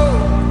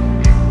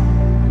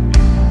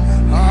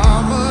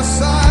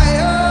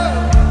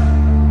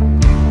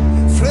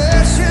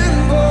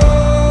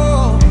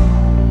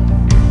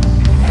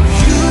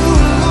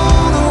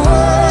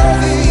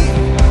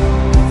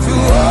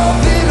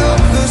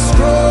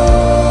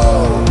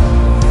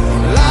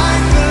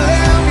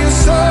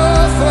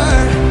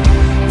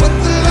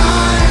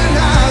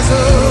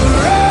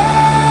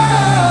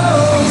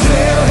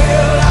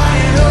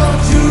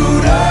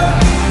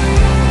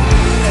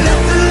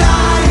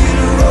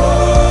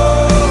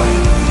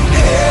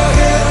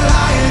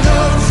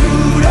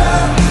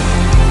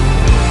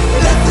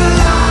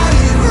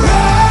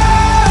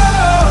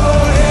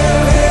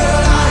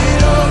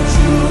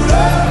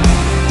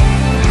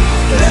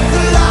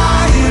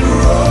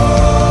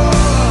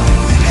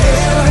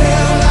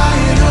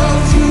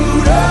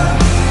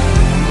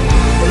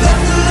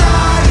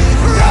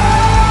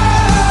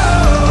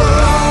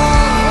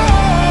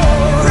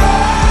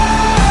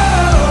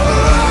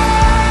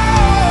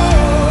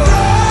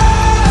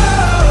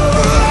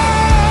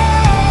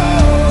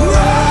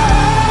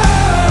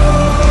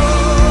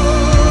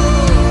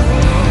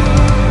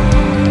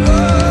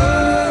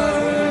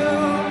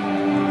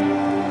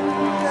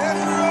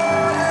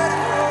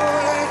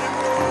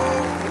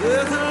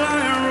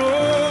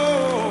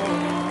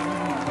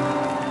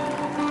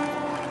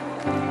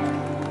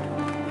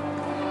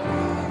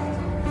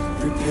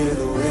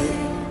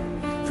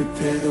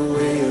the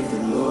way of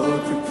the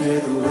Lord, prepare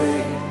the way.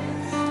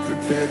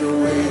 Prepare the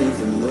way of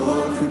the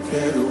Lord,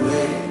 prepare the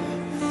way.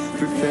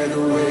 Prepare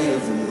the way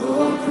of the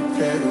Lord,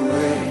 prepare the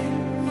way.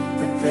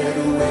 Prepare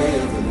the way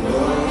of the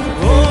Lord.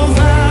 Oh,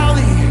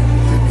 valley,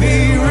 be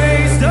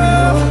raised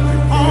up,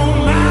 on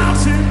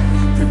mountain,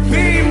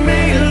 be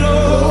made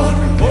Lord.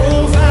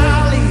 Oh,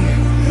 valley,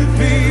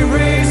 be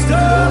raised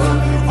up,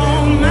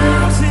 on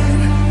mountain,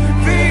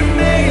 be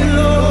made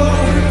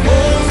Lord.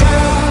 Oh,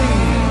 valley,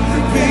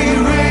 be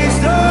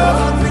raised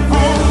up,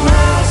 on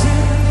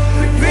mountain,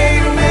 be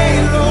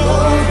made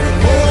Lord.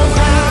 Oh,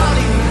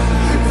 valley,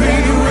 be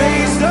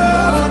raised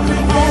up,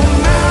 on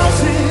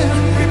mountain,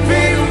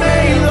 be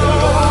made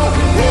Lord.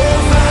 Oh,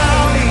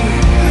 valley,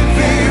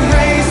 be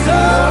raised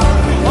up,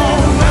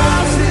 on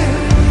mountain,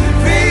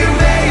 be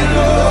made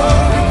Lord.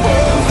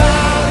 Oh,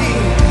 valley,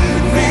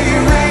 be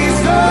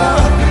raised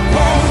up,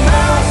 on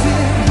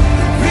mountain,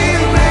 be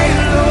made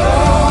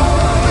Lord.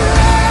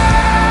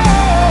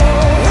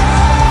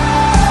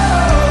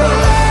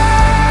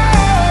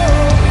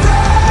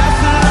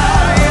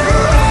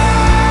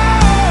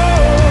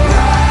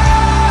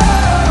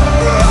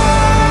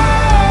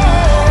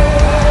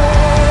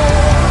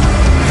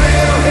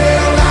 Hail,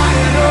 hail,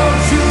 Lion of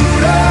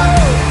Judah,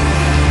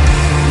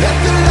 let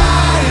the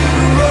lion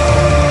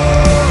roar.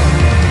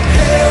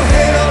 Hail,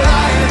 hail,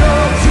 Lion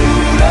of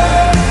Judah,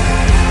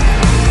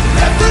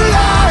 let the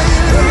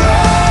lion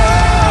roar.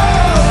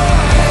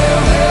 Hail,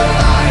 hail,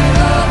 Lion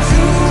of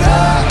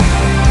Judah,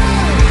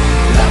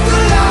 let the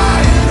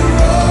lion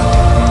roar.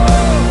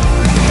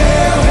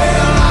 Hail, hail,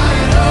 Lion of Judah, let the lion roar. Hail, hail,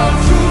 Lion of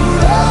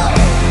Judah,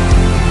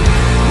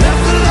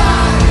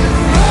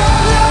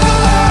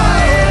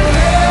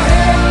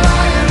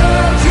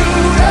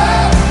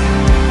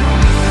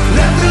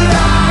 let the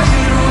lion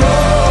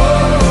roar.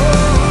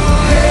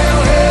 Hail,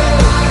 hail,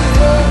 Lion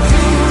of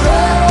Judah,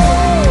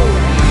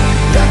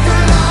 let the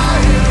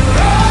lion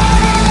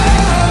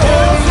roar.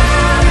 Oh,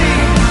 valley,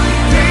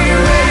 be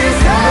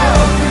raised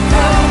up,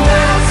 on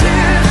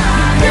mountain,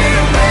 be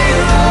made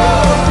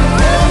Lord.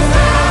 Oh,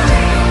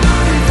 valley,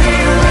 be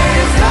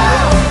raised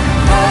up,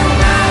 on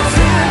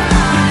mountain,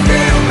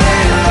 be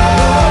made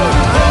Lord.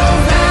 Oh,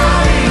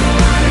 valley,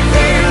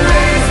 be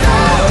raised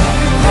up,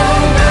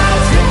 on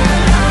mountain,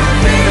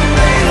 be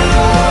made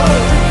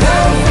Lord.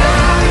 Oh,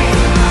 valley,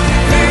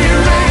 be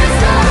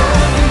raised up,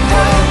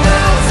 on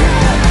mountain,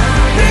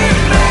 be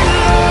made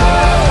Lord.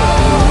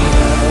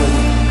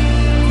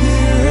 Be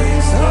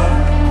raised up,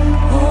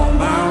 on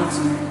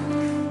mountain,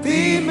 be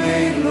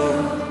made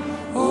Lord.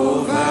 Oh,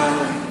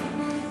 valley,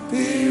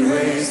 be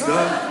raised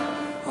up,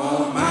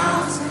 on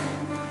mountain,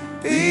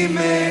 be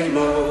made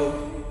Lord.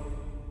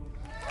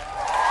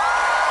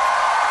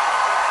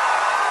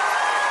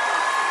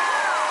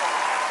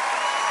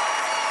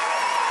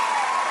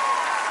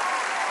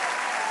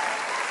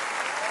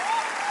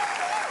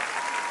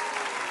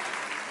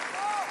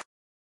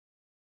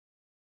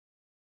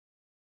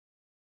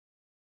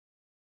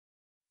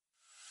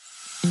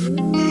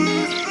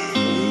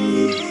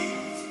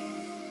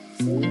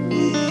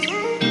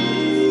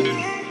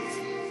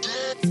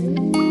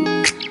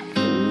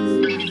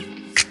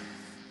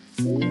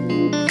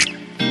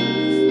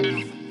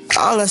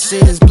 All I see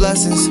is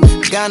blessings,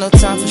 got no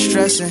time for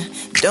stressing.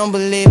 Don't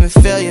believe in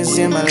failures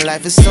in my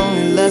life, it's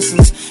only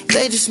lessons.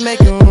 They just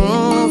making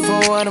room for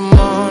what I'm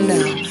on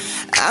now.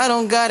 I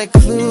don't got a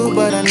clue,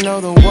 but I know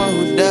the one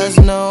who does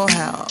know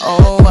how.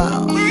 Oh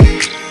wow,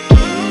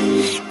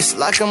 it's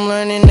like I'm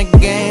learning the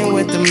game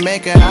with the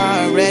maker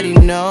I already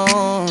know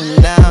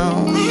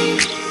now.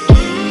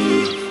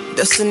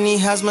 Destiny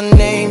has my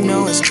name,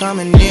 know it's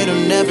coming, it'll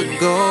never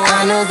go.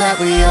 I know that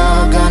we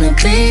all gonna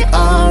be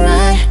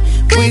alright.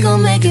 We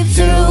gon' make it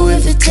through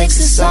if it takes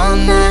us all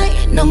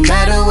night. No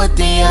matter what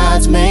the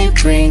odds may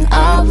bring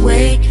our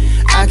way,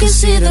 I can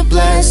see the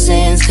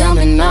blessings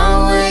coming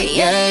our way.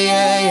 Yeah,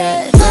 yeah,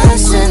 yeah.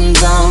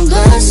 Blessings on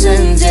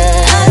blessings,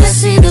 yeah. I can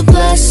see the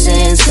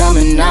blessings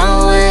coming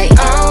our way.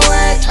 Our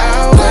way,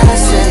 our way.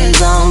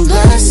 Blessings on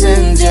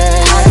blessings,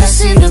 yeah. I can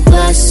see the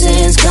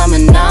blessings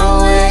coming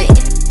our way.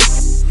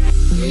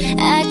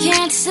 I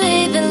can't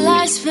say that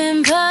life's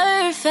been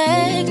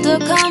perfect or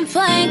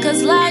complain,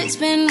 cause life's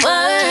been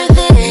worth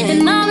it.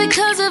 And all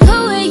because of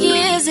who he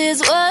is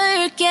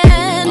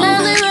working,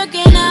 only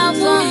working out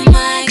for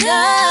my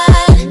God.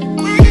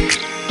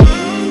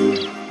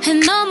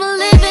 And no more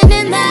living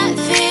in that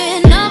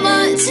fear, no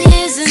more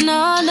tears and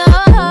no, no.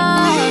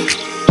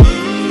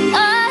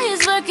 Oh,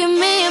 he's working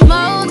me and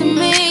molding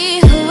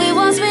me who he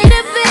wants me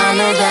to be. I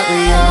know that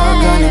we all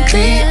gonna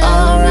be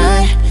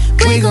alright.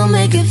 We gon'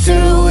 make it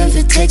through if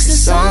it takes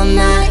us all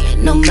night.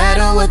 No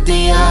matter what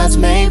the odds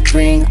may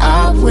bring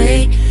our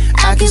way,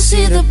 I can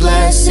see the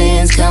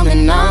blessings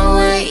coming our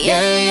way.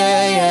 Yeah,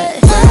 yeah, yeah.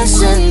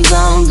 Blessings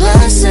on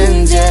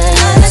blessings, yeah.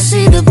 I can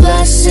see the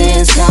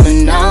blessings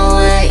coming our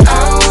way.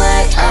 Our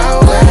way, our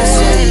way.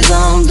 Blessings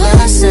on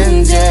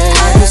blessings, yeah.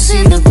 I can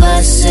see the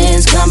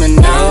blessings coming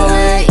our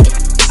way.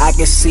 I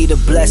can see the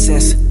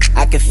blessings,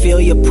 I can feel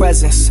your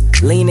presence.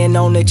 Leaning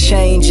on the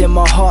change in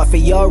my heart for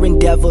your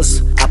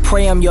endeavors. I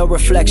pray I'm your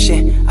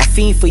reflection. I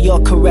fiend for your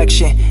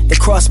correction. The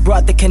cross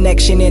brought the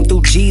connection, and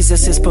through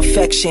Jesus is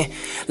perfection.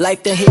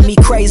 Life done hit me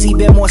crazy,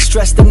 been more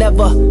stressed than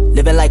ever.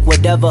 Living like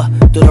whatever.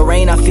 Through the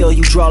rain I feel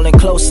you drawing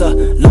closer.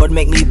 Lord,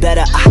 make me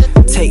better.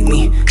 Take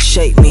me,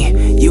 shape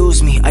me,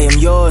 use me, I am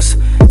yours.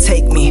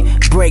 Take me,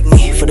 break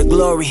me for the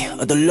glory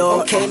of the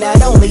Lord. Okay,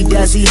 not only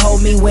does he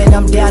hold me when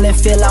I'm down and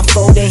feel I'm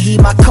folding, he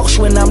my coach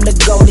when I'm the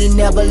goalie.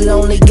 Never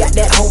lonely, got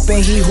that hope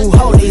in he who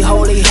holy,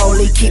 holy,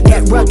 holy. Keep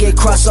that rugged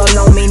cross all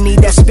on me. Need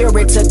that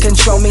spirit to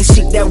control me.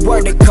 Seek that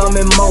word to come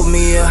and mold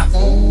me, yeah.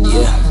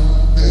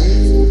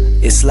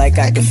 It's like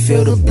I can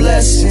feel the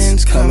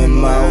blessings coming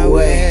my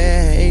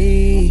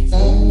way.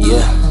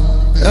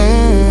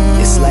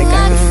 It's like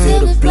I can feel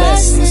the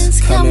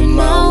blessings coming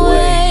my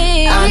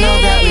way. I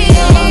know that we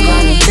all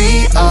gonna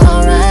be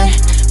alright.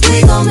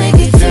 We gon' make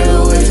it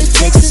through if it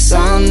takes us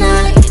all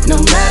night. No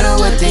matter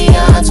what the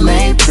odds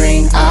may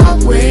bring our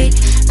way,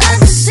 I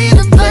can see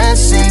the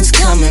blessings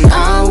coming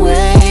our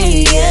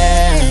way,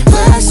 yeah.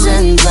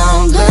 Blessings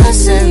on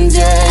blessings,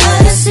 yeah.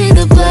 I can see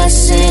the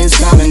blessings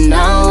coming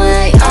our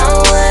way,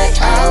 our way,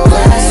 our way.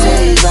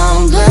 Blessings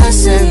on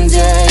blessings,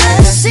 yeah. I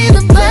can see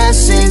the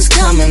blessings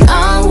coming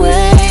our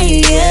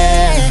way,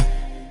 yeah.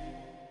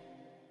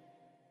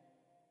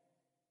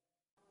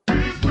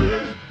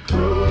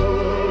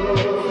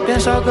 Been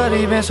so good,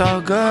 he been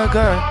so good,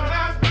 girl.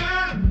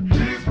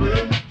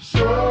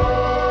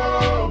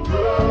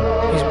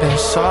 He's been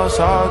so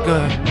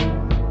good.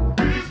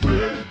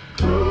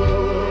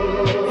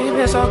 He's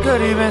been so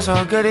good, he been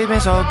so good, he been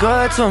so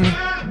good to me.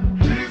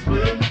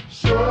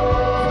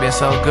 He been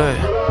so good.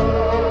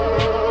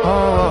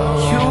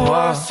 Oh, you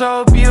are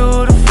so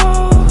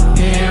beautiful.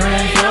 Here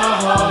in your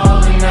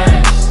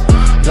holiness,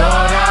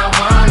 Lord, I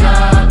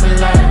wanna be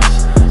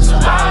blessed. So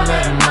I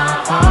let my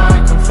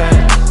heart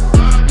confess.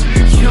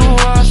 You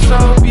are so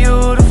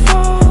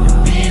beautiful.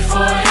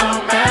 Before your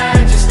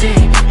majesty,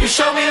 you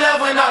showed me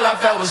love when all I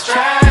felt was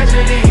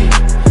tragedy,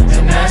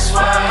 and that's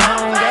why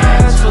I'm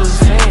glad to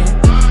sing.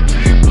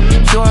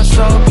 You are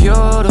so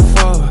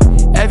beautiful.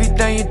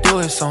 Everything you do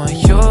is so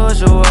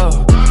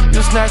unusual.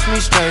 You snatched me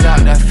straight out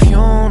that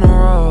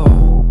funeral.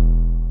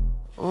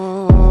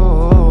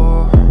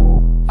 Ooh,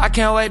 I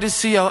can't wait to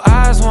see your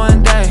eyes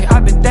one day.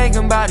 I've been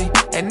thinking about it,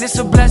 and it's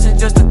a blessing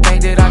just to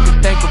think that I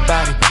can think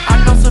about it. I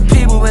know some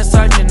people been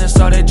searching and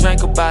so they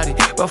drink about it,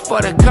 but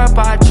for the cup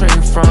I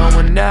drink from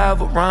will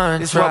never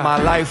run. It's what my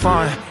life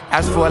on.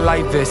 Asked for a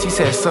life vest, he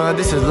said, son,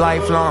 this is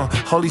lifelong.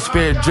 Holy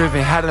Spirit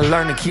driven, had to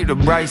learn to keep the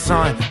brights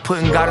on.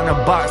 Putting God in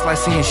a box like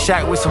seeing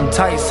Shaq with some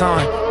tights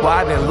on. Well,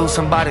 I been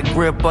loosened by the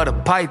grip of the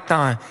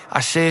python.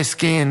 I shed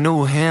skin,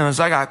 new hymns,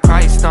 I got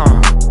Christ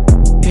on.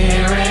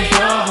 Here in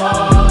your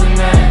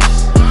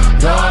holiness,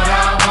 Lord,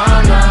 I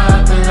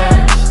wanna be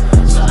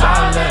blessed. So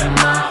I let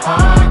my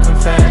heart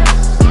confess.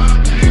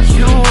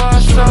 You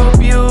are so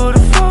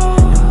beautiful.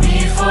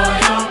 Before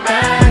your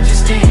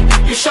majesty,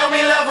 you showed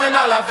me love when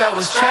all I felt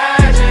was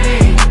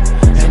tragedy,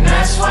 and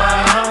that's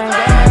why I'm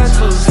glad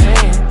to sing.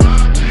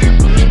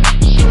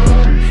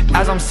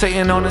 As I'm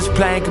sitting on this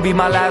plane, could be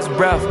my last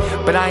breath,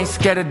 but I ain't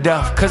scared of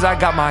death, cause I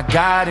got my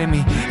God in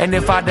me. And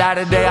if I die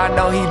today, I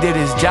know he did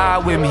his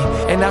job with me,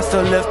 and I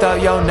still lift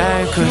up your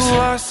name, cause you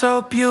are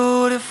so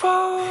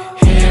beautiful.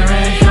 Here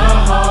in your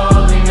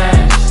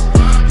holiness,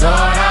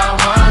 Lord, I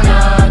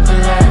wanna be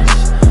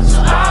blessed. So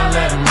I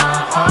let my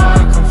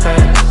heart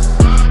confess.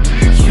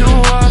 You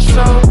are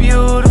so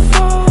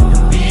beautiful.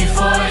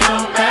 Before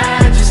your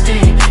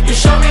majesty, you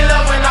showed me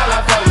love when all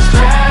I felt was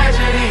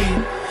tragedy,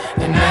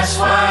 and that's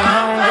why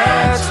I'm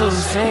glad to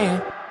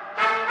sing.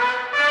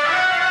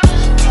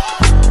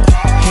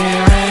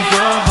 Here in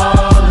your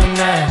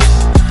holiness,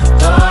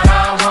 Lord,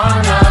 I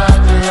wanna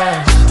be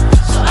blessed.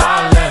 So I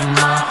let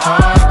my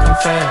heart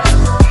confess.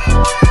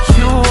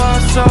 You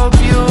are so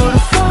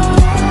beautiful.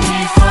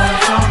 Before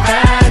your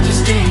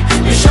majesty,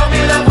 you showed me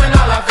love when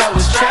all I felt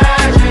was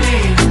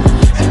tragedy,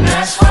 and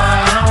that's why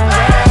I'm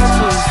glad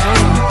to sing.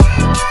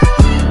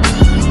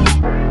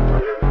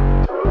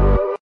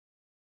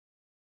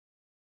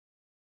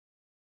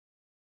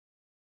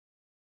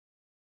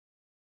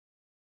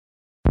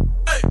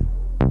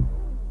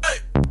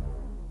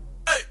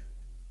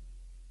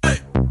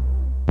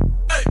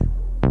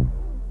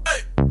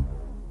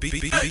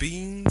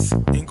 Beans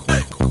and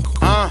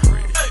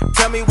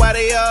tell me why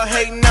they all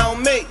hating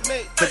on me.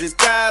 Cause it's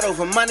God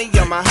over money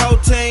on my whole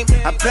team.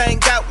 I bang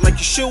out like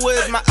Yeshua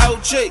is my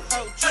OG,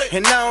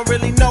 and I don't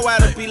really know how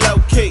to be low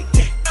key.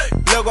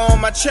 Logo on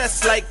my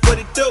chest like what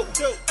it do.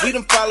 We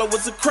them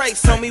followers of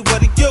Christ, homie,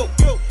 what it do.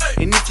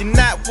 And if you're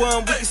not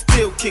one, we can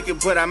still kick it,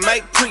 but I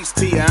might preach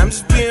to you, I'm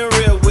just being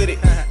real with it.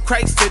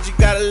 Christ said you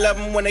gotta love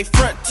them when they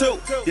front too.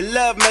 Your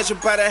love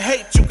measured by the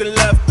hate you can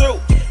love through.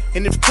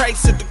 And if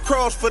Christ at the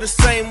cross for the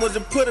same was to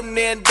put him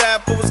there and die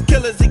for his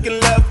killers, he can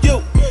love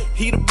you.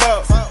 He the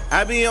boss,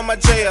 I be on my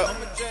J.O.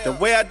 The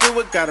way I do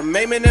it, got a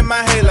maiming in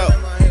my halo.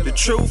 The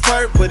truth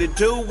hurt, but it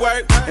do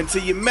work.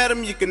 Until you met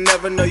him, you can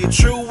never know your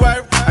true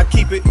worth. I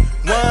keep it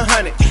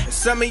 100, and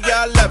some of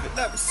y'all love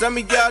it, some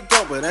of y'all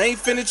don't, but I ain't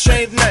finna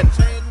change nothing.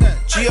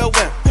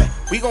 G.O.M.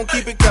 We gon'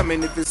 keep it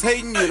coming. If it's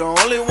hating, you the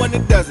only one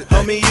that does it.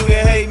 Homie, you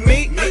can hate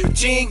me,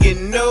 but you ain't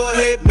getting no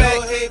hate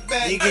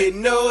back. You get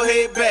no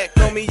hate back.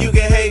 Homie, you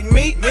can hate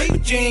me,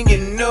 but you ain't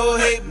getting no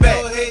hate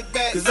back.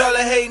 Cause all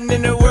the hating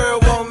in the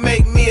world won't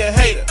make me a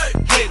hater.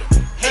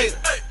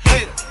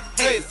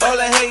 All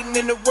the hating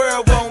in the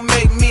world won't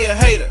make me a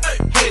hater.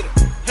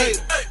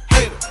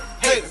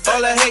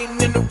 All the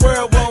hating in the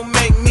world won't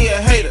make me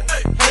a hater.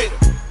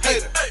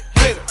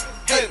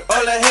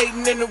 All the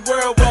hating in the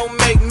world won't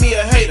make me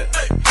a hater.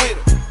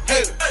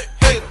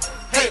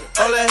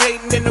 All the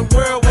hating in the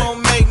world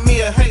won't make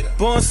me a hater.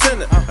 Born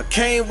sinner, I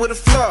came with a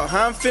flaw.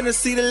 How I'm finna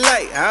see the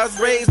light. I was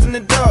raised in the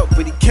dark,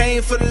 but he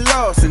came for the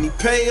loss and he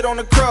paid on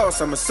the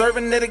cross. I'm a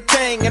servant of the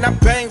king and I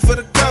bang for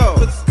the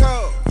cause.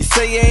 You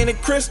say you ain't a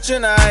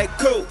Christian, alright,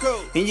 cool.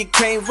 And you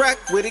can't rock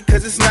with it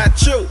cause it's not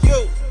true.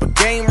 But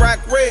game rock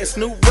red,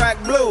 Snoop rock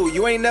blue.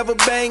 You ain't never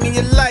bang in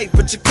your life,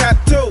 but you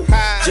cop too.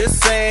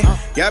 Just saying,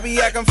 y'all be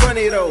acting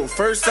funny though.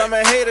 First I'm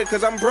a hater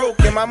cause I'm broke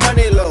and my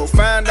money low.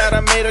 Find out I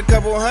made a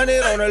couple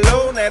hundred on the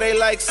low. Now they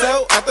like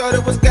so, I thought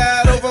it was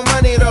God over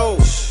money though.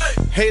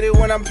 Hate it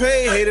when I'm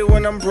paid, hate it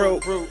when I'm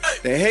broke.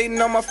 They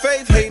hating on my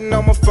faith, hating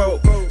on my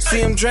folk. See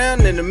them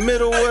drown in the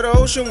middle of the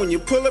ocean. When you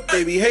pull up,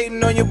 they be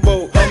hating on your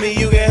boat. Homie,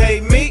 you can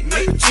hate me,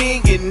 but you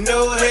ain't getting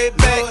no hate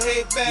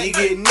back. You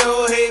get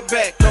no hate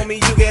back. Homie,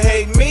 you can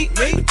hate me,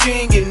 but you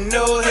ain't getting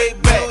no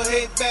hate back.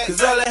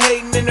 Cause all the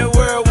hating in the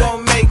world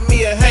won't make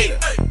me a hater.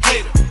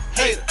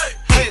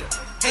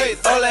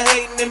 All the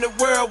hating in the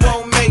world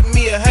won't make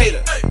me a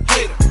hater.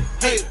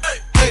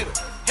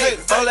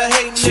 All the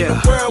hating in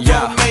the world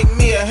won't make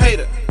me a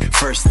hater.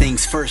 First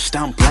things first,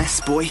 I'm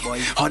blessed, boy.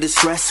 All the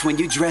stress when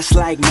you dress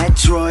like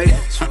Metroid.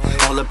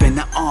 All up in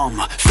the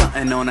armor,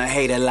 stunting on a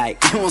hater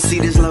like you won't see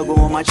this logo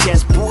on my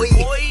chest, boy.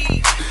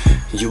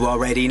 You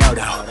already know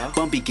though.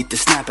 Bumpy get to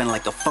snapping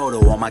like a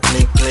photo on my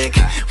click.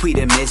 We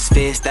the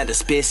misfits that'll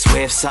spit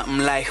swift. Something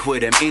like where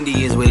them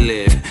Indians would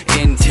live.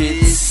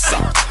 Intense.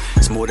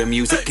 It's more than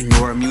music and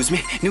your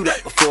amusement. Knew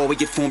that before we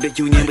formed a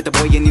union with the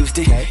boy in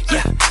Houston.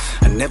 Yeah,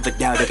 I never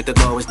doubted what the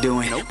law was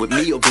doing. With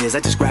me or biz, I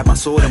just grabbed my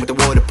sword and with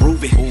the war to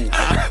prove it.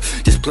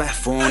 This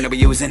platform that we're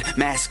using,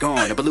 mask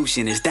on.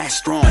 Evolution is that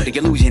strong. The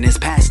illusion is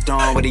passed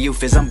on. Where the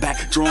youth is, I'm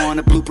back drawing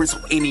the blueprints. So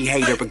any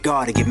hater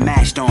regard to get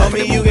mashed on.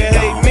 Homie, you can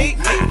hate me,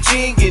 but you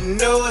ain't getting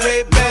no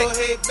hate back.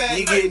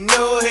 You get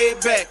no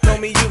hate back.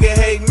 Homie, you can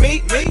hate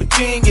me, but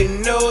you ain't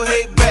getting no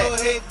hate back.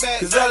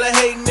 Cause all the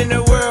hating in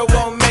the world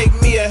won't make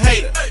me a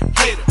hater.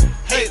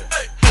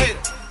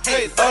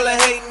 All the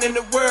hating in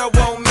the world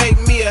won't make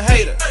me a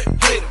hater.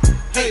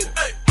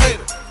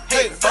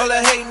 All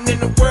the hating in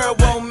the world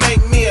won't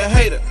make me a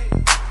hater.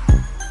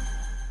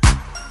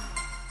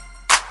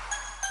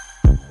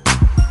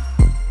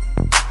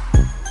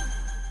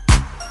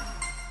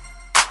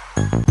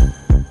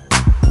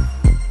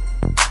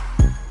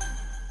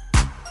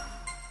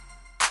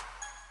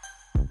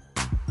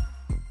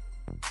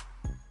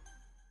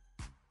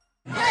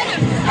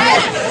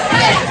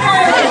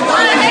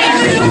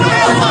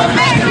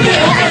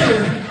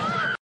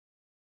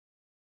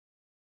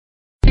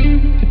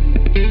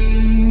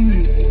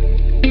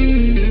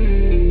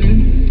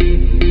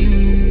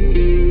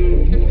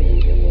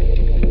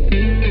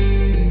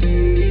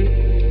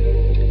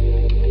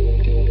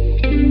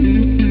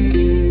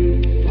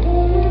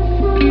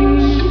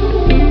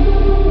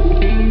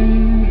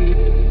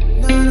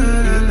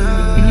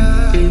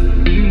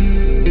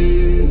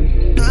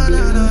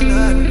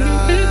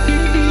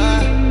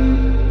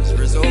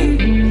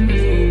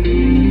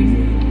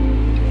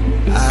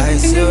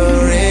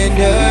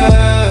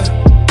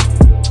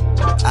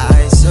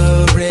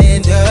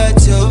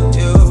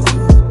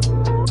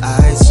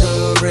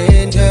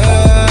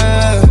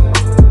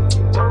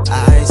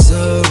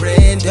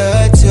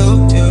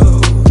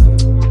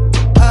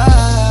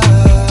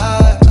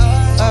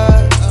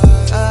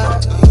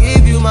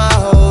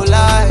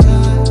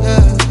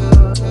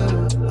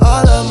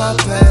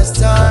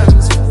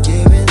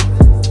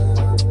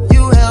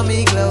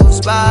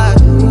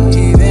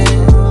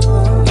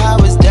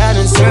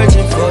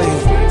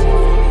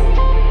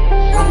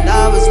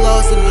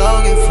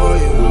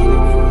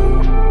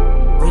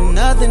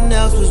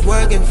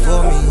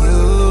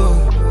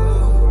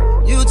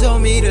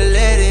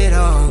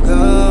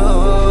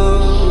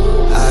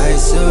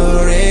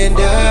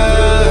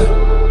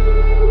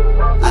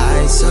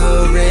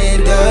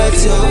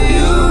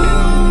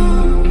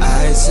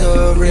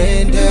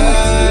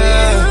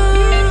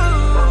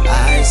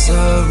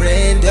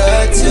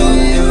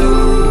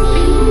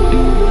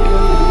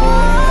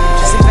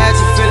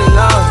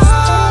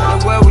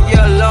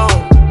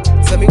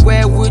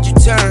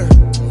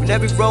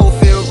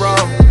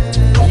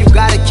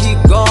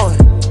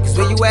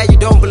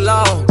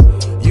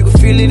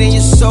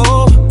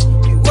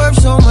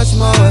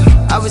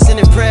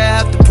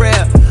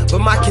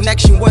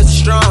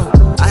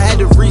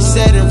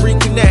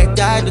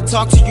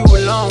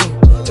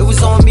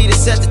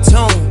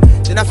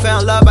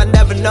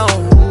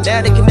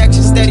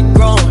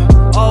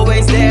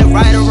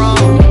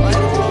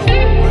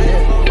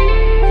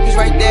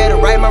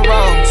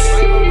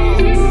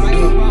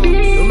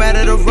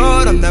 of the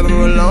road, I'm never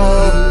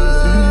alone.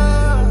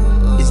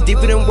 It's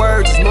deeper than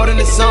words, it's more than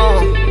a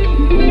song.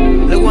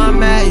 Look where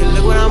I'm at,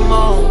 look what I'm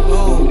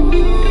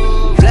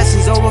on.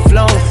 Blessings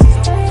overflowing,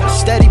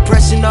 steady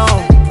pressing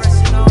on.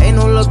 Ain't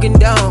no looking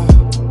down,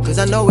 cause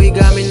I know he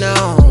got me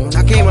now.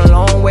 I came a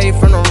long way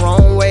from the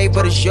wrong way,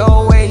 but it's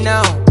your way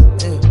now.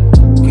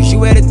 Cause you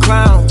wear the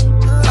crown.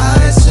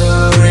 I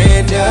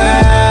surrender.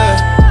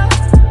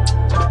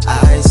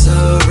 I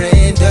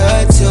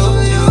surrender to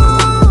you.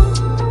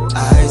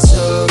 I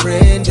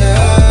surrender.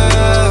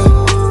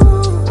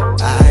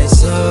 I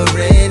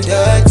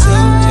surrender to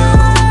you.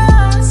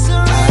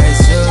 I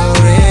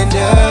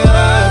surrender.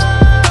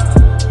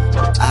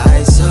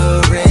 I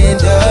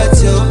surrender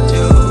to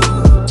you.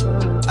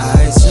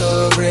 I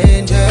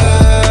surrender.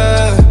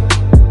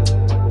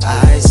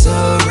 I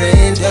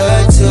surrender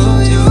to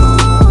you.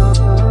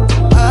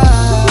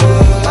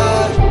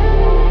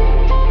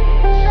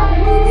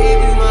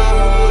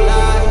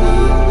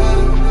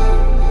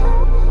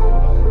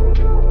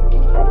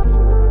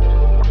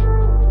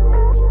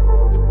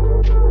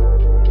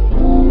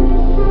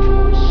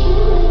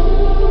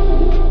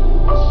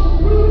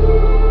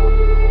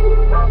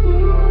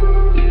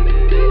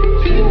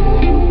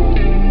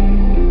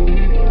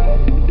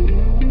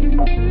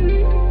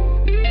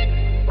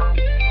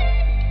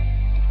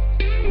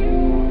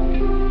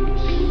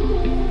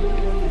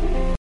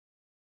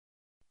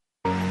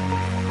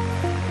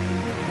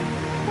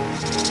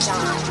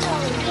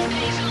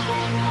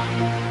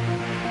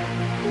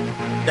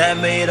 That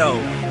me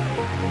though.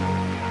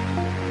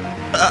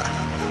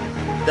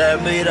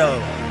 That me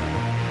though.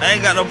 I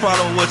ain't got no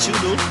problem with what you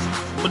do,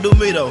 but do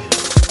me though.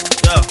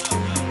 Yeah.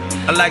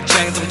 I like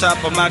chains on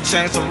top of my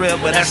chains for real,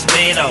 but that's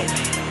me though.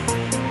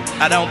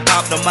 I don't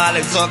pop the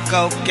mollies or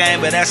cocaine,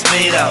 but that's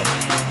me though.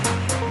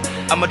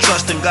 I'ma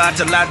trust in God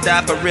till I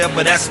die for real,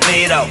 but that's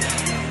me though.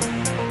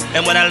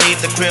 And when I leave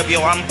the crib,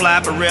 yo, I'm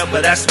fly for real,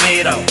 but that's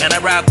me though. And I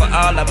ride for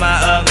all of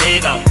my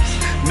amigos.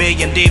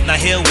 Million deep, now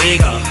here we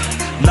go.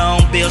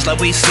 Long bills like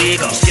we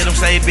seagulls. Get them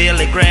say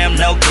Billy Graham,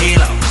 no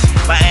kilos.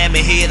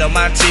 Miami Heat on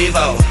my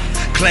TiVo.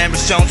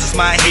 Clarence Jones is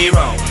my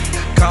hero.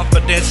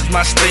 Confidence is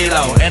my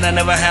stilo. And I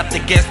never have to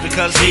guess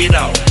because he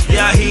know.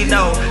 Yeah, he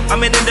know.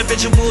 I'm an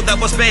individual that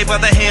was made by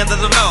the hand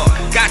of the Lord.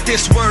 Got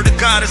this word of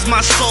God as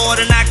my sword,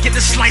 and I get to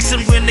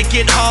slicing when they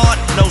get hard.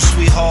 No,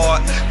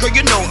 sweetheart, girl,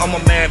 you know I'm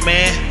a married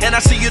man, and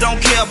I see you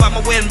don't care about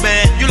my wedding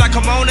band. You like,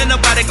 come on, and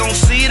nobody gon'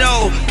 see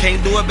though.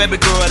 Can't do it, baby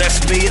girl,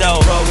 that's me though.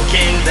 Rover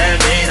King, that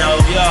me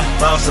though. Yeah,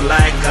 boss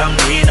like I'm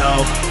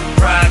Nino.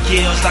 Pride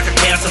kills like a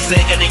cancer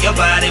sitting in your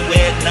body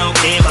with no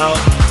chemo.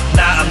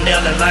 Now I'm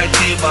kneeling like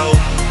Tebow.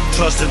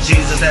 Trust in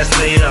Jesus, that's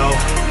me though.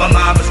 My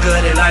mama's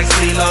good and like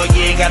CeeLo.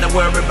 You ain't gotta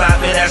worry about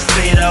me, that's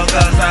me though.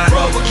 Cause I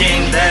Rover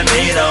King, that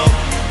me though.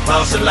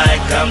 Bossing like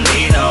I'm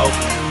Nino.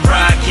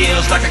 Pride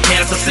kills like a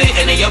cancer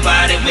sitting in your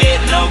body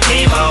with no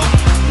chemo.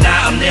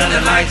 Now I'm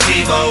kneeling like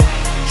Tebow.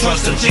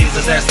 Trust in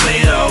Jesus, that's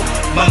me though.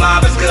 My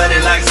mama's good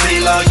and like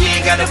CeeLo. You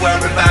ain't gotta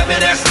worry about me,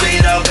 that's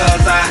me though.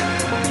 Cause I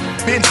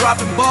been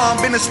dropping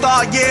bomb, been a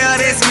star, yeah,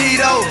 that's me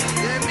though.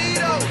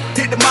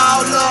 Hit them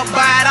all up,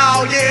 buy it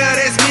all, yeah,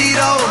 that's me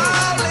though.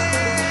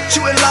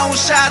 Shooting long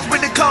shots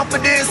with the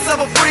confidence of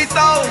a free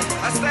throw.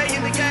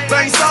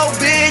 Bang so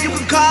big, you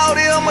can call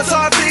them a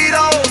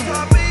torpedo.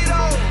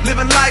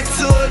 Living life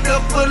to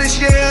the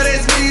fullest, yeah,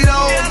 that's me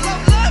though.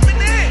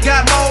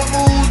 Got more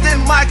moves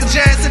than Michael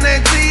Jackson and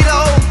Tito.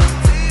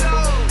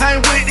 Hang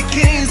with the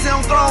kings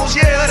and thrones,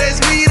 yeah, that's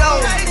me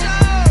though.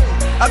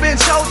 I've been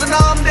chosen,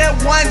 I'm that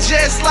one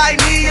just like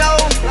Neo.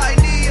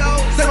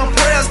 Say my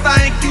prayers,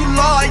 thank you,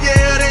 Lord,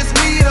 yeah, that's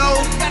me though.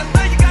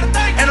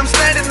 And I'm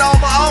standing on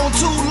my own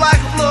too like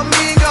a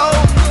flamingo.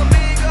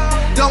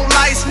 Don't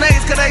like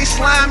snakes cause they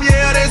slime,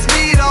 yeah, that's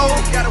me though.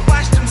 Gotta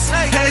watch them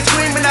snakes. And they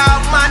screaming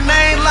out my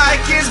name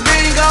like it's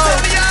bingo.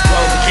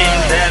 Rover King,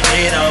 that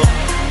me though.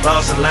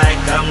 Bossing like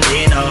I'm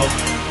Nino.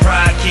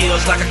 Pride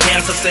kills like a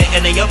cancer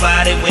sitting in your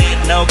body with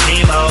no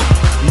chemo.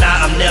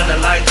 Now I'm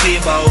kneeling like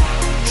Tebow.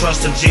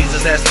 Trust in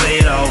Jesus, that's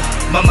me though.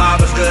 My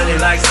mama's good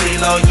and like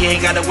CeeLo. You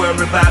ain't gotta worry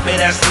about me,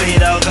 that's me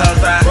though.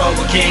 Cause I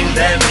Rover King,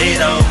 that me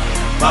though.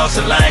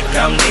 Bossing like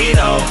I'm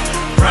Nino.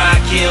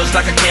 Pride kills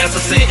like a cancer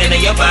sitting in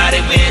your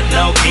body with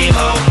no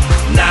chemo.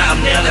 Now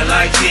I'm kneeling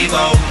like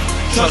Tebow.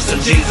 Trust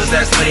in Jesus,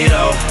 that's me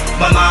though.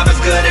 My mama's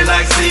good and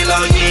like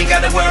CeeLo. You ain't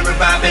gotta worry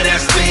about me,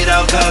 that's me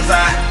though. Cause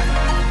I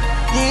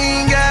You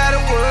ain't gotta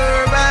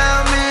worry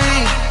about me.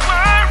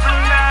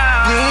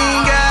 You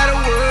ain't gotta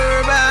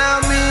worry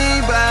about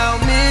me, about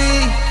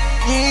me.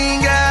 You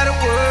ain't gotta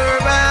worry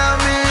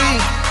about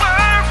me.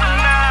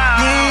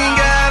 You ain't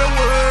gotta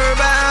worry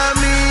about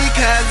me.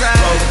 Cause I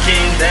Rover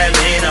King, that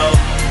me though.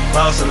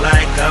 Bossing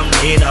like I'm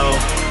Nino.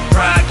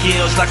 Pride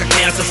kills like a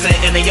cancer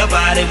sitting in your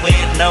body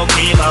with no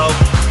chemo.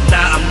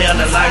 Now I'm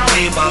kneeling like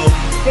Tebow.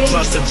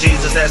 Trust in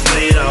Jesus, that's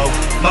me though.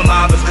 My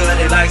mama's good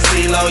and like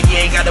CeeLo. You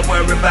ain't gotta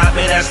worry about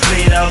me, that's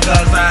me though.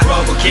 Cause I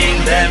Rover King,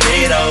 that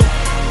me though.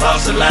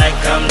 Bossing like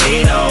I'm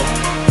Nino.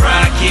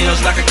 Pride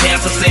kills like a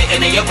cancer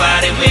sitting in your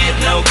body with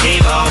no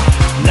chemo.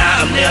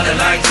 Now I'm kneeling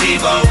like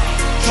Tebow.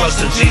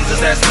 Trust in Jesus,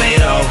 that's me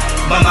though.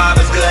 My mom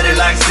is good at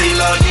like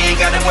CeeLo. You ain't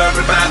gotta worry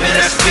about me,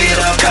 that's me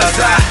though. Cause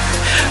I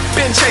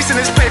been chasing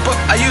this paper.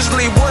 I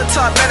usually would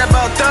talk bad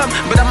about them,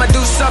 but I'ma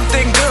do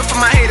something good for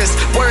my haters.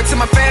 Word to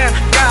my fam,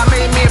 God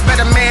made me a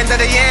better man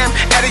than I am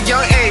at a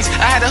young age.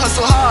 I had to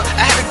hustle hard,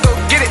 I had to go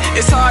get it.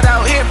 It's hard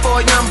out here for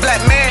a young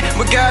black man.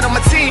 With God on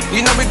my team,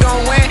 you know we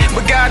gon' win.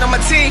 With God on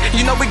my team,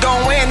 you know we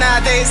gon' win.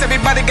 Nowadays,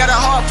 everybody got a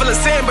heart full of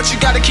sin, but you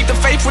gotta keep the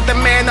faith with the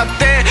man up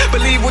there.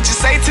 Believe what you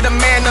say to the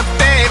man up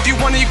there. If you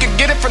want it, you can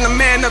get it from the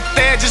man up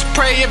there. Just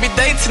pray every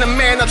day to the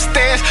man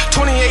upstairs.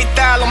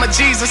 28,000 on my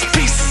Jesus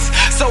piece.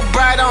 So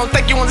bright, I don't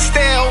think you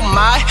understand, oh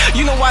my.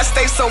 You know why I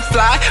stay so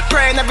fly.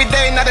 Praying every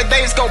day, now the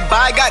days go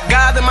by. Got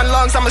God in my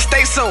lungs, I'ma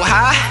stay so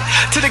high.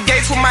 To the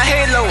gates with my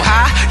halo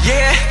high.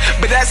 Yeah,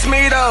 but that's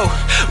me though.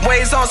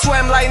 Waves on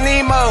swim like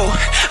Nemo.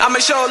 I'ma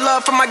show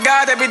love for my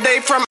God every day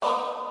from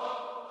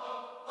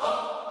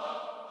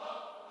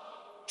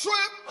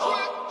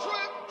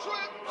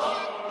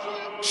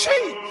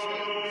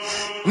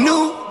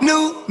New,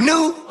 everything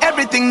new,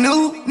 everything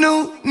new.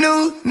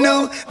 New,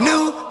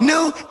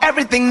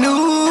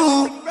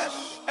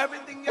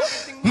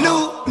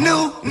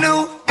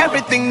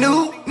 everything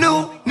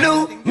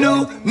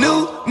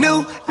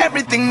new,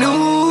 everything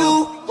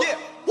new.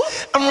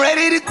 I'm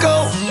ready to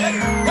go,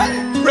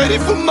 ready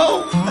for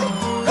more.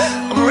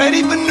 I'm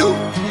ready for new,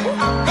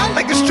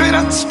 like a straight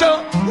out the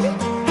stove.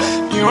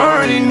 You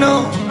already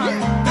know,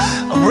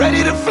 I'm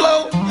ready to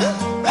flow.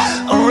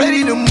 I'm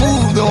ready to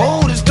move, the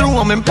old is through.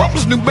 I'm in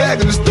Papa's new bag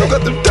and it's still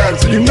got the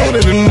tags, so you know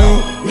that it's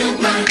new. New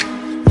mind,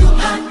 new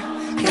heart,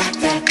 got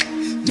that.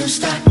 New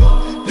start,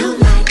 new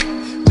life,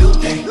 new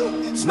day.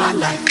 It's my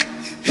life,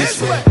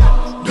 this way.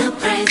 New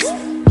praise,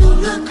 new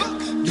look,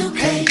 new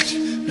page,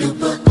 new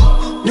book,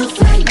 new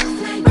flame.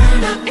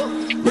 Burn up,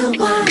 new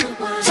wine,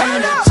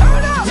 turn up.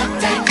 Look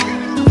back,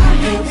 my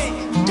hands,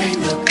 they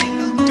look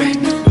brand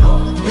new.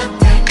 Look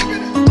back,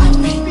 on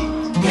me,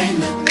 they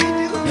look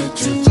new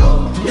truth,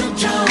 new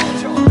joy.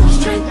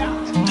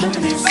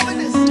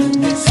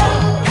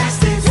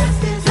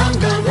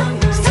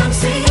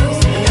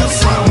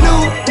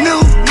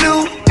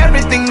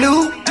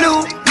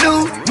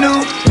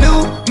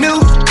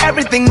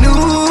 Everything new,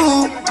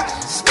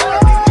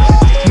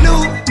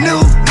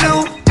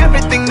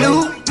 everything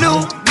new.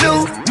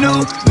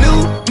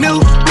 Everything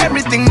new,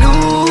 everything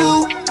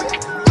new.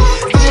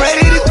 I'm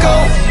ready to go,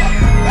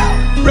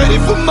 ready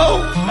for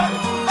more.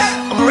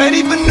 I'm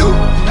ready for new,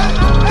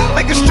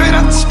 like a straight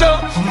out the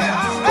stove.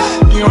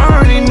 You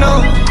already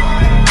know,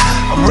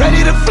 I'm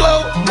ready to flow.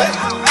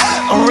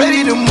 I'm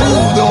ready to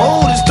move, the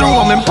old is through.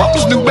 I'm in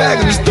Papa's new bag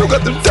and it's still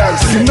got the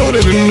tags, so you know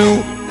that it's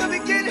new.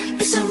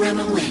 It's a rim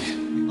and win.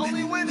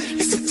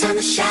 It's a time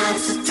to shout,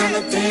 it's a time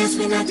to dance,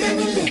 we not done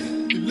to live.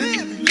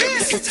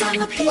 It's a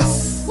time of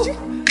peace,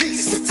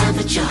 it's a time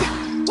for joy.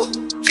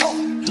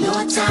 No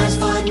times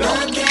for it, no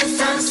against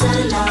times for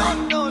the Lord.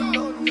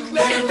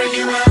 Let him bring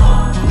you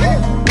out, let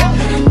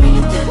him bring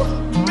you through.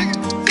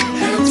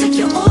 Let him take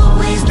you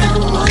always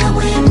down, all the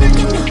way and make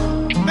it new.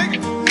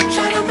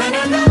 Try to run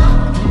it out,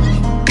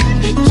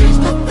 it just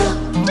my thought.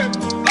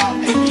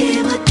 And he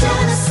would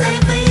tell the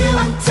same for you,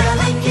 I'm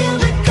telling you,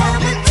 the God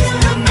will do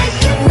to make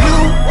you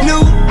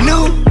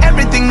new,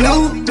 everything new,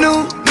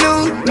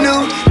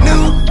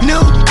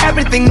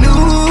 everything new.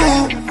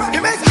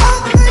 It makes all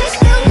things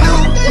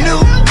new,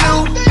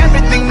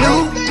 everything new,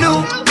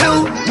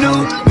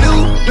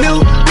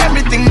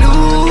 everything new.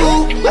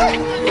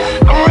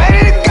 I'm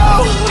ready to go,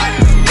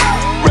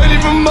 ready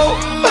for more,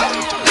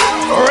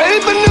 I'm ready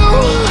for new,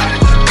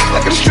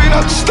 like a straight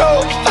out the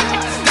stove.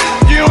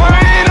 You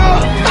already know,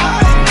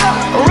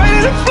 I'm ready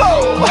to flow,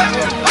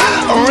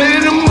 I'm ready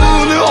to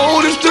move, the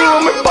old is through.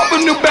 I'm in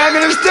Papa's new bag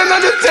and it's still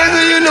got the taste,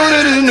 so you know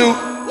that it's new.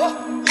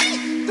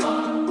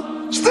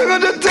 Still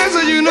got the taste, so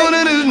you know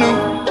that it's new.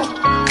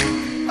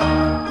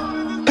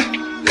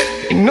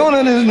 You know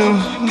that it's new.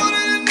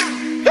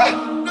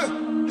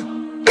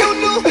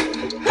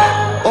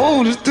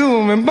 Old is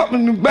through, I'm in Papa's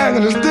new bag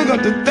and it's still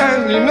got the taste,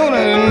 so you know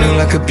that it's new. New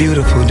like a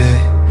beautiful day,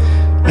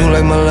 new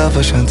like my love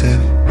for Chantel,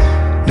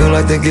 new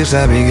like the gifts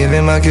I be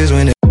giving my kids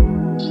when they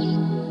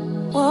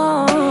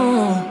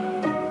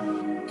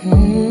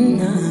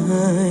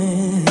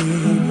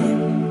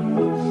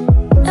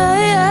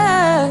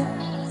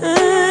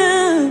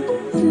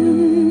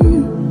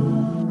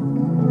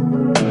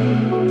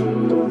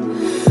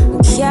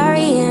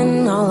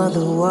carrying all of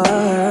the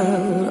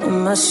world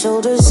on my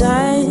shoulders,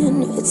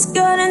 and it's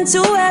getting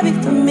too heavy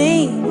for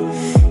me.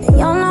 And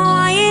y'all know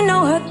I ain't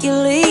no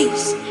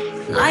Hercules.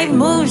 Life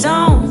moves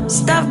on,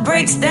 stuff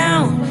breaks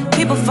down,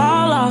 people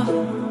fall off.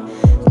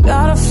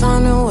 Gotta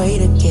find a way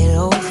to get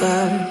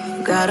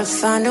over, gotta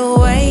find a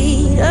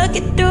way to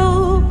get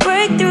through,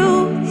 break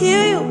through,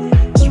 heal.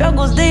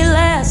 Struggles they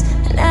last,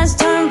 and as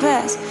time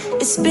pass,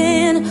 it's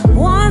been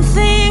one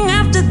thing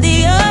after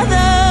the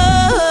other.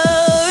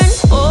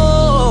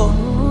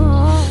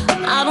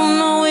 I don't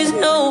always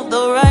know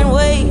the right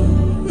way.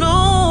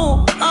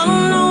 No, I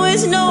don't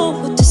always know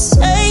what to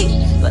say,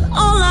 but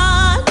all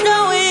I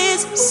know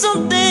is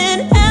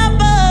something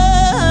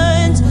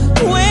happens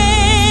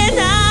when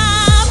I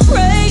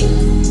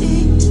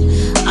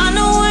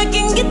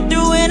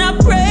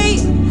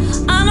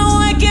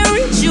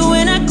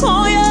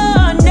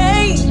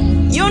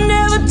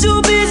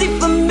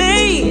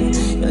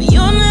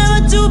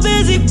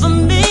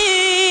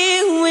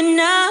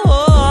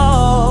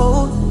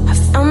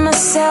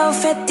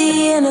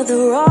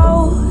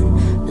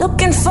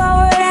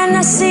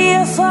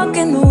fork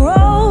in the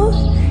road.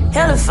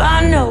 Hell if I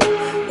know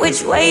which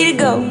way to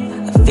go.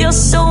 I feel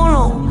so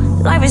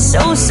alone, life is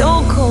so,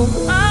 so cold.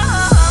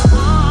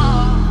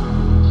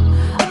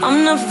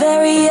 I'm not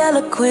very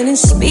eloquent in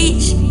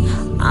speech.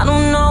 I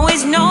don't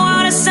always know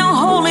how to sound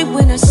holy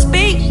when I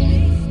speak.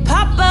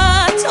 Papa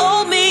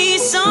told me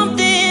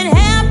something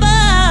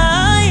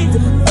happened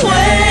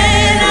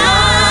when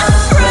I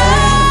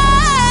pray.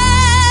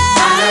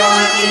 I know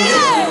I can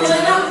get through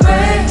when I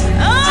pray.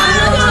 I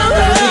know I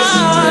can reach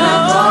you when I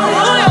call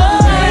your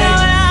name.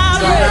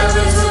 You're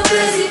never too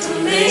busy for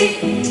me.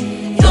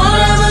 You're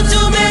never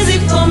too busy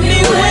for me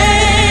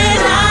when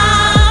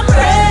I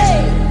pray.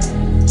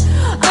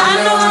 I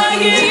know I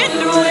can get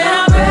through when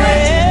I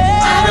pray.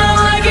 I know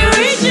I can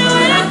reach you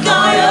when I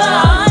call your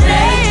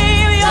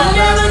name. You're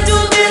never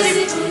too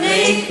busy for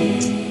me.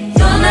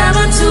 You're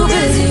never too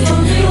busy for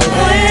me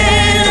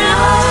when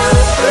I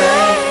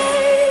pray.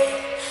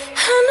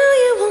 I know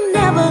you will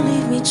never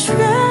leave me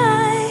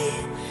dry.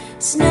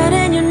 It's not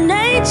in your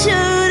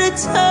nature to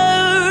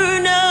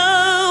turn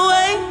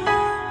away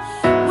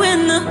when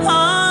the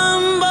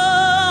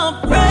humble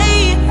pray.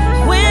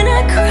 When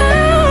I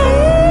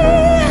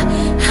cry,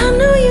 I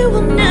know you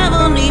will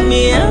never leave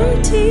me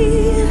empty.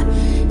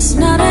 It's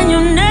not in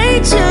your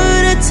nature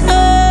to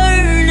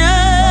turn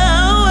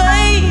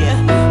away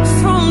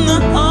from the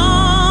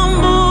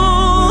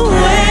humble.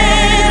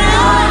 When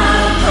I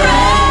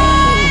pray,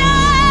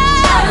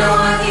 I know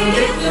I can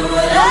get through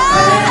when I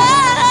pray.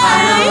 I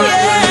know I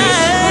can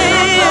reach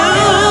you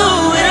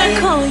when I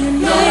call your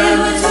name. You're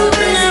never too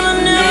busy, never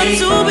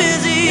too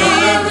busy. You're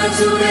never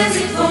too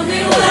busy for me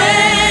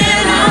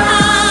when I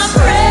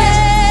pray.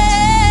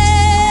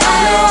 I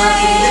know I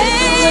can get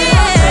through when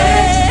I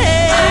pray.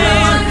 I know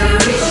I can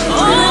reach you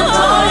when I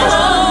call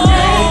your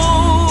name.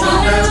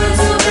 You're never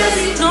too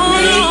busy for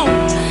me.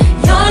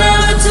 You're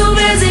never too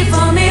busy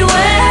for me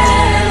when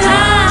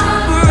I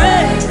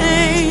pray.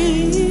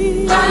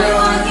 I know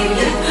I can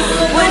get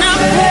through when I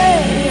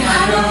pray. I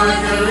know I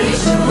can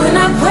reach you when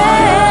I pray.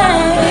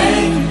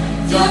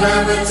 You're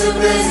never too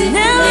busy,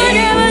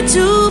 never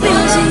too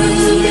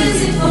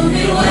busy for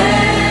me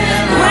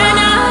when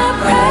I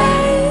pray.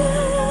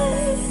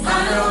 I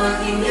know I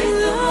can get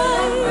through when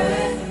I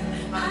pray.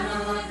 I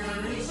know I can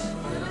reach you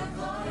when I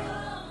call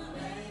your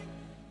name.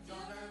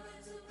 You're never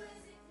too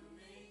busy for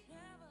me.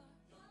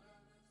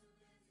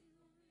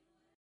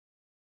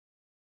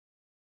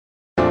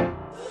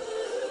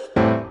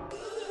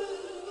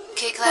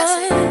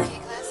 K-Classic.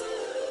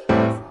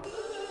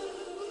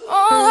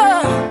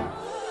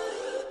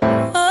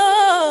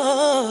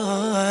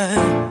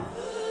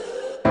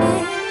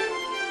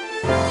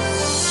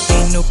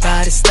 Ain't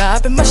nobody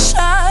stopping my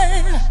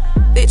shine.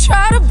 They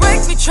try to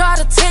break me, try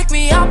to take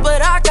me out,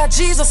 but I got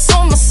Jesus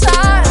on my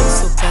side.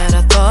 So bad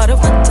I thought I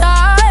would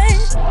die,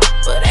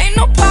 but ain't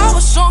no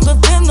power stronger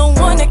than the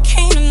one that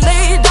came and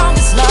laid down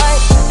his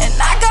life. And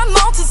I got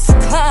mountains to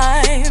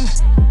climb,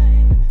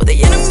 but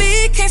the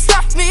enemy can't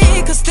stop me,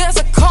 cause there's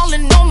a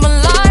calling on my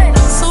life.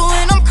 So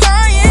when I'm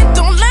crying,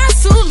 don't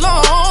last too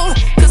long,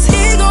 cause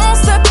he gon'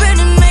 step in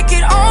and make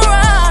it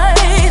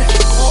alright.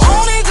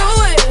 Won't he do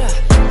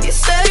it? He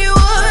said he would.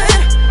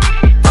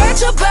 Fight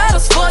your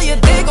battles for you,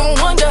 they gon'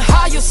 wonder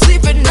how you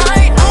sleep at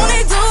night. Won't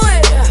he do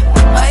it?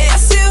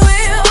 Yes he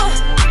will.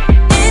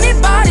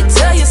 Anybody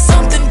tell you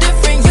something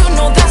different, you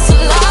know that's a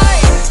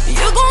lie.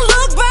 You gon'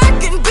 look back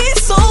and be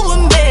so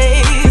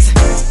amazed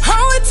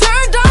how it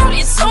turned out,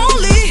 it's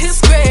only his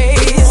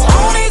grace.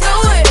 Won't he do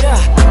it?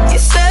 He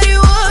said he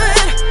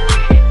would.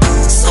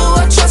 So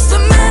I trust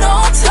him at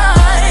all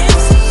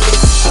times.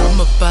 I'm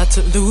about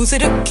to lose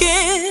it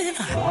again.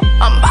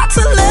 I'm about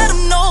to let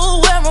him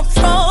know where I'm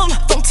from.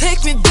 Don't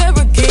take me there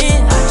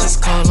again. I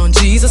just call on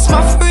Jesus,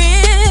 my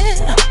friend.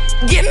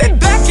 Get me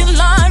back in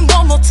line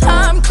one more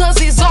time, cause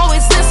he's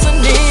always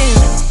listening.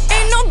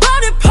 Ain't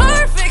nobody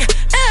perfect,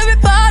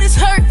 everybody's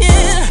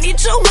hurting.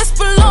 Need you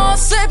whisper, Lord,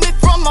 save me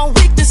from my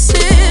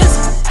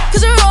weaknesses,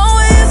 cause you're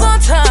always on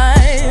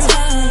time.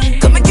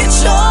 Come and get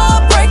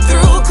your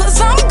breakthrough,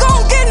 cause I'm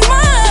gon' get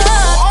mine.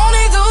 Won't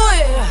he do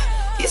it?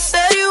 He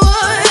said he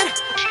would.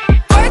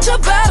 Fight your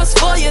battles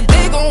for you,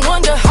 they gon'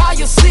 wonder how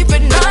you sleep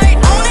at night.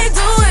 Won't he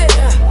do it?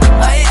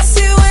 Yes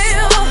he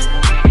will.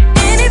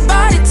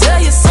 Anybody tell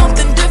you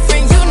something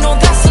different, you know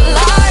that's a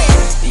lie.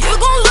 You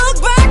gon' look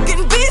back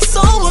and be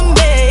so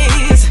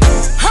amazed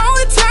how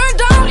it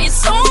turned out,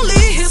 it's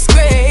only his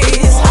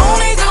grace.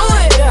 Won't he do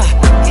it?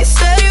 He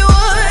said he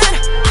would.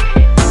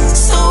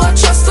 So I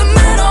trust him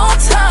at all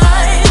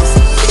times.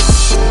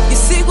 You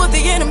see what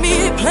the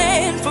enemy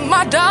planned for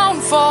my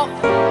downfall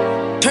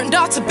turned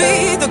out to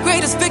be the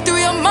greatest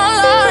victory of my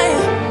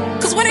life.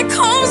 Cause when it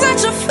comes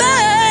at you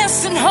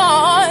fast and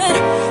hard,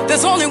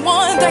 there's only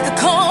one that could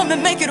come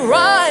and make it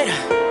right.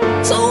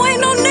 So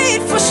ain't no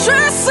need for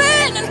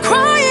stressing and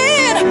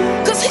crying,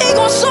 cause he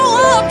gon' show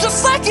up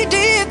just like he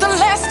did the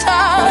last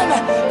time.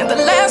 And the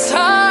last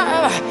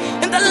time,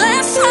 and the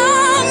last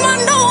time, I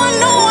know.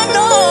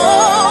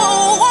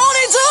 Won't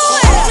he do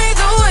it? Won't he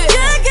do it?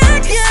 Yeah.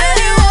 He said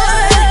he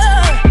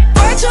would.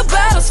 Fight your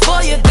battles for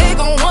you, they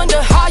gon'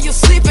 wonder how you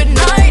sleep at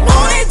night.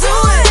 Won't he do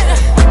it?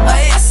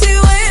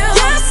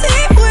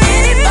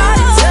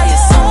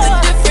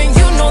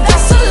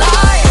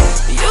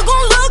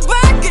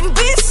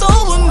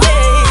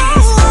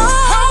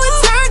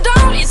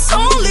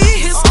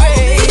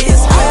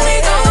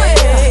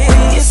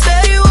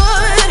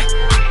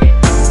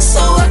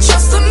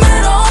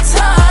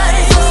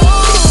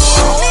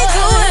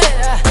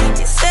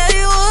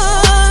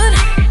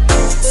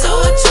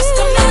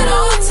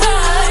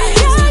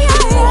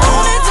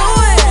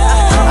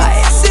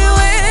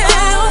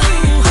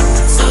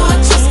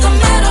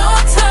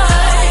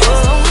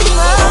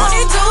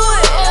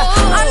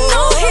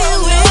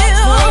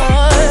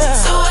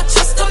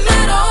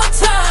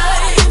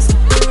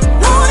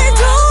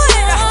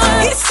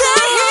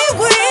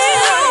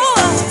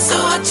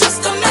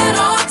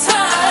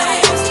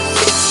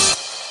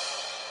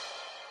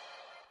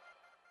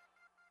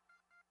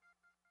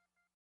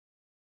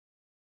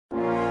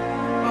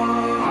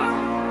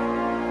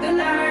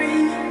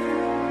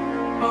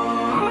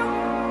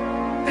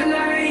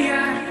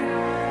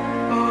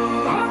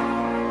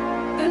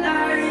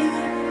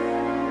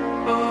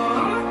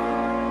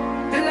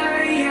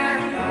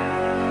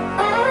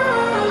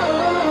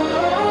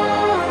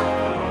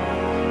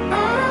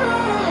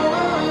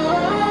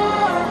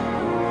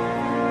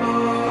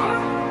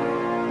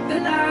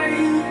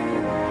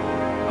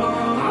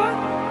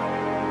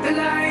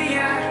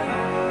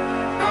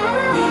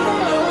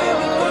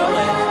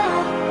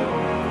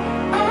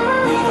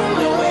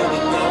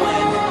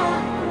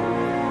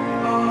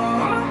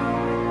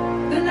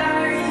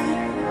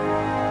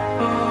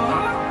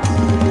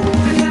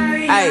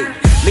 Hey,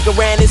 look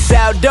around, it's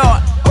all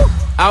dark.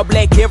 All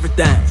black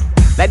everything.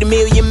 Like the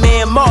Million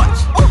Man March.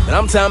 But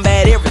I'm talking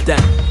about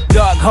everything.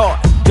 Dark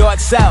heart,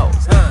 dark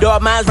souls.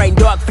 Dark minds writing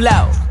dark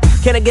flows.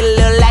 Can I get a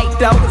little light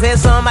though? Is that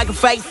something I can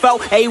fight for?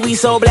 Hey, we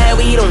so blind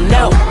we don't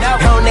know.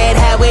 On that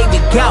highway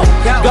we go.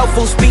 Go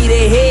full speed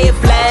ahead,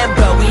 flying,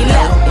 but we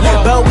low.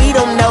 But we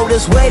don't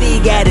notice what he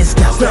got his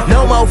stuff.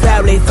 No more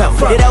family folk.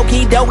 That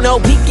okie doke,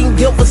 no peeking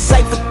guilt for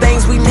safe for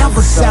things we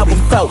never saw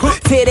before.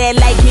 Till that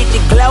light hit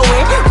the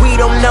glowing, we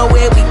don't know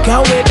where we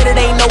going. But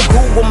it ain't no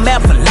Google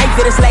map for life.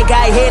 It's like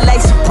our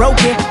headlights are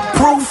broken.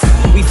 Proof.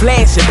 We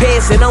flashing,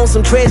 passing on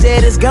some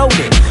treasure that's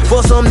golden.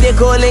 For some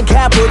nickel and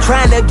copper,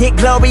 trying to get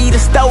glory to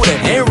stolen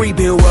and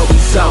rebuild what we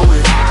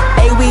sowing.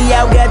 Hey, we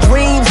all got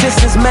dreams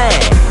just as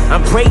mine.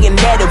 I'm praying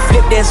that it'll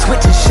flip that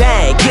switch and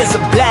shine. Get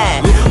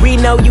sublime. We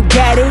know you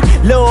got it,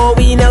 Lord,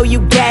 we know you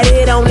got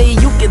it. Only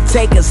you can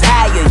take us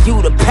higher,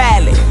 you the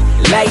pilot.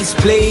 Lights,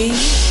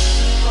 please.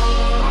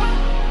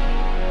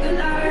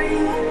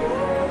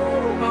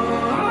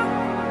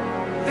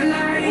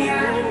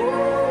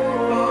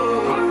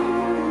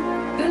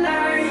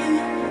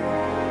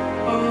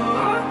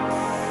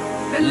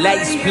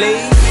 Lights,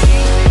 please.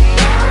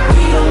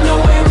 We don't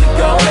know where we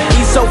going.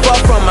 We so far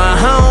from our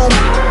home.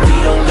 We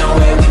don't know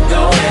where we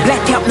going.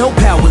 Blackout, no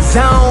power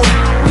zone.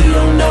 We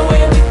don't know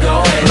where we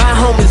going. My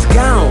home is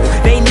gone.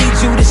 They need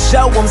you to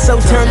show them,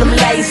 so turn them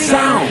lights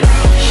on.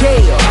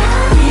 Yeah.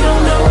 We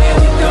don't know where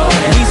we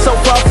going. We so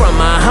far from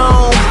our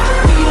home.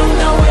 We don't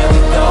know where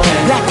we going.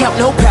 Blackout,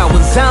 no power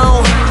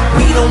zone.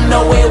 We don't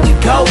know where we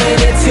going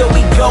until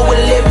we go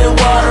and living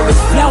water is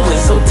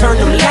flowing, so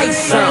turn them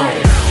lights on.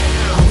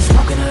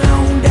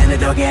 The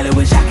dark alley,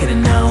 wish I could've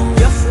known.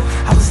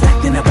 I was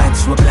locked in a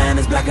box with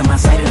blinders blocking my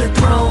sight of the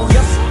throne.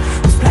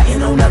 Was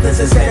plotting on others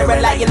instead of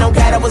relying on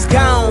God, I was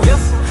gone.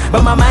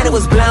 But my mind it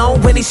was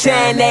blown when he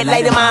shined that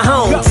light in my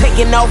home.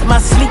 Taking off my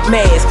sleep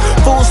mask,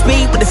 full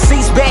speed with the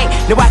seats back.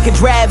 Now I can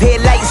drive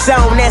headlights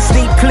on that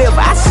steep cliff.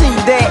 I see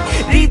that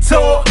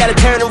detour, gotta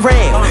turn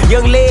around.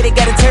 Young lady,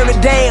 gotta turn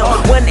it down.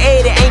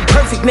 180 ain't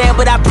perfect now,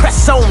 but I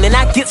press on and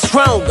I get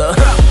stronger.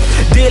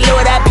 Dear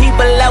Lord, our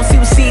people lost,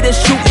 you see the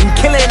shooting,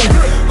 killing.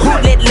 Who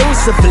let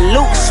Lucifer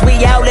loose? We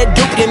all let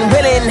Duke and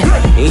willing.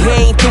 And he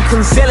ain't through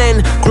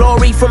concealing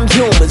glory from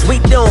humans. We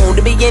doomed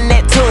to be in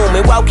that tomb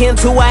and walk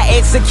into our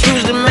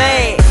execution,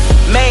 man.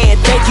 Man,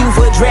 thank you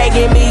for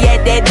dragging me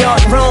at that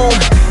dark room.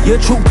 Your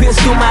truth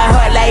pierced through my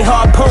heart like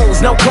harpoons,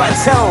 no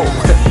cartoon.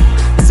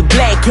 It's a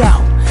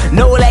blackout,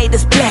 no light,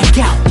 it's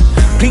blackout.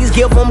 Please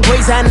give them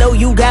grace, I know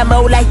you got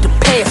more light to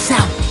pass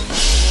out.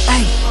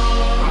 Hey.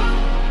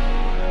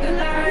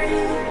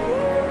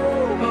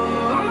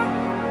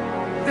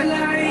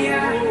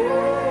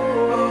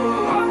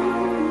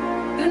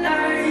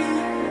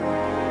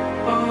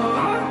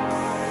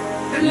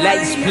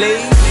 Lights,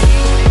 please.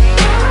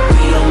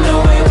 We don't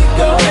know where we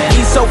going.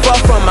 We so far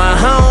from our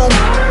home.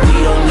 We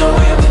don't know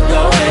where we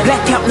going.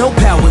 Blackout, no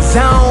power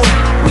zone.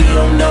 We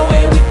don't know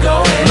where we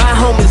going. My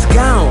home is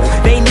gone.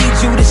 They need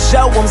you to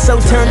show them, so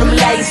turn them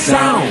lights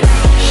on.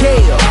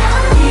 Yeah.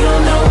 We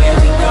don't know where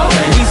we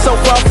going. We so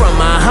far from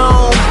our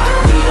home.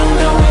 We don't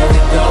know where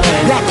we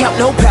going. Blackout,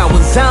 no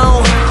power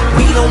zone.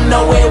 We don't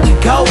know where we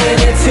going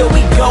until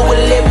we go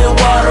and living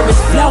water is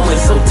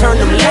flowing, so turn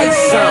them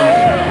lights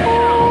on.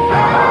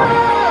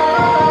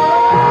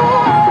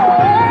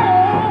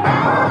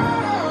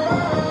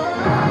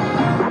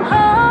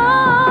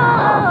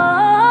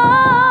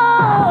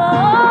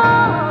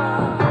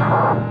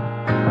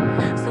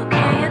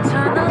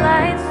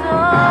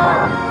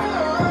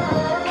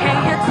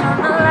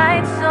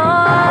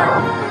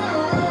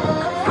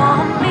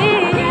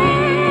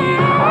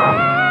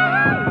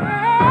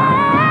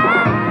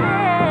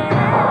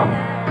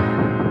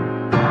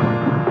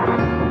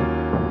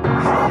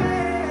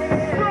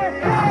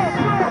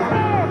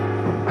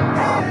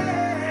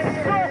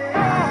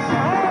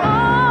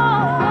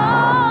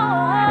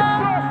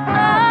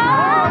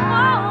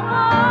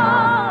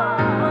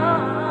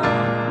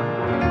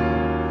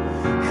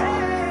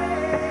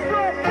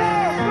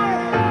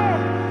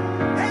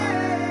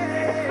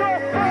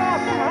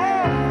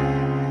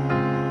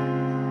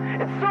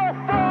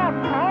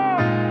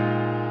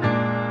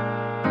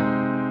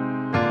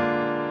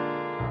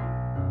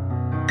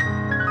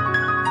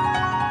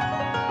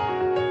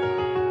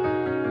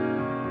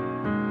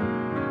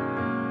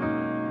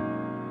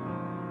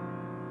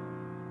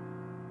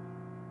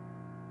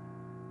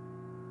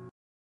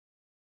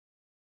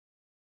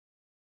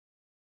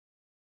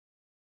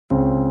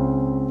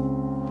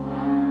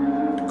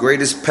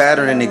 Greatest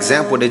pattern and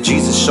example that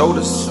Jesus showed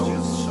us,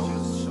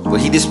 what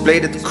he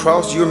displayed at the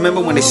cross. You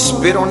remember when they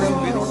spit on him,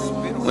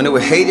 when they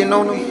were hating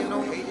on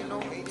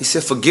him? He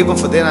said, forgive them,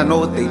 for they don't know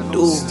what they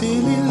do.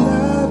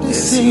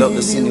 Yes, he loved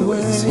us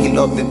anyways. He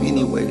loved them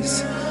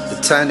anyways. The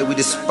time that we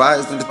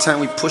despised them, the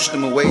time we pushed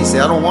them away, he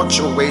said, I don't want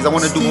your ways, I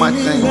want to do my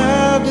thing.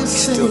 He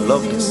still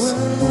loved us.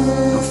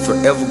 I'm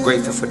forever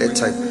grateful for that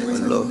type of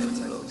love.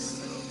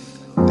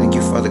 Thank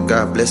you, Father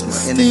God. Bless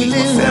my enemies,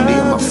 my family,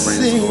 and my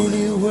friends, Lord.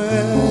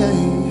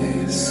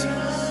 Yes.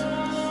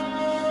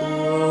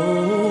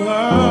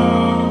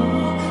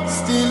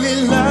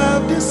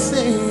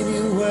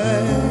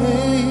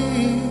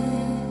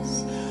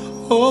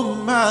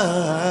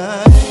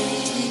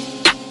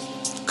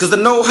 Cause I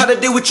know how to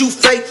deal with you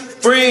fake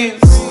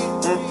friends.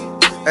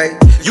 Hey,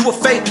 you a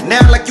fake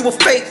now like you a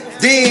fake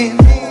then.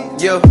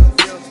 Yeah.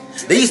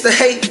 They used to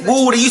hate,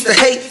 woo, they used to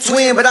hate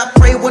twin. But I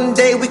pray one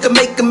day we can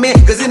make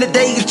amends. Cause in the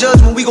day of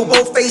judgment we gon'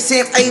 both face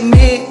him,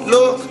 amen.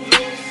 Look,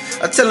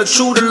 I tell the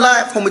truth to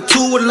life, homie,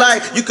 two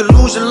alike. You can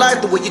lose your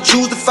life the way you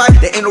choose to fight.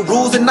 There ain't no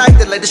rules at night,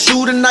 they like to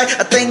shoot at night.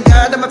 I thank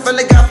God that my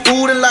family got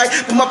food and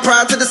life. Put my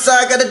pride to the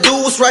side, gotta do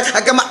what's right.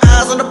 I got my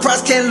eyes on the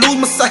prize, can't lose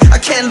my sight. I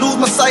can't lose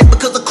my sight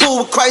because I'm cool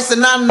with Christ.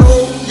 And I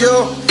know,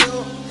 yo,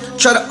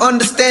 try to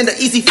understand the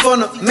easy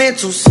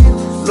fundamentals.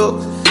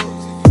 Look,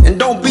 and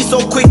don't be so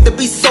quick to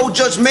be so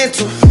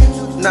judgmental.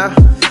 Nah,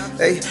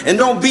 hey, and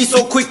don't be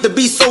so quick to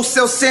be so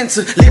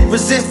self-centered. Live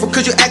resentful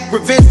cause you act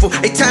revengeful.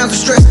 Hey, times are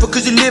stressful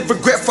cause you live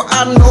regretful.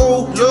 I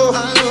know, Lord,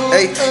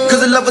 hey, cause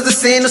the love is a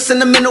sin,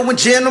 sentimental and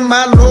gentle,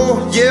 my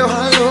Lord, yeah.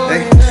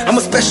 Hey, I'm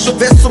a special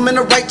vessel, man,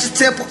 a righteous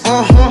temple,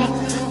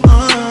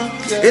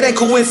 It ain't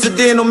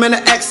coincidental, man,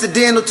 an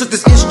accidental. Took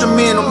this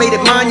instrumental, made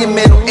it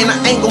monumental. And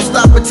I ain't gon'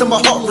 stop until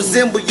my heart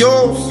resemble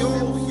yours.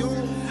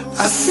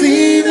 I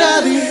see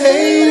that they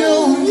hate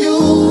on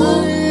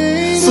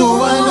you,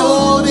 so I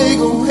know they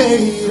gon'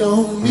 hate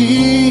on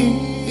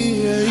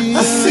me.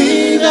 I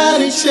see that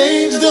they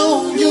changed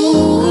on you,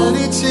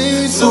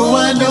 so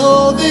I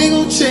know they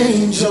gon'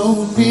 change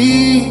on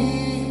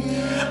me.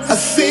 I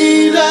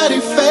see that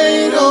they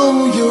fade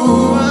on you,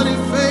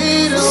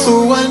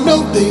 so I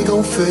know they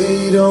gon'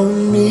 fade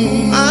on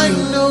me. I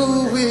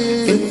know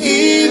it. And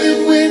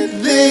even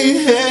when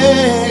they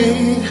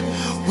hate,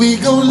 we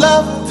gon'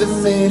 love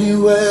them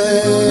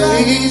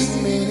anyways.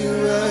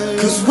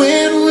 Cause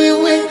when we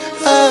went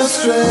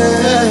astray,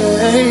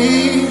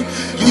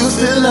 you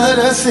still love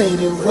us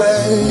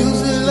anyway. You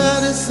still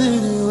love us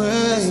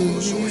anyway.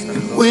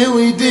 And when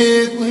we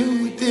did,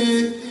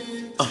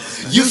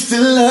 you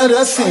still love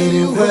us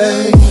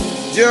anyway.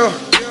 Yeah,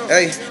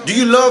 hey, do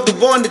you love the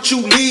one that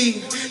you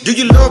lead? Do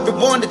you love the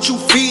one that you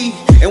feed?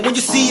 And when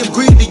you see him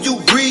grieve, do you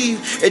grieve?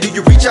 And do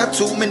you reach out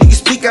to him and do you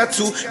speak out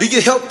to? Do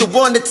you help the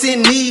one that's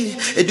in need?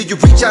 And do you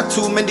reach out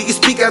to him and do you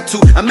speak out to?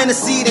 I'm in the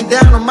seat and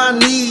down on my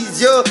knees,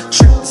 yeah.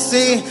 Trick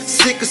sin,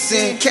 sick of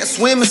sin, can't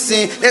swim in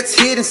sin, that's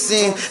hidden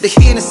sin. The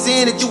hidden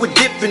sin that you were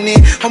dipping in.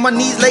 On my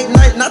knees late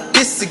night, not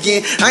this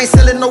again. I ain't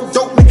selling no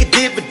dope, making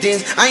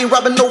dividends. I ain't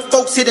robbing no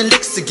folks, hitting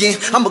licks again.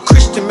 I'm a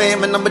Christian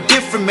man, I'm a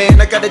different man.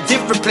 I got a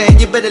different plan,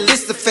 you better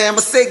listen fam.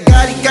 I said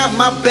God, he got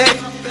my back,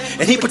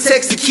 and he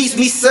protects and keeps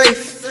me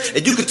safe.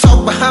 And you can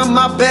talk behind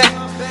my back,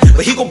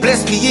 but he gon'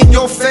 bless me in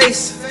your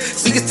face.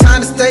 See, it's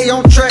time to stay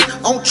on track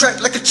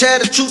like a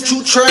chatter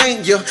choo-choo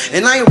train, yeah.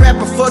 And I ain't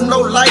rapping for no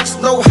likes,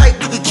 no hype.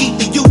 You can keep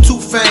the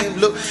YouTube fame.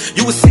 Look,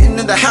 you was sitting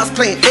in the house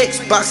playing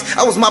Xbox.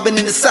 I was mobbing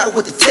in the side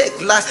with the tech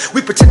lies.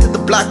 We protected the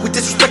block, we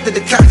disrespected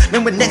the cops.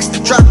 Man, we're next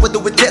to drop, whether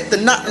we're death or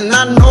not. And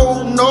I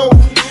know,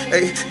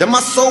 hey, that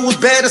my soul was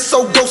bad and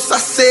so gross. I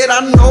said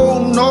I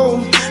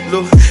know,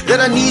 look, that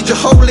I need your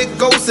Holy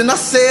Ghost. And I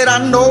said I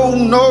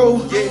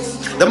know, yes,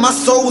 that my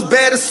soul was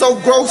bad and so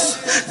gross.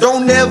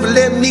 Don't ever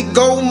let me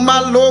go, my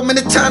Lord, man,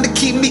 it's time to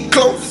keep me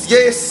close,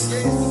 yes.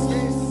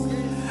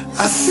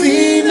 I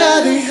see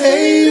that they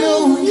hate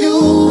on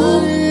you,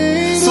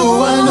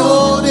 so I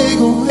know they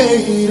gon'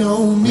 hate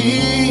on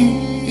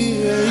me.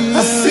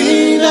 I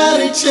see that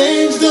they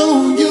changed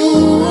on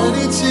you,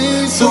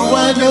 so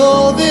I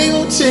know they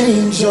gon'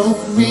 change on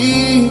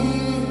me.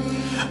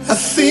 I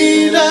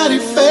see that they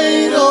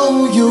fade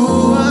on you,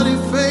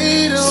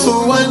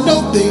 so I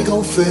know they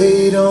gon'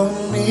 fade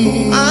on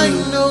me. I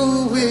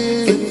know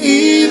it. And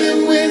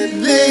even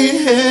when they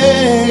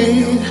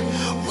hate,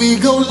 we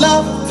gon'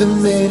 love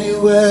them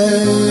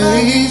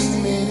anyways.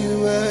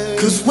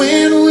 Cause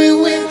when we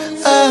went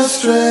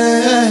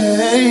astray,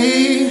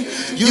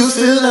 you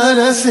still love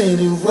us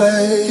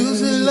anyway. You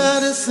still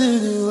love us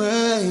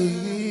anyway.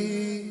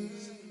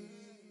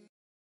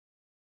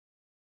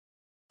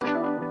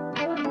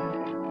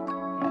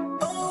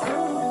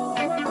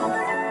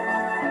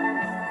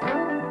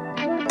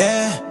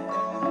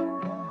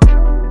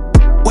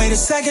 Wait a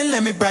second,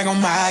 let me brag on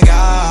my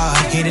God.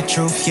 Hear the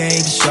truth, yeah,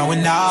 he be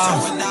showing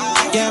off.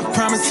 Yeah, I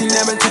promise he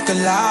never took a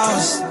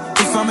loss.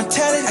 If I'ma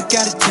tell it, I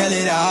gotta tell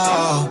it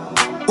all.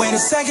 Wait a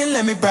second,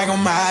 let me brag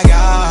on my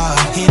God.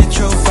 Hear the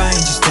truth, I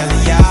ain't just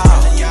telling y'all.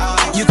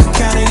 You can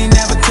count it, he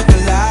never took a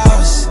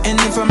loss. And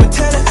if I'ma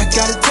tell it, I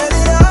gotta tell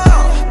it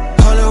all.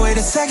 Hold on, wait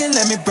a second,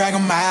 let me brag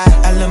on my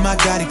I love my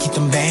God to keep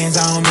them bands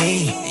on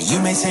me. And you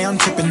may say I'm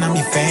tripping, I'm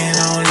your fan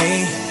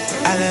only.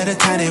 I love the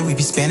time that we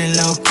be spending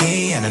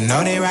low-key, and I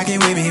know they rockin'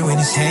 with me when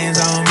his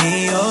hands on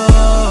me.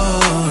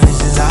 Oh,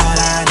 this is all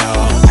I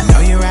know. I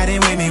know you're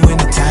riding with me when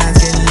the times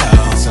get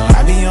low, so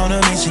I be on a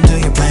mission to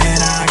your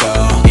plan I go.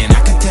 And I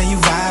can tell you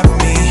vibe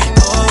with me.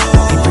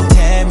 Oh, he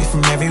protect me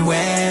from every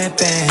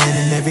weapon,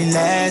 and every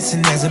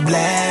lesson there's a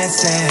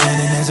blessing,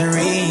 and there's a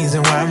reason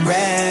why I'm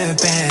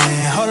rapping.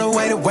 Hold on,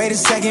 wait a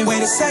second,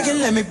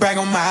 let me brag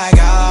on my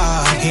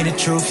God. Hear the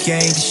truth, yeah,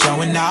 he be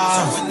showing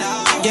off.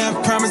 Yeah,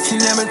 I promise he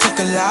never took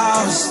a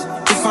loss.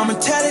 If I'ma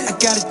tell it, I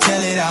gotta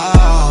tell it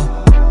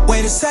all.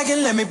 Wait a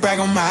second, let me brag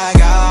on my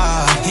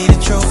God. Hear the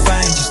truth,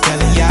 I ain't just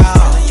telling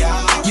y'all.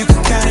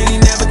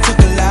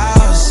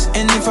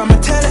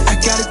 it, I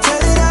gotta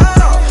tell it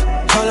all.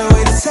 Hold on,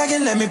 wait a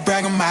second, let me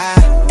brag on my.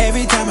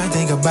 Every time I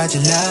think about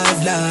your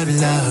love, love,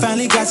 love.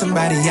 Finally got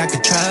somebody I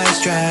could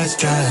trust, trust,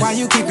 trust. Why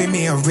you keeping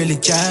me, I really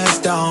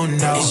just don't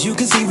know. As you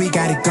can see, we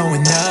got it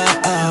going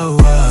up, oh,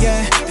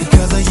 yeah,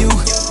 because of you.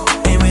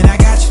 And when I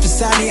got you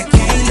beside me, I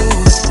can't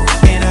lose.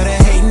 And all the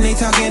hating, they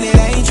talking, it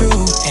ain't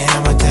true. And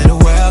I'ma tell the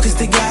world, cause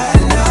they gotta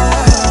know.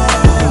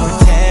 They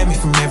protect me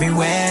from every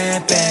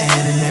weapon.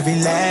 And every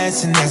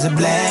lesson, there's a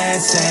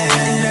blessing.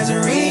 And there's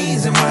a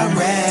reason why I'm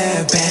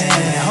rapping.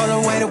 Hold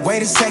on,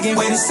 wait a second,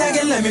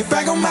 let me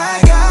brag on my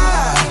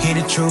God. Hear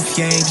the truth,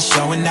 yeah, he be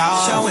showing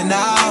off.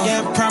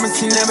 Yeah, I promise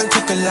he never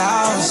took a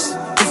loss.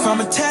 If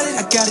I'ma tell it,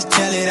 I gotta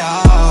tell it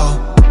all.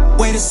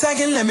 Wait a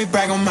second, let me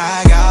brag on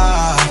my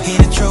God. Hear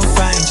the truth,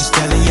 I ain't just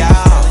telling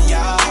y'all.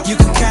 You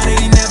can count it,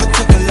 he never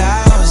took a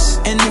loss.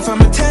 And if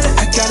I'ma tell it,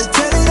 I gotta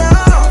tell it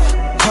all.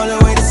 Hold on,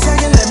 wait a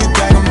second, let me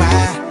brag on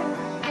my.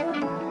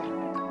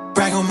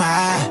 Brag on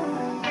my.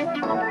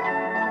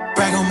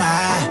 Brag on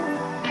my.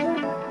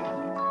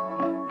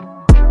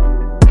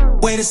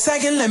 Wait a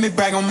second, let me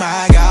brag on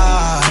my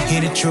God.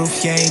 Hear the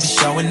truth, yeah, he be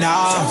showing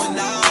off.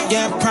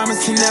 Yeah, I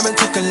promise he never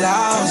took a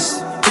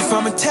loss. If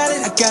I'ma tell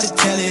it, I gotta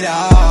tell it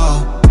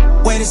all.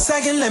 Wait a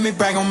second, let me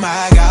brag on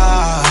my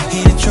God.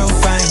 Hear the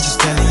truth, I ain't just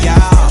telling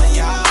y'all.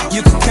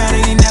 You can count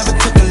it, he never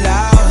took a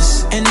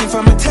loss. And if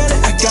I'ma tell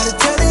it, I gotta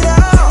tell it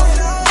all.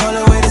 Hold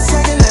on, wait a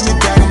second, let me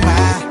brag on my.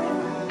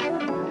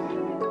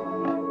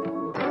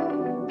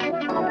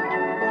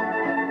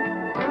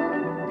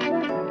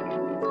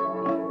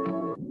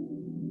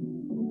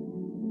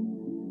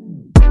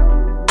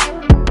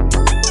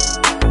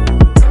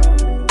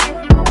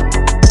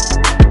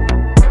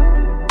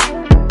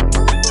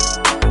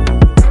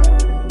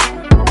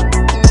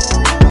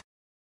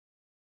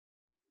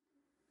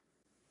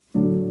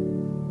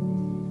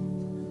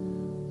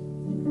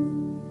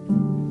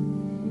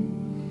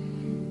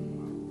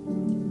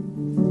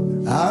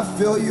 I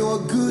felt your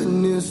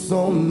goodness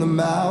on the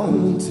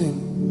mountain,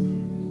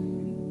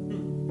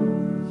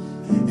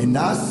 and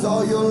I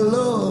saw your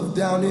love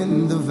down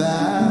in the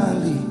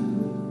valley,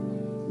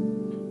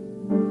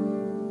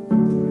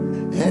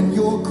 and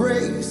your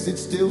grace, it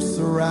still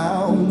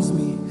surrounds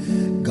me.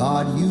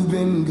 God, you've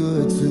been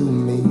good to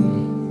me.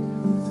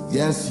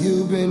 Yes,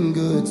 you've been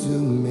good to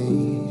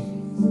me.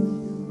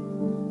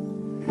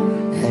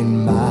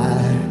 And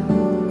my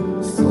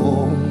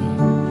soul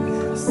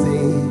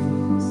sings.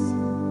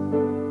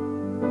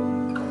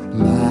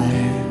 My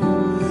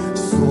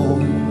soul,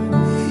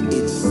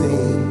 it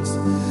sings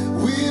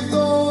with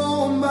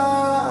all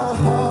my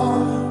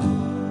heart.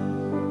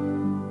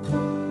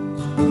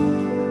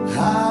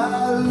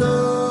 I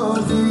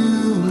love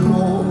you,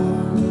 Lord.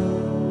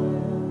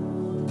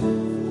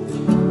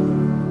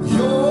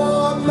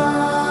 You're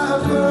my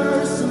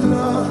first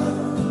love.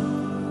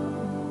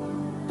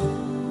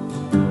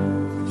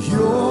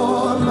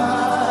 You're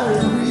my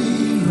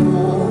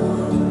reward.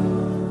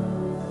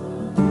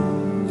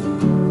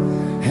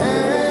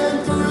 And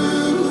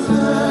through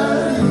the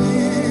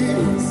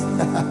years,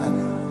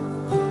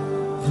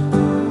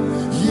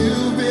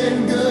 you've been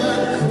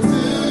good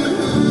to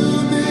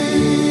me.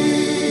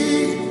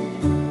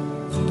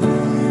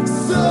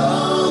 So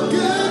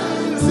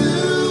good to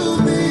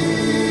me.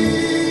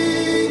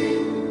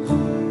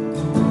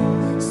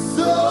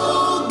 So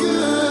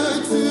good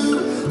to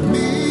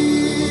me.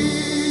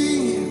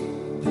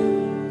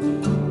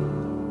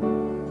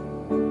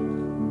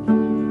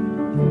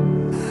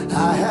 I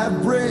have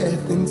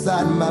breath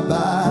inside my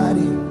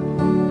body,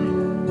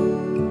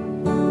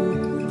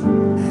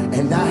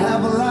 and I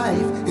have a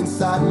life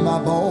inside my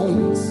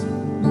bones,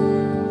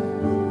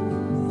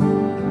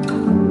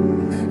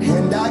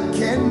 and I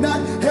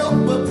cannot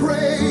help but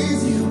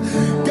praise you.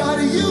 God,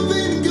 you've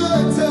been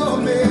good to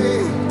me.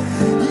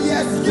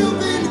 Yes, you've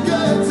been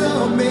good to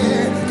me.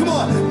 Come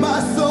on, my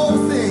soul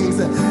sings,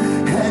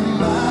 and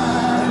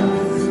my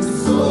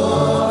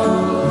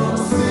soul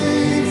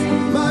sings,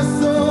 my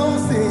soul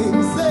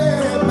sings,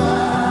 and my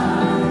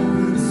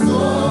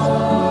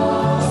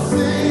soul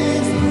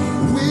sings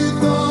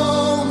with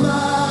all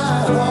my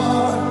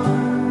heart.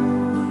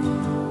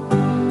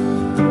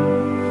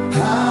 I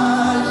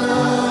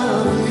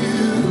love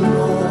you,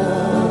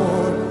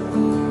 Lord.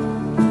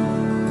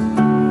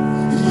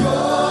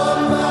 You're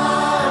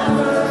my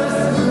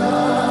first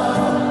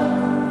love.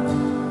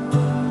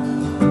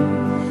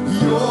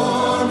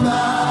 You're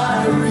my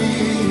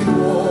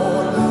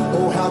reward.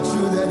 Oh, how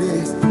true that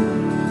is.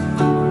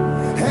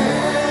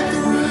 And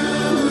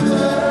through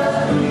the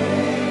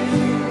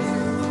years,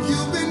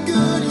 you've been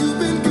good, you've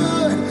been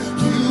good,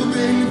 you've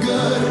been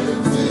good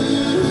to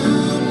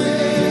me.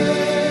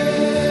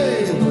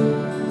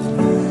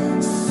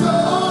 So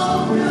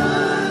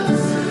good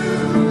to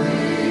me.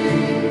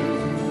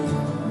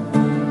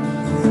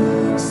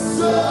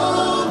 So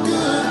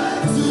good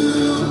to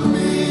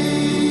me.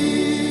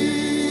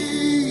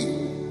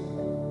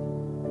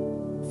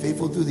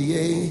 Faithful through the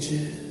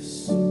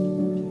ages.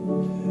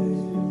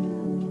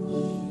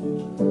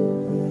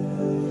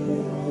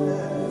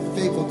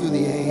 Faithful through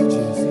the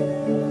ages.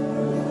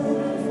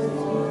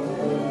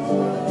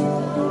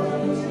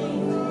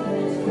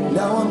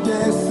 Now I'm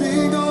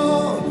dancing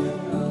on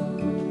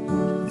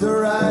the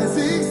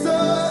rising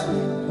sun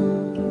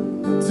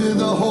to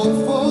the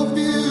hopeful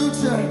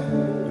future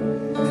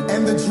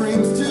and the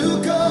dreams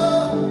to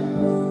come.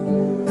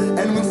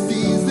 And when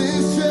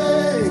seasons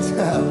change,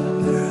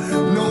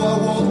 no, I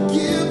won't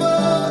give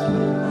up.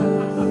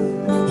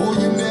 Oh,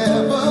 you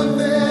never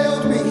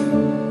failed me.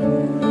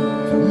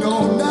 No,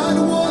 not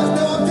once.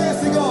 Now I'm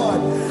dancing on.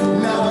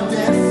 Now I'm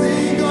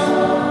dancing on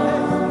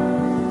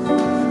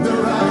the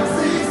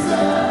rising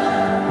sun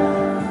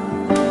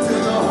to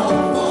the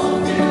hopeful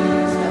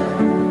future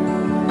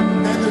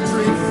and the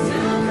dreams to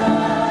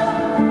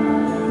come.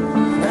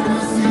 And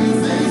when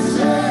seasons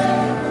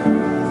change,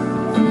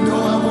 no,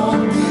 I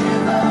won't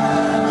give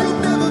up. You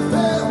never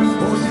fail.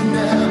 Oh, you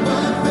never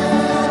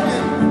failed me.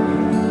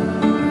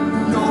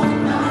 No,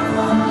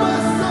 my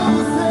soul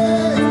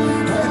says,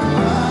 and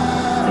my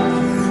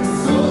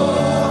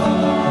soul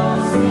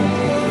says,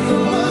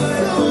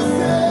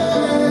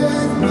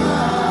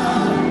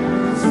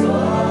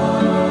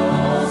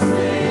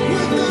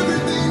 with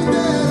everything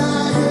that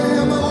I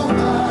am, oh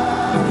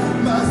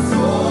my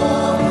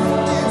soul,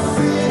 it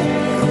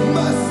sings,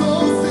 my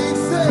soul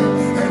sings, say,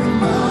 and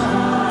my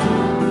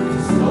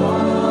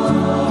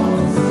soul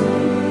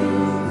sings,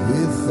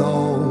 with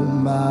all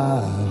my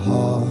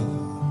heart,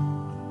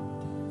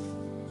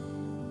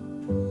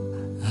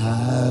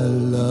 I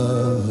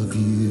love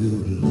you,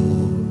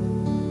 Lord.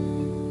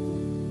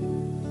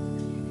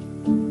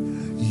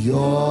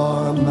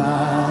 You're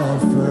my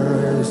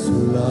first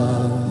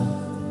love.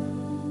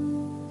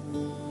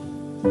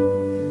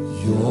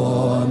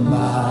 You're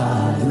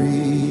my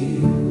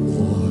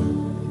reward.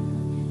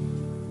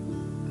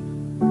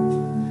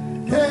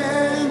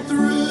 And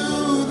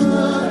through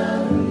the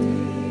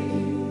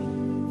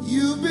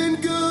you've been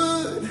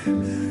good.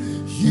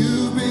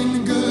 You've been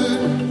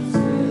good.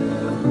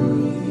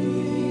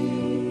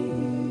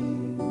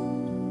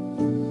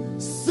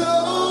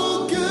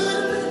 So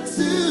good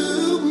to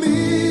me.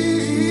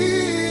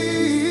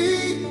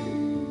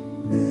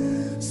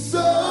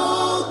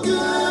 So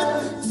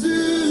good to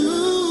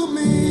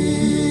me.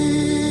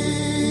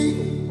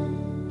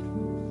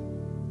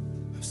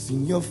 I've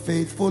seen your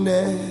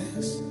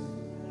faithfulness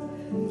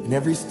in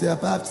every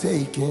step I've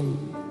taken.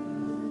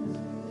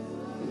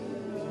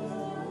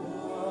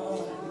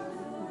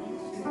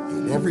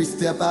 In every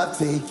step I've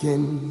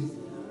taken.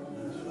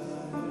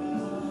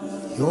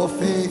 Your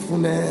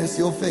faithfulness,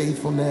 your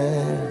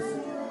faithfulness.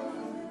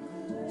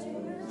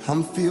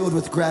 I'm filled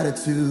with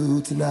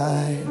gratitude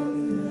tonight.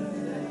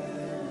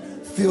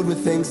 Filled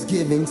with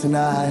thanksgiving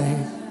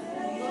tonight.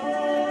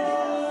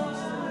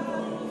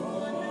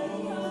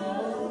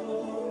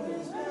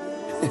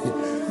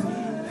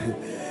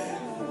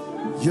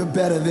 You're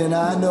better than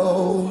I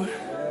know.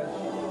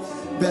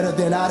 Better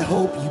than I'd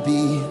hope you'd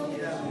be.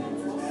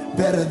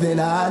 Better than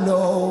I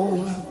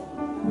know.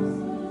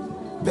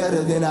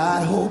 Better than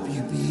I'd hope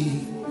you'd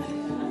be.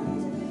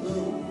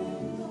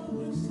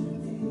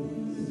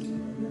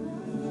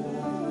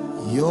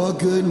 Your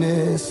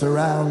goodness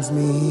surrounds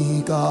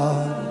me,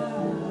 God.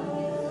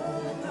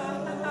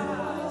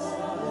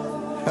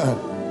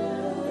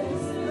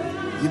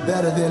 You're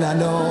better than I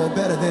know,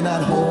 better than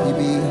I'd hope you'd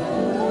be.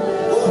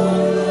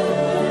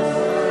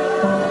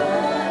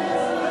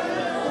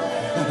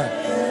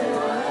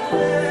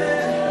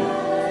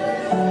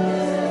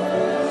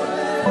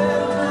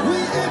 We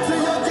enter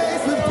your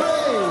gates with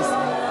praise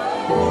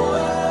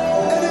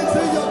and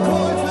into your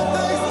courts with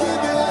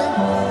thanksgiving.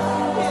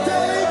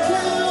 Thank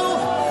you,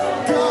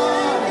 God.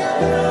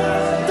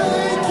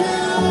 Thank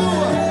you,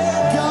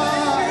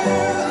 God.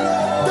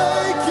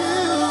 Thank you,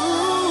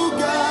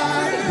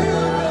 God.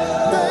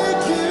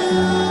 Thank you,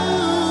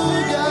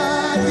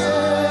 God.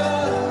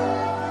 Yeah.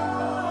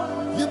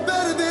 You're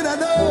better than I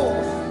know.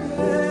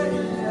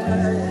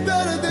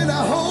 Better than I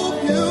hope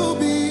you'll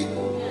be.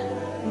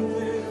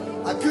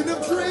 I couldn't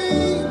have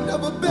dreamed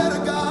of a better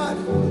God.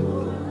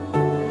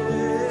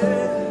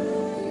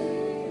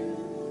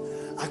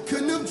 I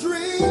couldn't have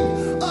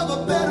dreamed of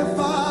a better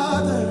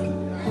Father.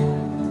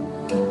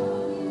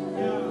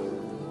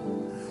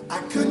 I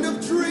couldn't have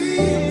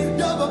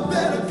dreamed of a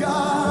better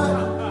God.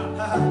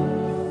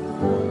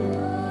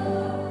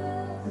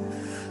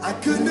 I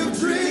couldn't have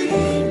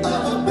dreamed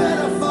of a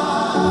better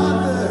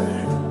Father.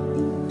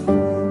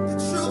 The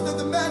truth of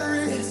the matter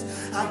is,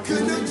 I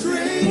couldn't have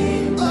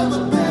dreamed of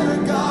a better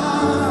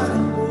God.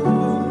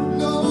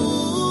 No,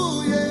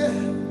 yeah.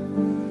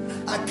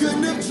 I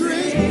couldn't have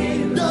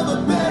dreamed of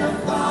a better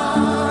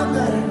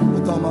Father.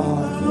 With all my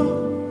heart.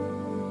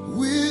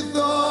 With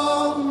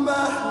all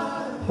my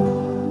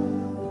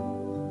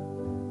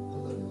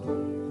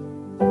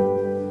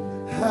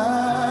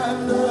I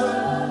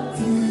love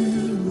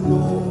you,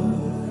 Lord.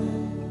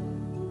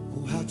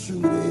 Oh, how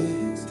true it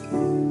is.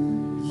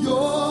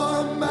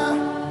 You're my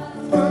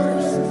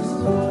first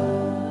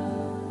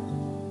love.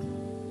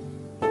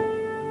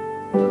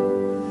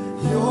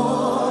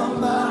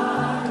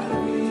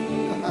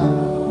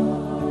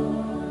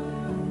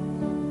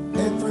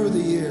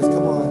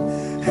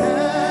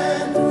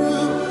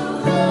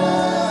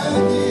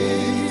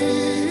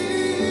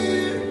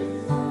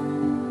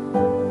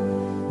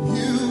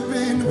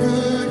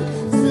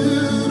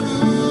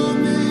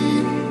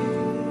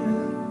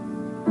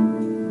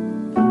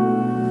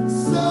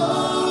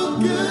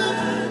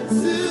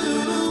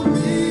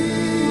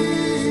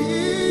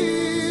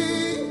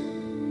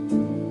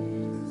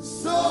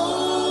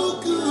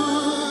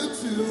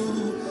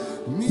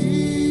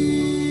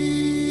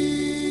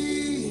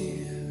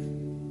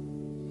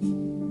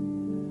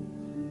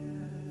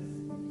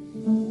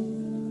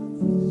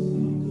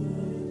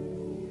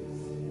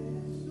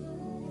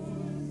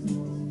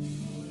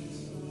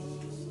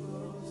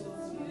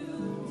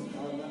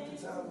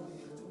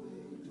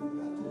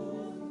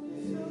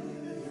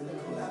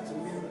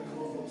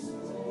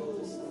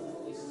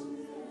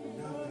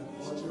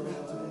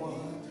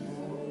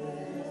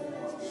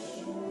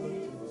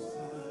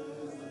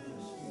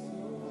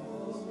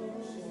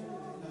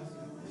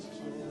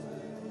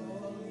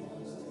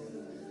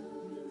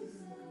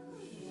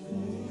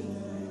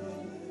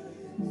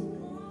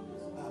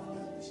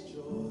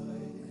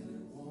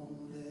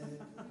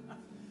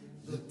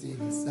 looked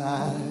in his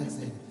eyes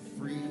and it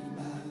freed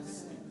my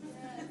soul.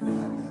 I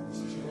got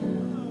this joy.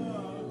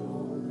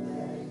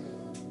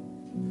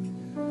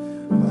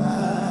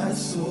 My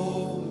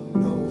soul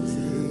knows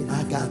it.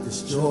 I got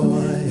this joy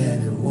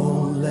and it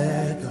won't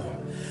let go.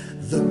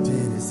 Looked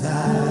in his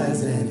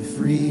eyes and it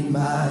freed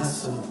my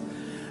soul.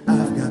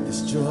 I've got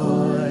this joy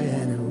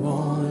and it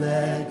won't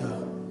let go.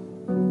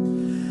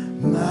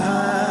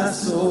 My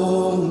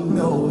soul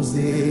knows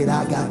it.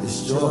 I got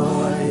this joy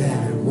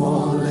and it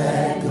won't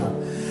let go.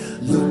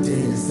 Looked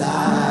in his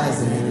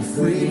eyes and it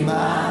freed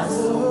my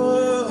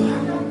soul.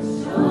 I got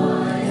this joy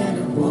and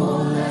it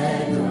won't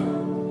let go.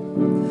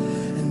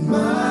 And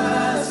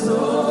my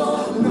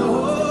soul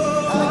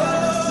knows I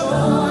got this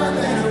joy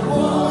and it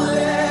won't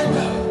let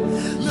go.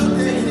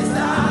 Looked in his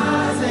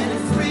eyes and it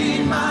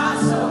freed my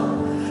soul.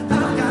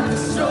 I got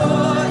this joy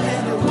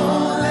and it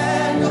won't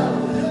let go.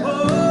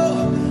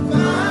 Oh,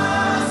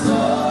 my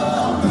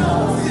soul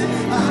knows it.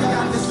 I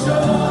got this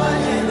joy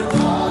and it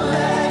won't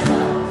let go.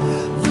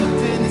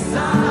 Looked in his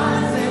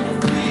eyes and it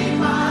freed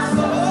my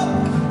soul.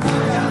 I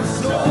got this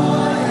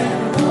joy and it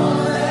won't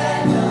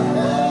let go.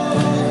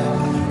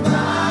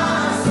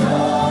 My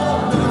soul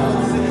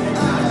knows it. I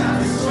got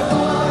this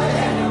joy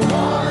and it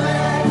won't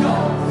let go.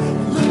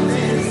 Looked in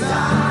his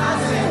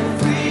eyes and it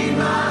freed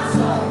my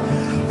soul.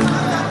 I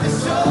got this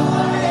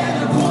joy and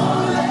it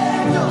won't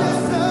let go.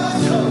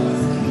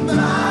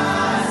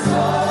 My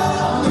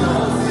soul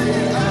knows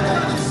it. I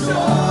got this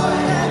joy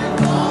and it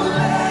won't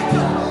let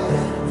go.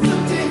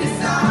 Looked in his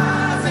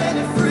eyes and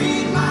it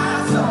freed my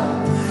soul.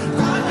 I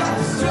got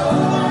this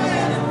joy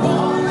and it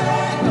won't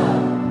let go.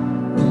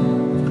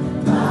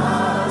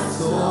 My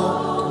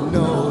soul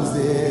knows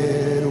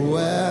it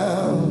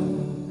well.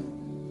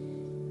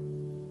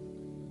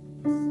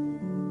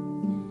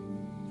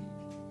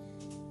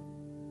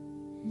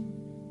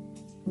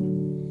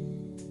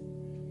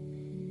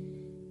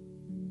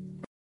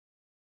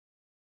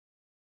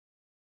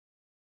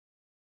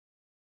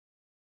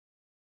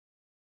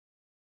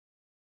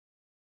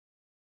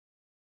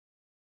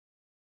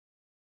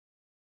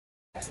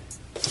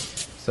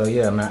 So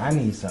yeah, man, I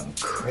need something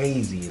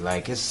crazy.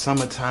 Like, it's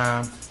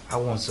summertime. I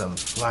want something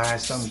fly,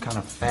 something kind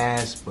of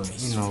fast, but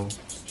you know,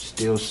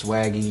 still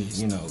swaggy,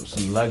 you know,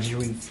 some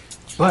luxury.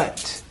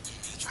 But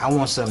I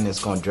want something that's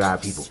gonna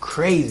drive people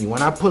crazy.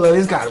 When I pull up,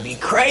 it's gotta be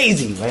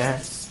crazy,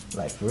 man.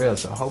 Like, for real.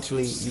 So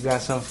hopefully you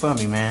got something for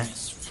me, man.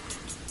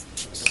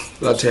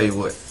 Well, I'll tell you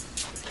what.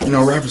 You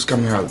know, rappers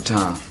come here all the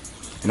time,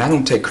 and I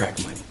don't take crack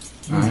money,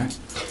 all right?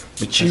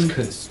 But you,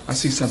 I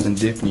see something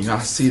different. I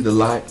see the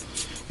light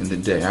in the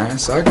day, all right?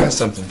 So I got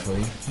something for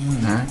you, all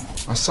right?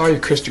 I saw your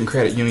Christian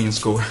Credit Union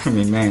score. I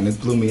mean, man, it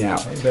blew me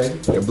out. Hey, baby.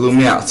 It blew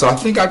me out. So I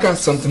think I got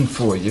something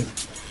for you.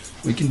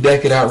 We can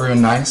deck it out real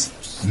nice.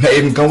 May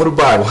even come with a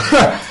Bible.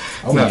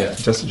 Oh, no, yeah.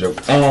 just a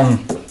joke. I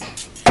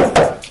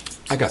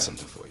got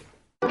something for you.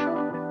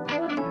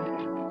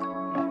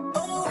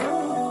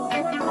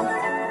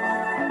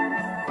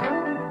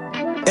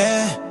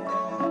 Yeah.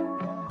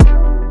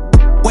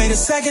 Wait a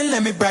second,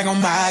 let me brag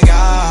on my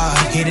God.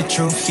 Hear the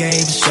truth, yeah, he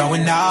be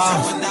showing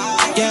off.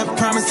 Yeah, I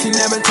promise he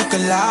never took a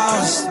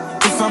loss.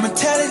 If I'ma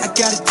tell it, I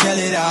gotta tell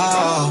it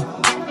all.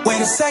 Wait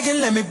a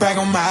second, let me brag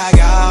on my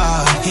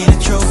God. Hear the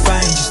truth, I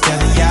ain't just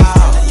telling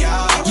y'all.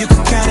 You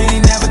can count it, he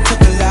never took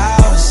a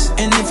loss.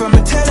 And if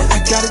I'ma tell it, I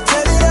gotta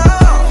tell it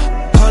all.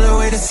 Hold on,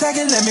 wait a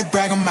second, let me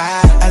brag on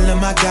my I love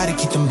my God to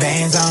keep them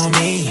bands on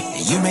me.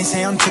 And you may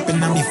say I'm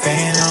tripping, I'm your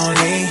fan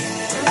only.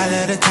 I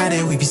love the time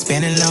that we be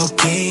spending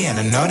low-key. And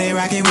I know they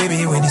rockin' with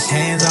me when his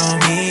hands on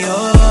me.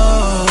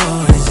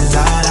 Oh, this is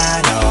all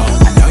I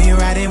know. I know you're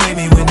riding with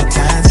me when the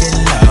times get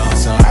low.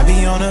 So I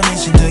be on a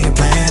mission till your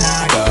plan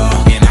I go.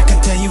 And I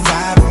can tell you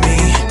vibe with me.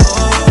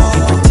 Oh,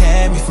 you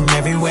protect me from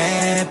every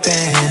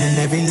weapon. And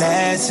every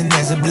lesson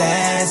there's a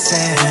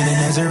blessing.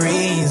 And there's a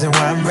reason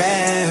why I'm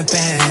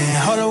rapping.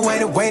 Hold on,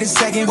 wait a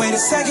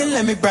second,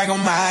 let me brag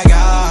on my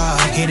God.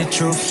 Hear the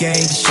truth, yeah,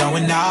 he be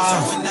showing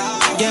off.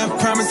 Yeah, I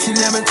promise he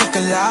never took a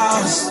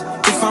loss.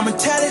 If I'ma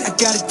tell it, I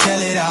gotta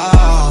tell it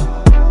all.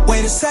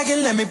 Wait a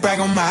second, let me brag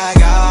on my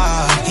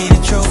God. Hear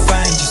the truth,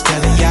 I ain't just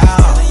telling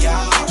y'all.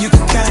 You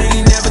can count it,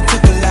 he never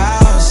took a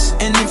loss.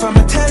 And if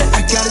I'ma tell it,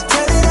 I gotta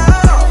tell it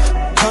all.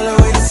 Hold on,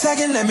 wait a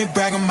second, let me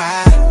brag on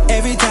my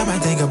every time I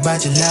think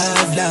about your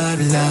love, love,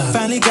 love.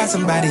 Finally got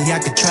somebody I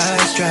could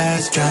trust,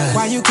 trust, trust.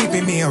 Why you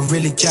keeping me, I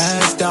really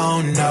just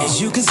don't know.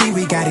 As you can see,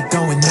 we got it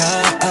going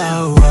up,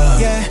 oh,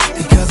 yeah,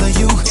 because of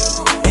you.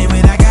 And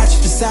when I got you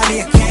beside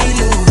me, I can't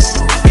lose.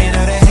 And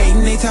all the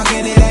hating, they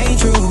talking, it ain't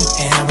true.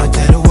 And I'ma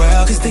tell the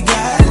world, cause they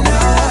gotta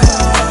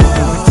know.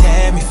 You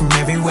protect me from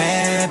every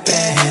weapon.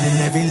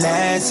 And every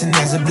lesson,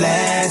 there's a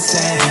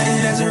blessing.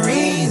 And there's a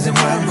reason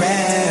why I'm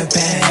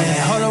rapping.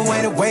 Hold on,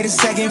 wait a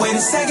second,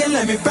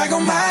 let me brag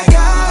on my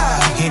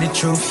God. Hear the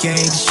truth, yeah,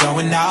 he be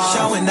showing off.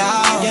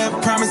 Yeah, I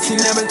promise he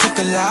never took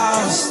a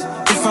loss.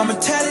 If I'ma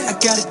tell it, I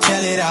gotta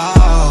tell it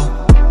all.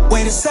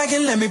 Wait a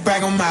second, let me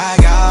brag on my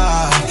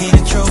God. Hear the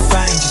truth,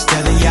 I ain't just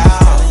telling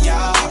y'all.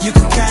 You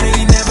can count it,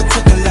 he never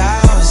took a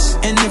loss.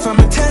 And if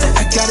I'ma tell it,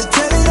 I gotta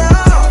tell it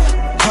all.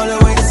 Hold on,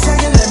 wait a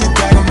second, let me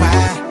brag on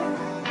my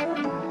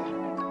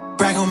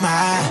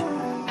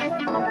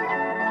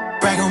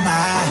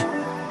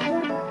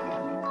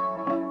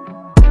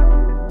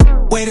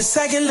a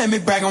second, let me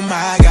brag on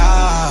my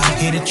God.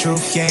 Hear the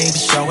truth, yeah, he be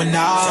showing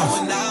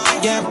off.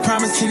 Yeah, I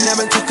promise he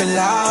never took a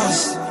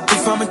loss.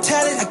 If I'ma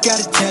tell it, I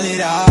gotta tell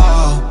it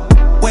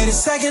all. Wait a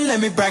second,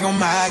 let me brag on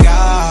my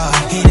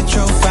God. Hear the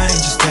truth, I ain't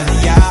just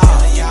telling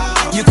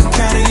y'all. You can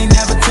count it, he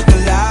never took a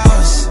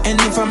loss.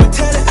 And if I'ma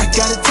tell it, I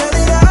gotta tell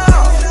it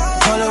all.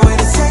 Hold on, wait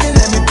a second,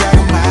 let me brag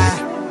on my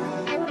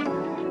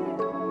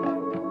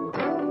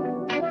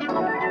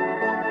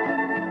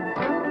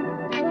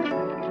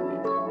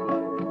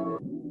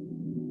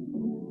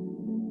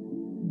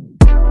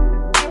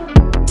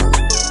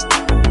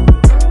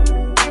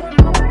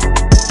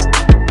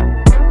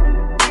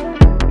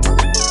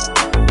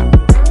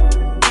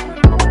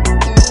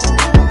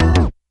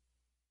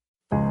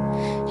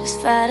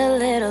Fight a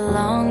little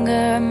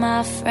longer,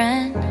 my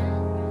friend.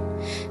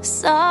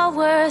 It's all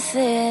worth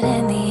it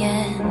in the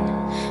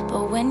end.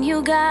 But when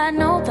you got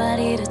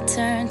nobody to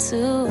turn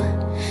to,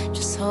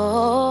 just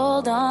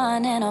hold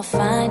on and I'll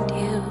find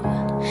you.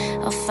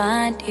 I'll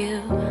find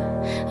you.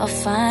 I'll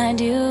find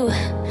you.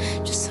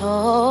 Just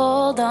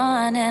hold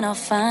on and I'll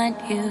find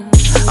you.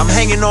 I'm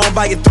hanging on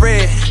by a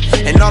thread,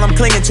 and all I'm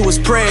clinging to is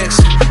prayers.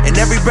 And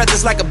every breath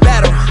is like a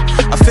battle.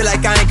 I feel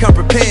like I ain't come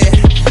prepared.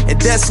 And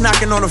death's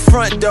knocking on the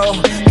front door.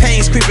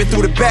 Pain's creeping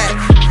through the back.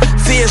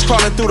 Fears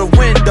crawling through the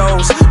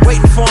windows,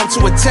 waiting for them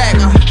to attack.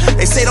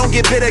 They say don't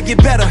get bitter, get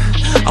better.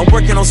 I'm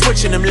working on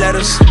switching them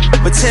letters.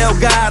 But tell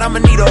God I'ma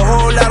need a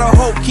whole lot of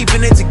hope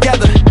keeping it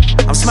together.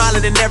 I'm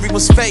smiling in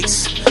everyone's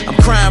face. I'm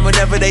crying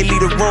whenever they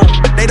leave the room.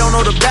 They don't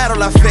know the battle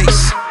I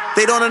face.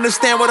 They don't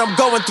understand what I'm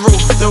going through.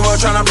 The world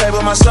tryna play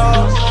with my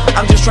soul.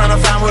 I'm just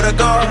tryna find where to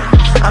go.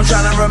 I'm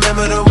tryna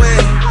remember the way.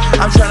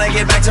 I'm tryna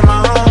get back to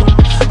my home.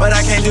 But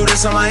I can't do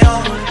this on my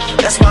own.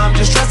 That's why I'm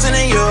just trusting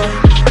in you.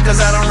 Cause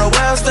I don't know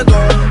where else to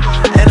go.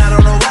 And I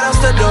don't know what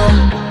else to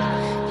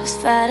do. Just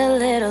fight a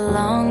little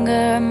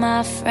longer,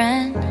 my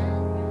friend.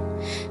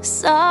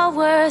 It's all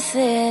worth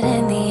it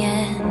in the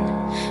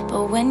end.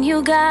 But when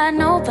you got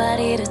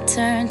nobody to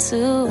turn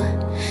to,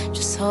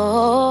 just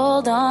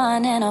hold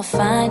on and I'll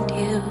find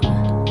you.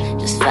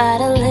 Just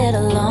fight a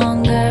little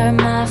longer,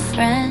 my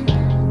friend.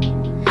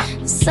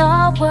 It's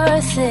all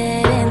worth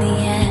it in the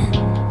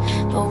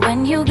end. But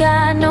when you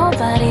got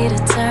nobody to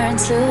turn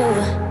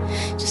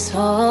to, just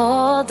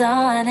hold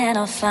on and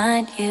I'll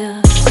find you.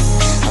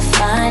 I'll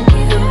find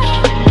you.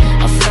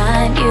 I'll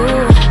find you.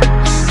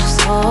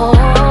 Just hold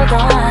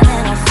on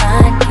and I'll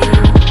find you.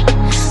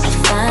 I'll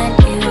find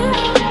you.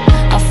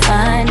 I'll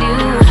find you.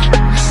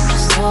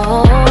 Just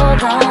hold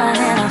on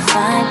and I'll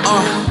find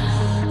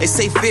you. They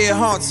say fear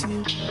haunts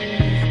you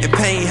and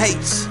pain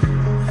hates.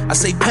 I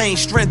say pain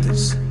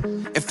strengthens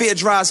and fear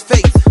drives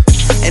faith.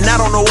 And I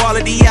don't know all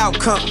of the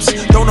outcomes,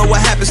 don't know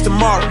what happens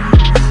tomorrow.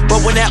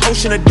 But when that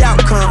ocean of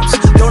doubt comes,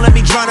 don't let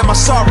me drown in my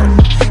sorrow.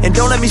 And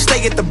don't let me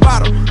stay at the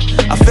bottom.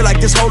 I feel like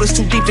this hole is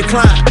too deep to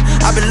climb.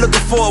 I've been looking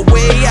for a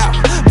way out,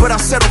 but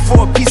I'll settle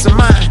for a peace of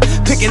mind.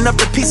 Picking up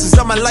the pieces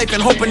of my life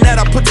and hoping that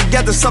I put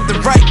together something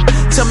right.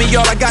 Tell me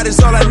all I got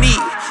is all I need.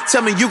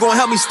 Tell me you gon'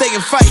 help me stay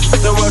and fight.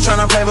 The world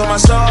tryna play with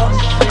my soul.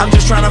 I'm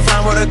just tryna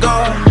find where to go.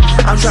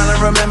 I'm tryna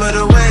remember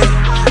the way.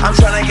 I'm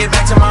tryna get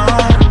back to my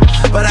home.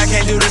 But I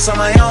can't do this on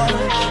my own.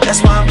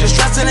 That's why I'm just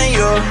trusting in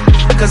you.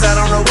 Cause I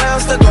don't know where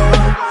else to go.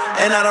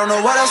 And I don't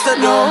know what else to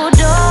do. No,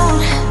 don't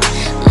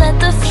let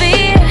the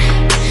fear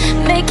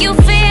make you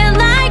feel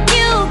like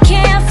you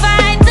can't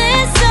fight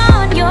this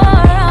on your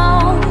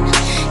own.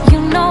 You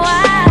know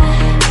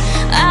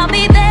I'll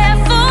be there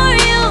for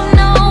you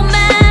no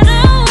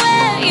matter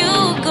where you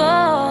go.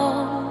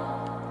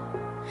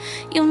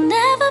 You'll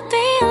never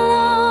be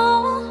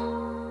alone.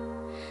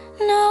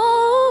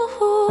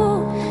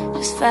 No,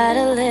 just fight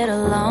a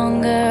little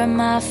longer,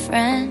 my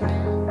friend.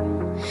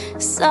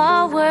 It's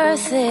all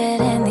worth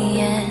it in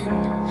the end.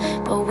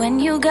 But when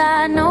you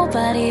got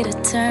nobody to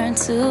turn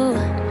to,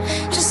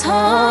 just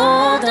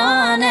hold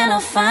on and I'll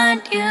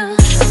find you.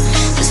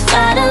 Just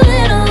fight a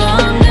little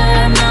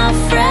longer, my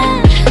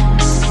friend.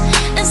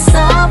 It's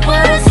all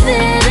worth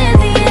it in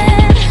the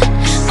end.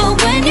 But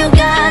when you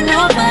got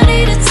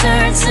nobody to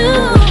turn to,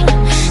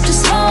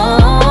 just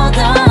hold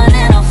on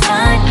and I'll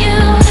find you.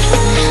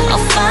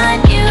 I'll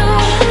find you.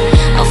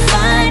 I'll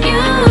find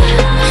you.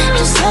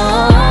 Just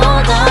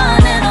hold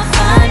on and I'll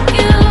find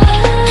you.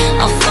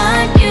 I'll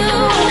find you.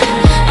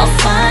 I'll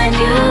find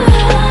you.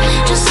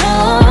 Just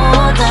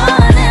hold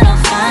on and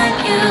I'll find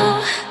you.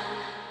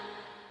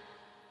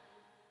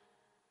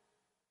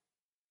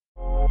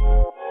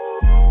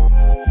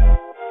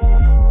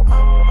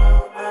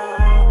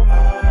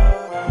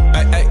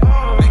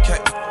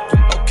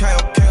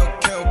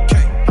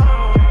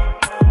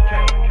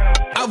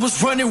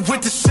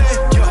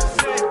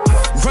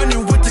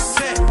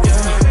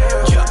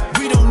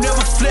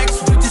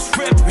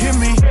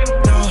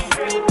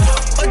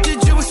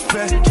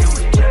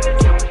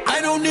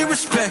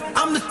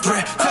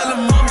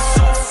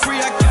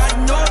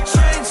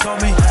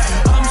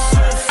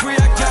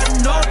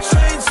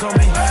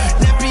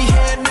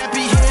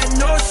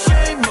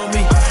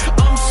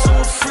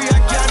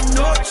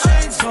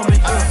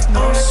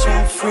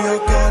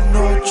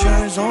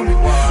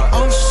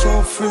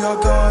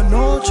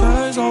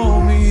 chains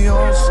on me.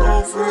 I'm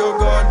so free, I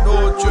got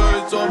no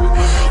chains on me.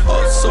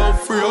 I'm so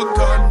free, I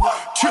got no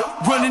chip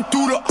running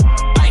through the.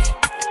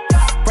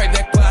 Right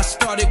back where I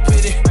started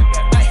with it.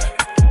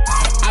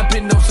 I've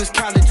been known since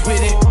college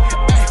with it.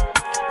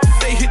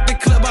 They hit the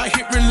club, I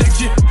hit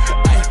religion.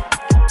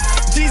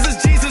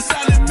 Jesus, Jesus,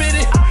 I'll admit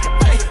it.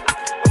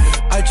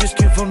 I just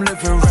give them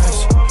living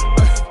rest.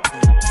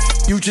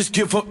 You just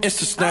give them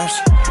Insta snaps.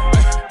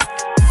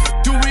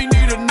 Do we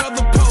need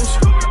another post?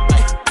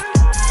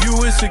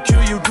 You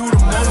insecure, you do the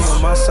most.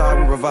 On my side,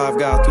 we revive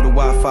God through the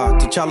Wi-Fi.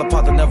 T'Challa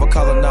Pata never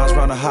colonized,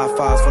 round the high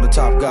fives for the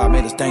top God.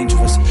 Made us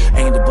dangerous.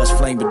 Aimed to bust,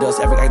 flame with us.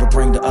 Every idol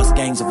bring to us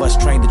gangs of us.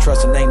 Trained to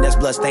trust a name that's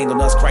bloodstained on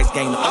us. Christ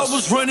gained us. I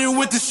was running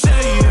with the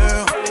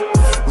Savior,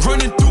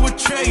 running through a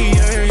trade,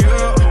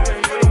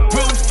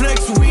 Real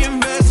flex, we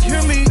invest,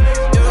 hear me,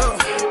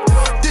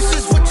 This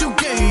is what you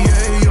get,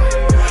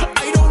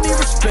 I don't need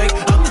respect,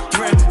 I'm the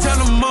threat. Tell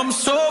them I'm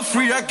so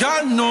free, I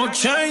got no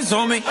chains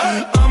on me.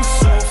 I'm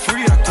so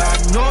free, I got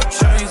no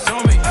chains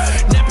on me.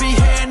 Nappy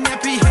hair,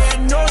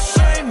 no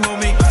shame on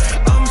me.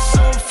 I'm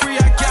so free,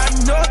 I got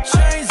no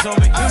chains on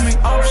me. Hear me,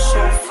 I'm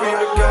so free,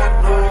 I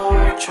got no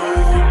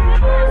chains.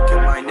 Look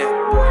at my neck,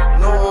 boy,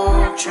 no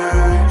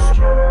chains.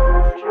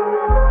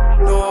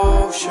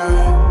 No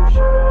shame.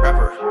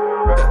 Rapper.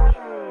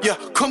 Yeah,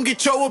 come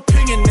get your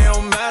opinion, they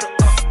don't matter.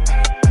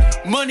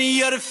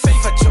 Money or the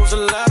faith, I chose a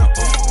ladder.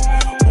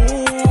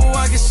 Ooh,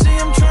 I can see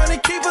him trying to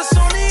keep us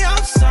on the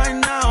outside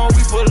now.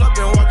 We pull up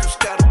and watch them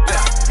scatter.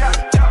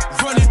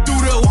 Running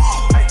through the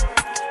wall.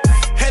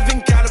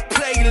 Heaven got a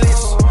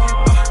playlist.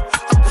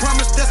 I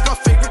promise that's my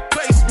favorite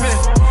placement.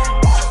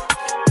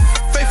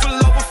 Faithful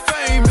over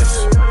famous.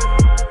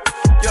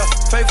 Yeah,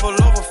 faithful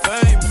over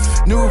fame.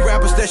 New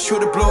rappers that sure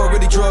to blow,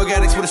 really drug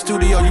addicts with a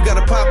studio. You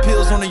gotta pop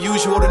pills on the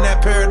usual, then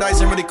that paradise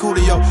ain't really cool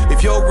to yo.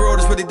 If your world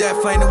is really that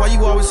flame, then why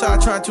you always high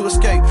trying to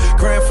escape?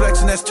 Grand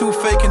flexing, that's too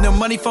fake. And them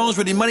money phones,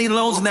 really money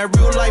loans. And that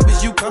real life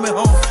is you coming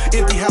home.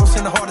 Empty house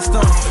in the heart of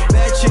stone.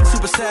 Bad chick,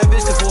 super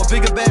savage, cause for a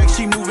bigger bag,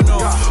 she moving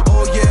on.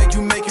 Oh yeah,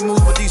 you making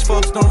moves, but these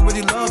folks don't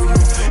really love you.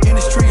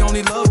 Industry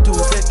only love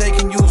dudes that they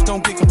can use,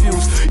 don't get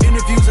confused.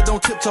 Interviews that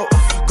don't tiptoe,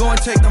 go and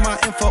take them my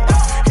info.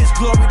 His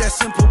glory, that's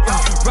simple.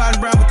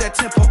 Riding around with that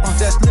tempo,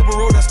 that's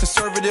liberal, that's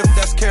conservative,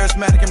 that's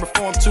charismatic and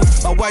reformed too.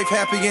 My wife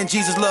happy and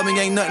Jesus love me,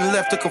 ain't nothing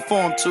left to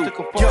conform to.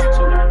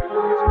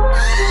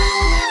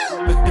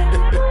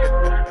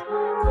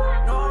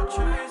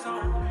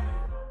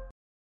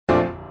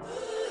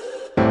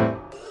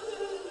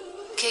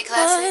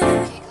 K-Classic.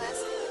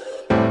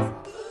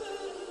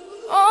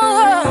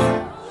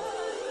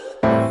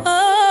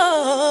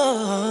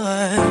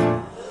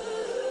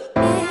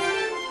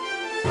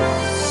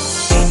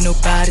 Ain't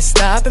nobody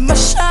stopping my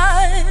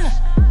shine.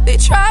 They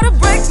try to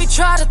break me,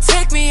 try to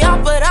take me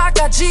out, but I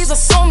got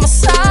Jesus on my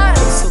side.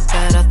 So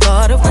bad I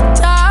thought I would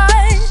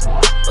die,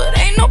 but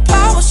ain't no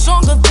power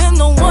stronger than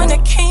the one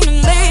that came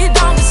and laid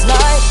down his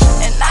life.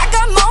 And I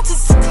got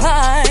mountains to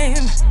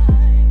climb,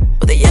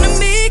 but the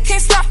enemy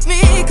can't stop me,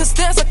 cause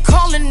there's a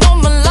calling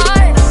on my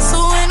life. So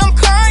when I'm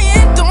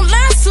crying, don't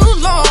last too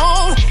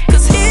long,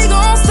 cause he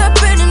gon' step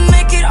in and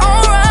make it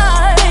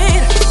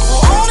alright.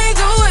 Won't he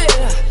do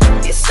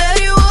it? He said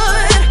he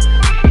would.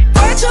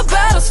 Fight your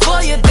battles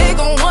for you, they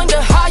gon' wonder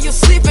how you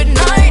sleep at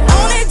night.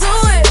 Won't he do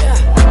it?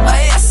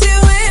 Yes he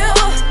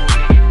will.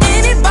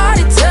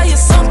 Anybody tell you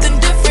something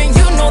different,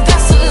 you know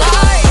that's a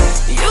lie.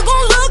 You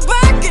gon' look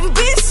back and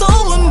be so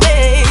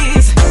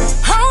amazed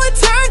how it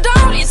turned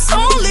out, it's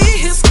only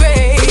his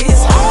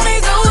grace. Won't he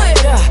do it?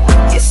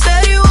 He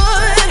said he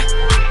would.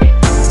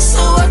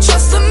 So I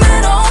trust him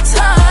at all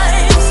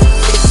times.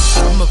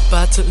 I'm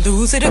about to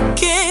lose it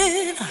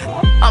again.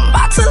 I'm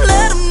about to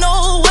let him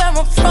know where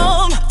I'm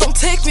from. Don't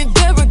take me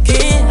there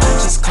again.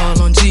 Just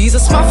call on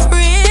Jesus, my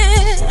friend.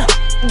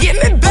 Get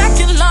me back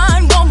in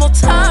line one more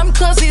time,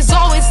 cause he's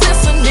always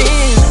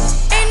listening.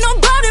 Ain't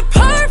nobody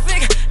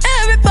perfect,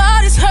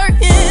 everybody's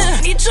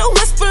hurting. Need your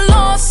whisper,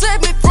 Lord,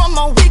 save me from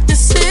my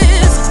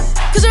weaknesses,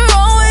 cause you're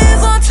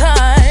always on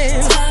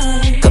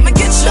time. Come and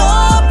get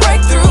your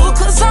breakthrough,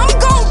 cause I'm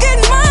gon' get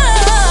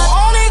mine.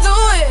 Won't he do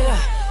it?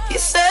 He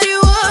said he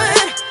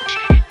would.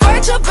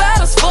 Fight your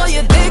battles for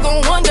you, they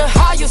gon' wonder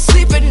how you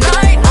sleep at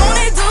night. Won't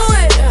he do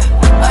it?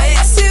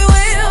 Yes he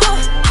will.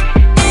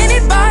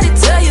 Anybody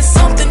tell you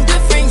something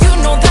different, you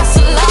know that's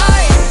a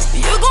lie.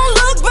 You gon'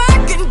 look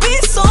back and be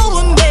so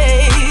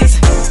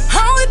amazed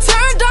how it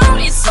turned out,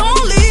 it's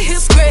only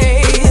his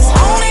grace.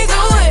 Won't he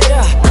do it?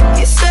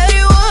 He said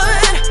he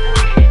would.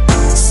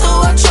 So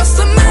I trust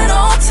him at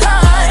all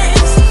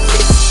times.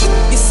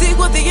 You see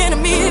what the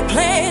enemy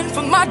planned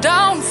for my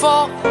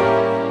downfall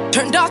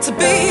turned out to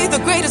be the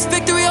greatest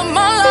victory of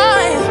my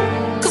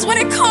life. Cause when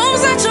it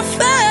comes at you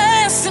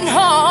fast and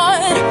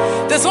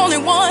hard, there's only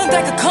one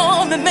that could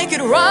come and make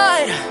it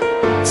right.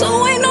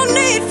 So ain't no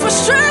need for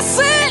stress.